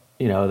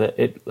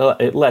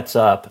it lets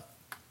up,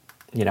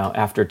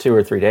 after 2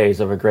 or 3 days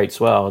of a great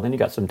swell. Then you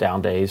got some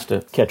down days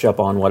to catch up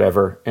on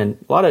whatever. And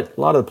a lot of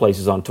the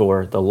places on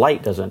tour, the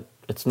light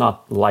it's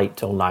not light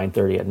till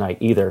 9:30 at night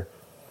either.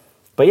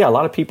 But yeah, a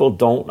lot of people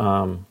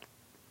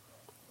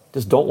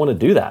just don't want to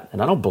do that,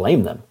 and I don't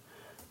blame them.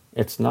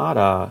 It's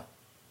not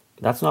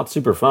that's not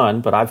super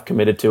fun, but I've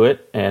committed to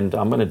it, and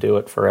I'm going to do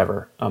it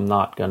forever. I'm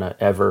not going to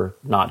ever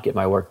not get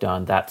my work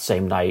done that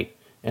same night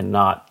and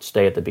not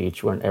stay at the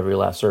beach when every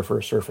last surfer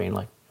is surfing.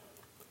 Like,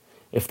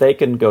 if they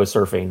can go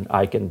surfing,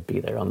 I can be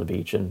there on the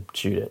beach and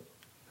shoot it.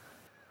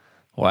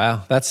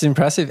 Wow, that's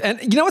impressive. And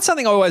you know what's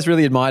something I always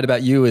really admired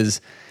about you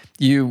is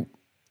you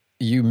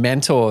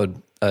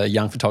mentored a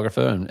young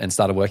photographer and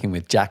started working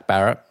with Jack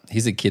Barrett.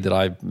 He's a kid that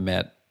I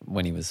met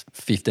when he was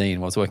 15.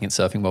 I was working at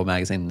Surfing World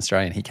magazine in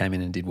Australia, and he came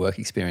in and did work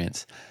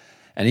experience,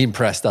 and he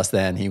impressed us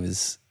then.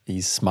 He's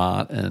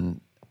smart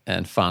and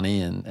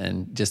funny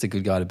and just a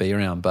good guy to be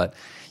around. But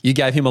you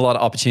gave him a lot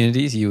of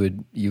opportunities.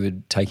 You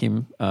would take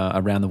him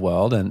around the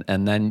world,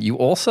 and then you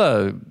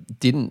also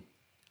didn't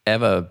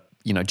ever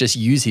just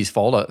use his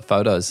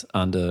photos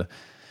under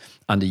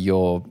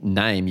your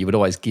name. You would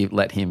always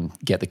let him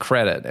get the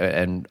credit,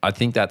 and I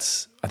think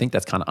that's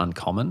kind of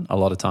uncommon. A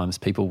lot of times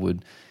people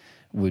would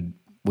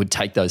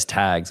take those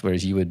tags,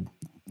 whereas you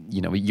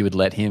would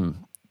let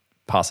him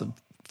pass a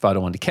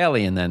photo on to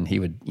Kelly, and then he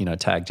would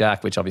tag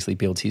Jack, which obviously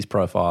builds his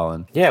profile.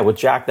 And yeah, with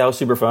Jack, that was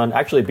super fun.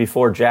 Actually,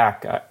 before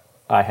Jack,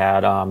 I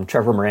had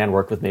Trevor Moran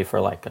work with me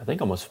for I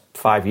think almost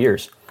 5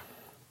 years,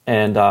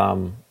 and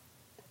a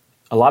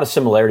lot of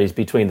similarities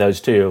between those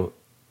two,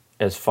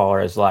 as far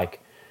as I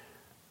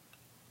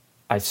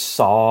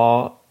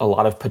saw a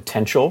lot of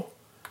potential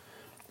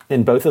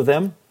in both of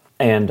them,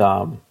 and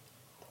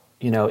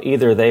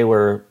either they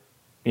were,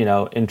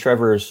 in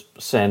Trevor's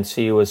sense,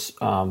 he was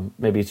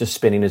maybe just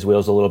spinning his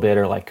wheels a little bit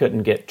or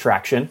couldn't get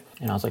traction.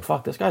 And I was like,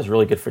 fuck, this guy's a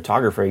really good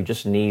photographer. He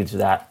just needs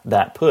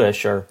that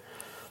push or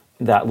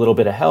that little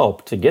bit of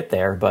help to get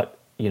there. But,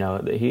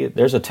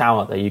 there's a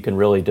talent that you can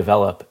really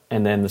develop.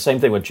 And then the same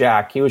thing with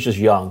Jack. He was just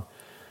young.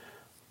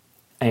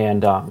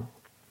 And,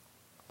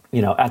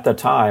 at the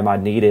time I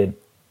needed,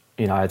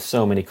 I had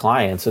so many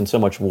clients and so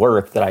much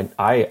work that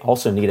I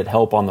also needed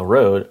help on the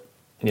road.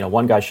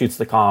 One guy shoots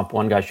the comp,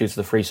 one guy shoots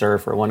the free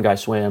surf, or one guy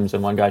swims,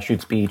 and one guy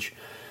shoots beach.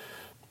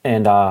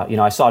 And,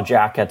 I saw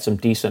Jack had some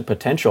decent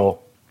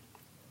potential.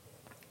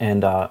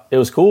 And it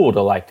was cool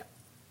to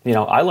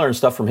I learned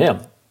stuff from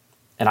him.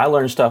 And I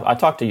learned stuff. I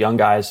talked to young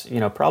guys,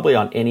 probably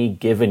on any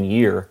given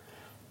year,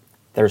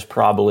 there's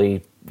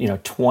probably,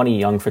 20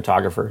 young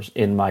photographers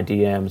in my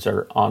DMs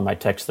or on my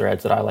text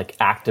threads that I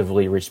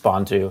actively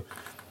respond to.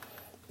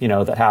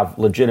 That have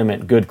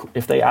legitimate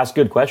if they ask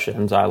good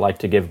questions, I like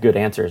to give good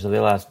answers. If they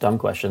ask dumb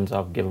questions,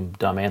 I'll give them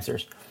dumb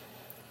answers.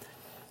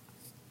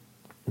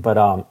 But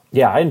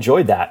I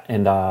enjoyed that.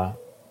 And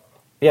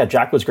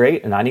Jack was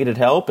great, and I needed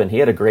help, and he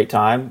had a great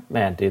time.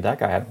 Man, dude, that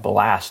guy had a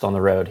blast on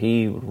the road.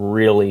 He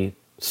really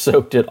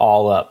soaked it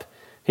all up.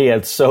 He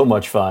had so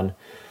much fun.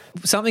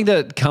 Something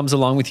that comes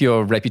along with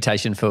your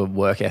reputation for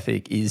work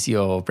ethic is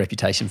your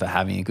reputation for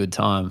having a good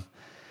time.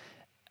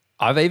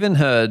 I've even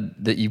heard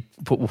that you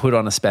put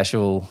on a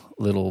special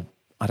little,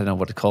 I don't know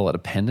what to call it, a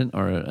pendant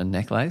or a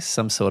necklace,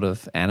 some sort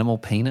of animal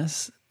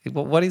penis.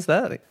 What is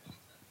that?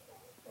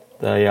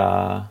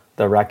 The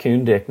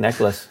raccoon dick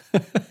necklace. I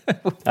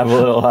have a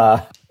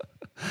little.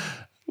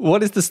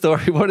 What is the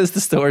story? What is the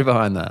story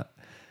behind that?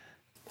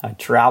 I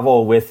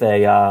travel with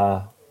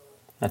a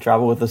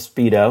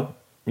Speedo.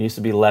 It used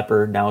to be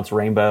leopard, now it's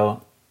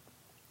rainbow.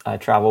 I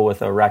travel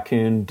with a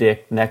raccoon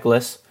dick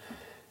necklace,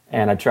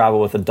 and I travel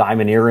with a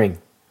diamond earring.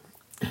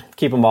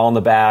 Keep them all in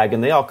the bag,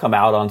 and they all come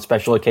out on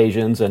special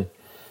occasions, and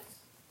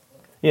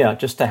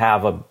just to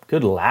have a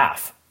good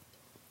laugh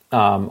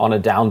on a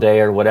down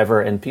day or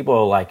whatever. And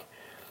people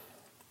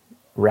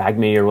rag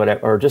me or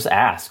whatever, or just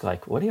ask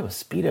what do you have a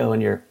Speedo in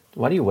your?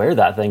 What do you wear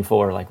that thing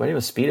for? What do you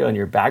have a Speedo in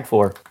your bag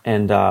for?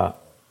 And I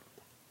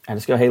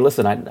just go, hey,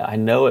 listen, I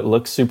know it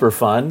looks super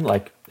fun,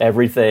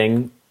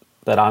 everything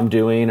that I'm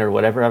doing or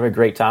whatever. I have a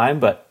great time,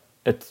 but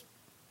it's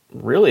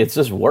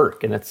just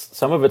work, and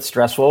some of it's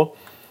stressful.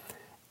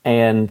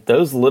 And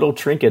those little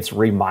trinkets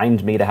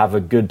remind me to have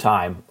a good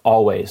time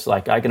always.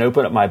 I can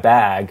open up my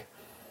bag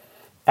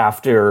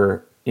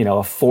after, a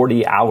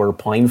 40-hour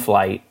plane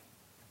flight,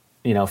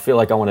 feel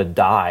like I want to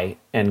die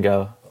and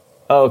go,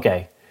 oh,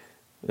 okay,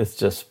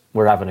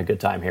 we're having a good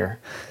time here.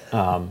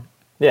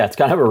 It's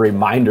kind of a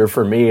reminder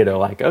for me to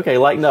okay,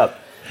 lighten up.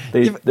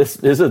 This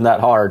isn't that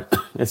hard.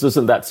 This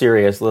isn't that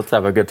serious. Let's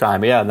have a good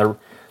time. Yeah, and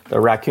the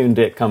raccoon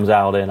dick comes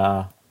out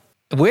and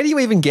where do you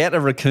even get a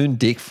raccoon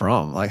dick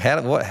from?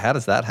 How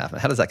does that happen?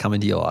 How does that come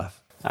into your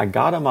life? I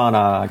got them on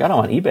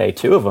eBay,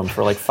 2 of them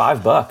for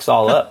 $5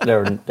 all up.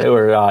 They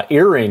were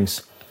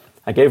earrings,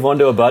 I gave one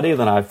to a buddy,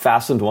 then I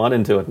fastened one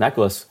into a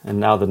necklace, and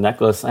now the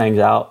necklace hangs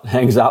out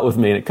with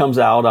me, and it comes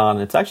out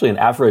on, it's actually an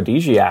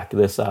aphrodisiac,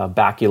 this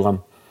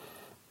baculum.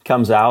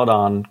 Comes out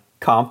on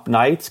comp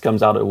nights,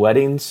 comes out at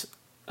weddings,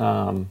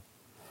 comp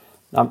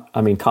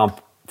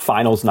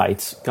finals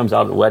nights, comes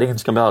out at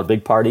weddings, comes out at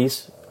big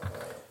parties.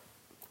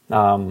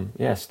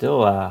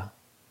 Still, I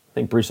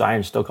think Bruce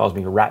Irons still calls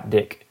me Rat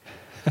Dick.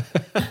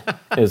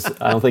 I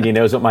don't think he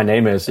knows what my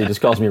name is. He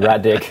just calls me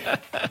Rat Dick.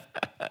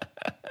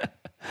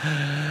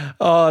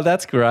 Oh,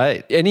 that's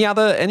great. Any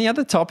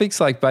other topics,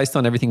 like based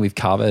on everything we've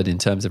covered in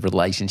terms of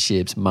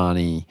relationships,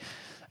 money,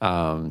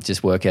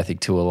 just work ethic,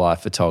 tour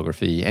life,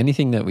 photography,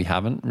 anything that we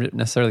haven't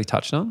necessarily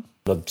touched on?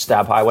 The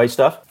Stab Highway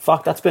stuff?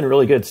 Fuck, that's been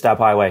really good, Stab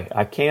Highway.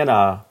 I can't,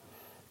 I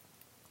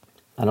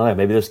don't know,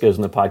 maybe this goes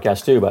in the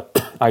podcast too,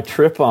 but I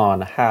trip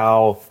on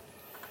how,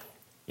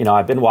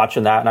 I've been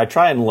watching that and I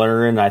try and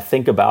learn. I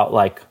think about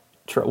like,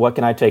 what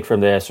can I take from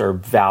this, or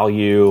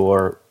value,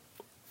 or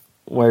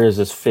where does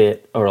this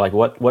fit? Or like,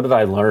 what did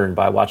I learn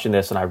by watching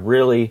this? And I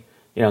really,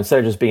 instead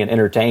of just being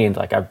entertained,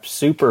 like I'm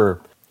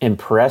super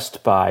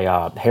impressed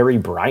by Harry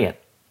Bryant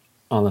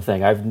on the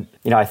thing.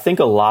 I think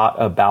a lot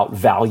about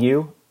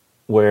value,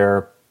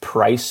 where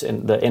price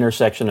and the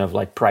intersection of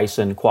like price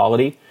and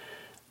quality,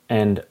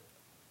 and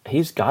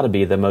he's got to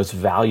be the most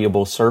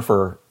valuable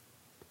surfer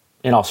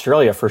in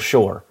Australia for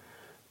sure.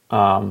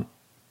 From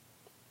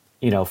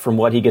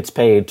what he gets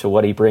paid to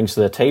what he brings to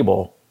the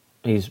table,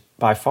 he's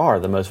by far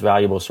the most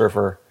valuable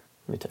surfer.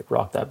 Let me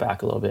rock that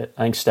back a little bit.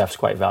 I think Steph's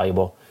quite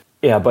valuable.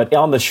 Yeah, but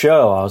on the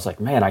show, I was like,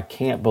 man, I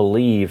can't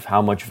believe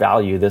how much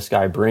value this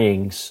guy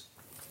brings,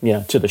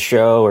 to the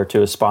show or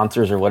to his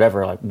sponsors or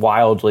whatever. Like,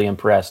 wildly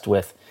impressed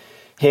with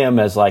him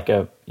as like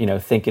a,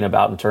 thinking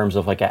about in terms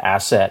of like an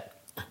asset.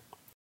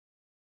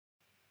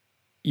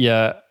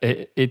 Yeah,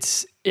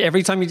 it's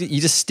every time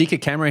you just stick a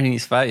camera in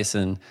his face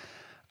and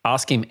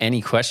ask him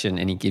any question,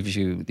 and he gives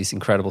you this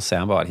incredible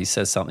soundbite. He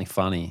says something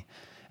funny,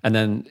 and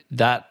then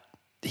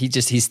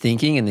his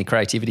thinking and the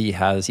creativity he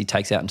has, he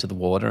takes out into the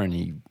water and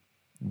he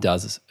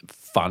does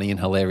funny and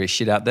hilarious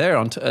shit out there,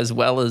 as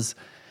well as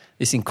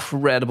this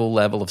incredible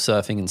level of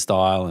surfing and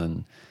style.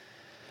 And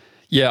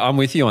yeah, I'm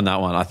with you on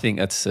that one. I think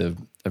that's a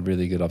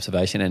really good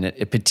observation, and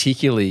it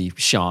particularly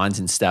shines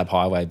in Stab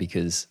Highway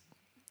because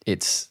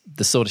it's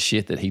the sort of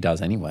shit that he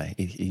does anyway.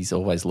 He's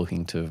always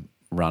looking to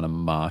run a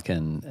mark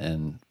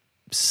and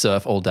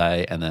surf all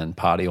day and then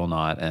party all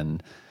night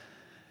and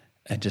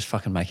just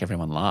fucking make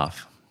everyone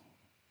laugh.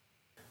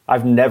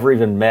 I've never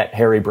even met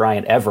Harry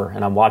Bryant ever,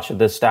 and I'm watching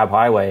this Stab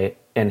Highway,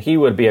 and he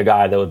would be a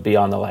guy that would be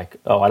on the like,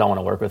 oh, I don't want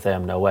to work with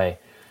him, no way.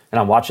 And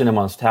I'm watching him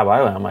on Stab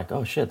Highway, and I'm like,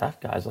 oh shit,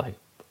 that guy's like,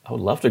 I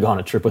would love to go on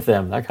a trip with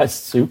him. That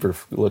guy's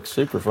looks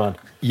super fun.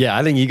 Yeah,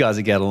 I think you guys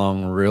would get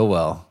along real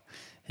well.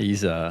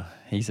 He's a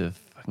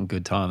fucking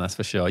good time, that's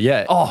for sure.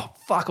 Yeah. Oh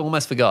fuck, I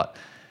almost forgot.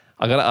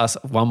 I got to ask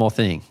one more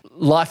thing.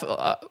 Life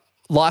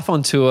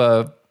on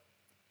tour,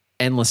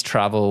 endless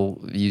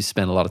travel. You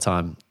spend a lot of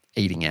time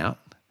eating out,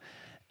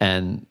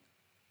 and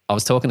I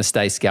was talking to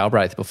Stace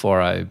Galbraith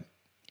before I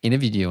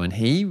interviewed you, and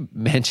he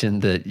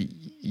mentioned that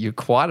you're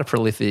quite a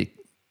prolific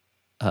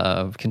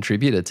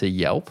contributor to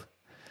Yelp.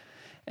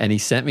 And he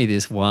sent me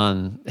this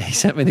one.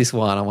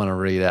 I want to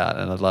read out,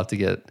 and I'd love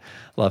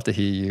to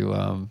hear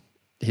you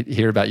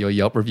hear about your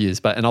Yelp reviews.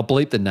 And I'll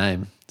bleep the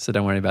name, so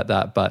don't worry about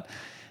that. But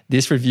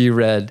this review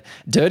read,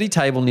 "Dirty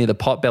table near the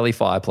potbelly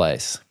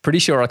fireplace. Pretty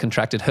sure I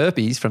contracted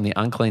herpes from the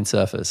unclean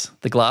surface.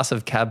 The glass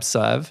of Cab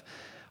Sauv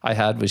I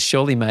had was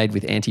surely made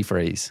with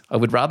antifreeze. I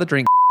would rather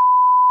drink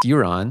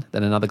urine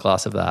than another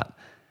glass of that.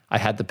 I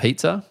had the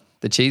pizza.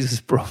 The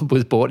cheese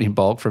was bought in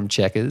bulk from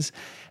Checkers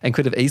and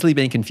could have easily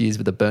been confused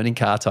with a burning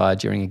car tire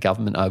during a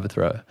government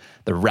overthrow.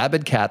 The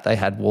rabid cat they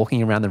had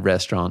walking around the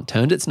restaurant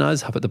turned its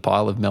nose up at the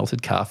pile of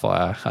melted car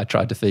fire I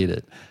tried to feed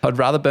it. I'd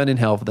rather burn in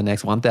hell for the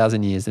next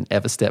 1,000 years than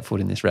ever step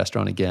foot in this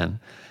restaurant again.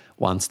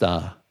 1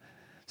 star."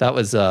 That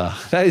is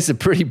a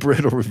pretty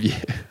brutal review.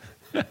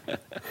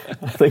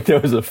 I think there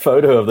was a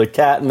photo of the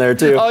cat in there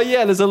too. Oh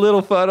yeah, there's a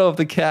little photo of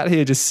the cat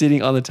here just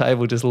sitting on the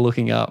table, just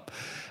looking up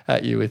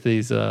at you with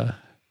these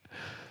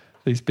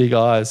big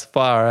eyes,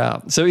 far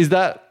out. So is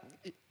that,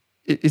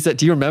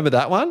 do you remember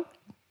that one?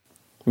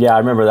 Yeah, I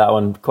remember that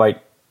one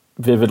quite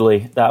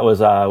vividly. That was,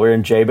 we were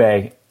in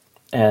J-Bay,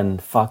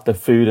 and fuck, the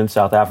food in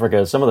South Africa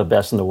is some of the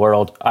best in the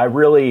world. I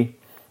really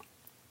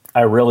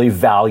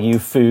value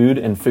food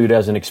and food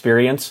as an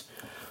experience.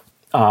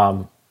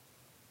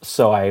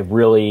 So I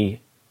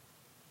really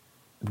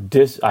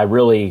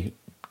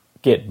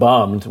get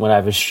bummed when I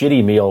have a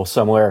shitty meal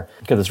somewhere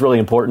because it's really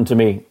important to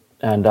me.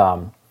 And,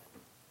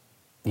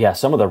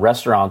 some of the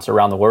restaurants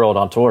around the world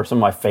on tour, some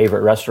of my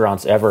favorite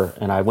restaurants ever.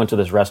 And I went to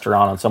this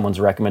restaurant on someone's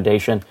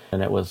recommendation,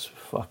 and it was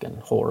fucking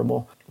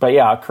horrible. But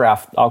yeah,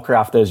 I'll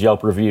craft those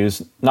Yelp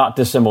reviews, not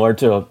dissimilar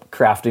to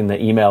crafting the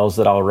emails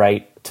that I'll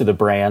write to the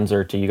brands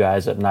or to you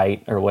guys at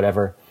night or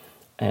whatever.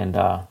 And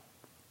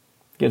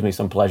gives me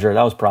some pleasure.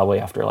 That was probably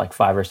after like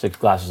 5 or 6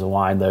 glasses of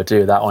wine though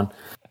too, that one.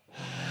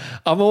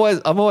 I'm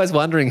always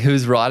wondering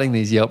who's writing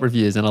these Yelp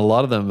reviews, and a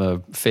lot of them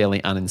are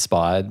fairly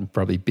uninspired,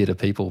 probably bitter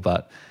people,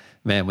 but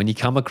Man, when you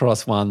come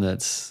across one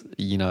that's,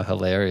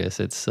 hilarious,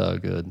 it's so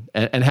good.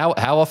 And how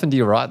often do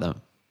you write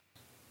them?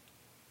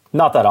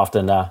 Not that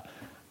often.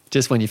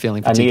 Just when you're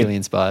feeling particularly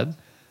inspired?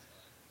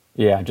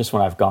 Yeah, just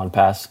when I've gone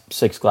past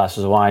 6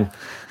 glasses of wine.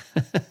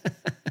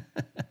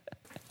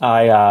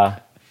 I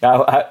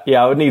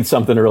would need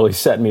something to really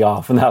set me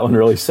off, and that one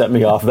really set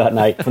me off that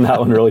night. And that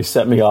one really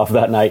set me off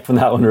that night. And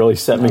that one really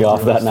set me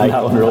off that night.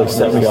 That one really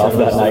set me off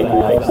that night.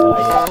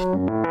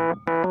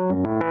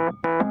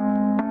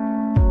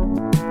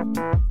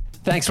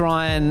 Thanks,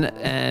 Ryan,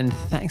 and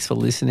thanks for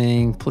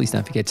listening. Please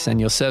don't forget to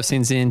send your surf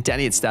sins in.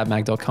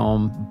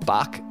 Danny@stabmag.com,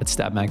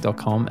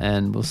 Buck@stabmag.com,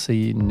 and we'll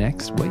see you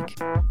next week.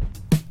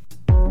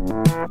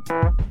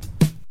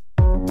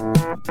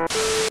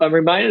 I'm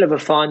reminded of a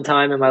fond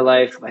time in my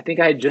life. I think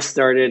I had just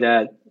started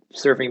at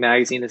Surfing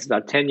Magazine. This is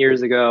about 10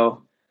 years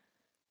ago.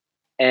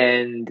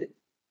 And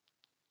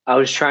I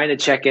was trying to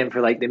check in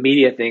for like the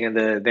media thing in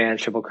the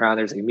Vans Triple Crown.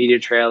 There's like a media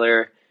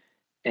trailer.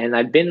 And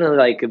I'd been to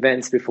like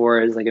events before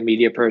as like a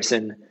media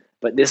person,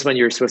 but this one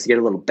you were supposed to get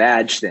a little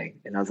badge thing.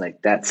 And I was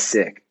like, that's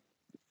sick.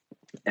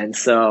 And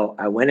so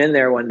I went in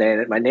there one day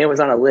and my name was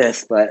on a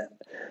list, but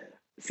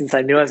since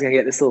I knew I was going to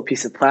get this little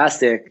piece of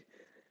plastic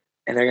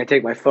and they're going to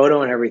take my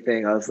photo and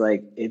everything, I was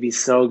like, it'd be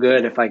so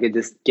good if I could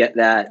just get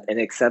that and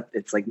accept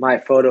it's like my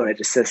photo and it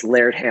just says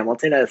Laird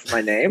Hamilton as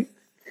my name.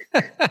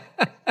 And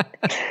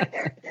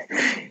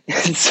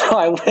so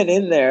I went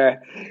in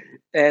there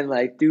and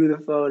like do the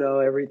photo,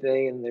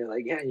 everything. And they're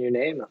like, yeah, your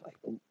name? I'm like,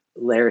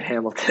 Laird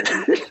Hamilton.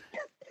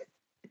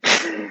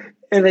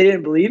 And they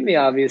didn't believe me,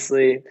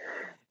 obviously.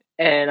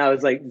 And I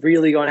was like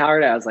really going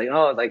hard at it. I was like,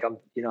 oh, like I'm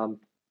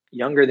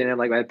younger than him,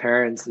 like my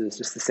parents. It's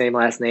just the same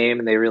last name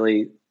and they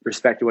really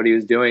respected what he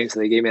was doing. So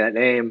they gave me that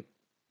name.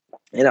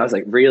 And I was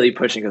like really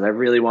pushing because I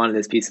really wanted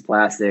this piece of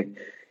plastic.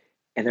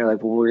 And they're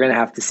like, well, we're going to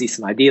have to see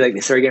some ID. Like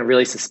they started getting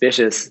really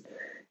suspicious.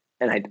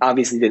 And I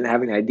obviously didn't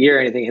have any ID or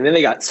anything. And then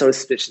they got so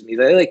suspicious of me.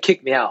 They like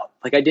kicked me out.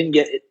 Like I didn't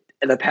get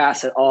the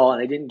pass at all.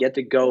 And I didn't get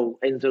to go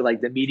into like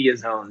the media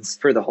zones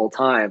for the whole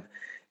time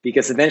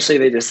because eventually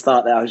they just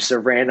thought that I was just a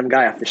random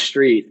guy off the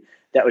street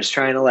that was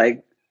trying to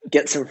like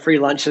get some free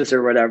lunches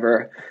or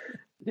whatever.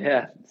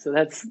 Yeah. So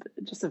that's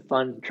just a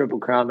fun Triple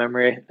Crown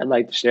memory I'd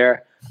like to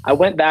share. I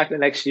went back the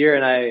next year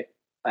and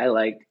I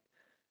like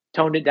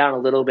toned it down a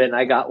little bit and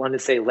I got one to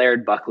say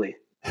Laird Buckley.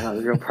 And I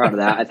was real proud of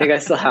that. I think I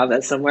still have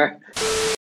that somewhere.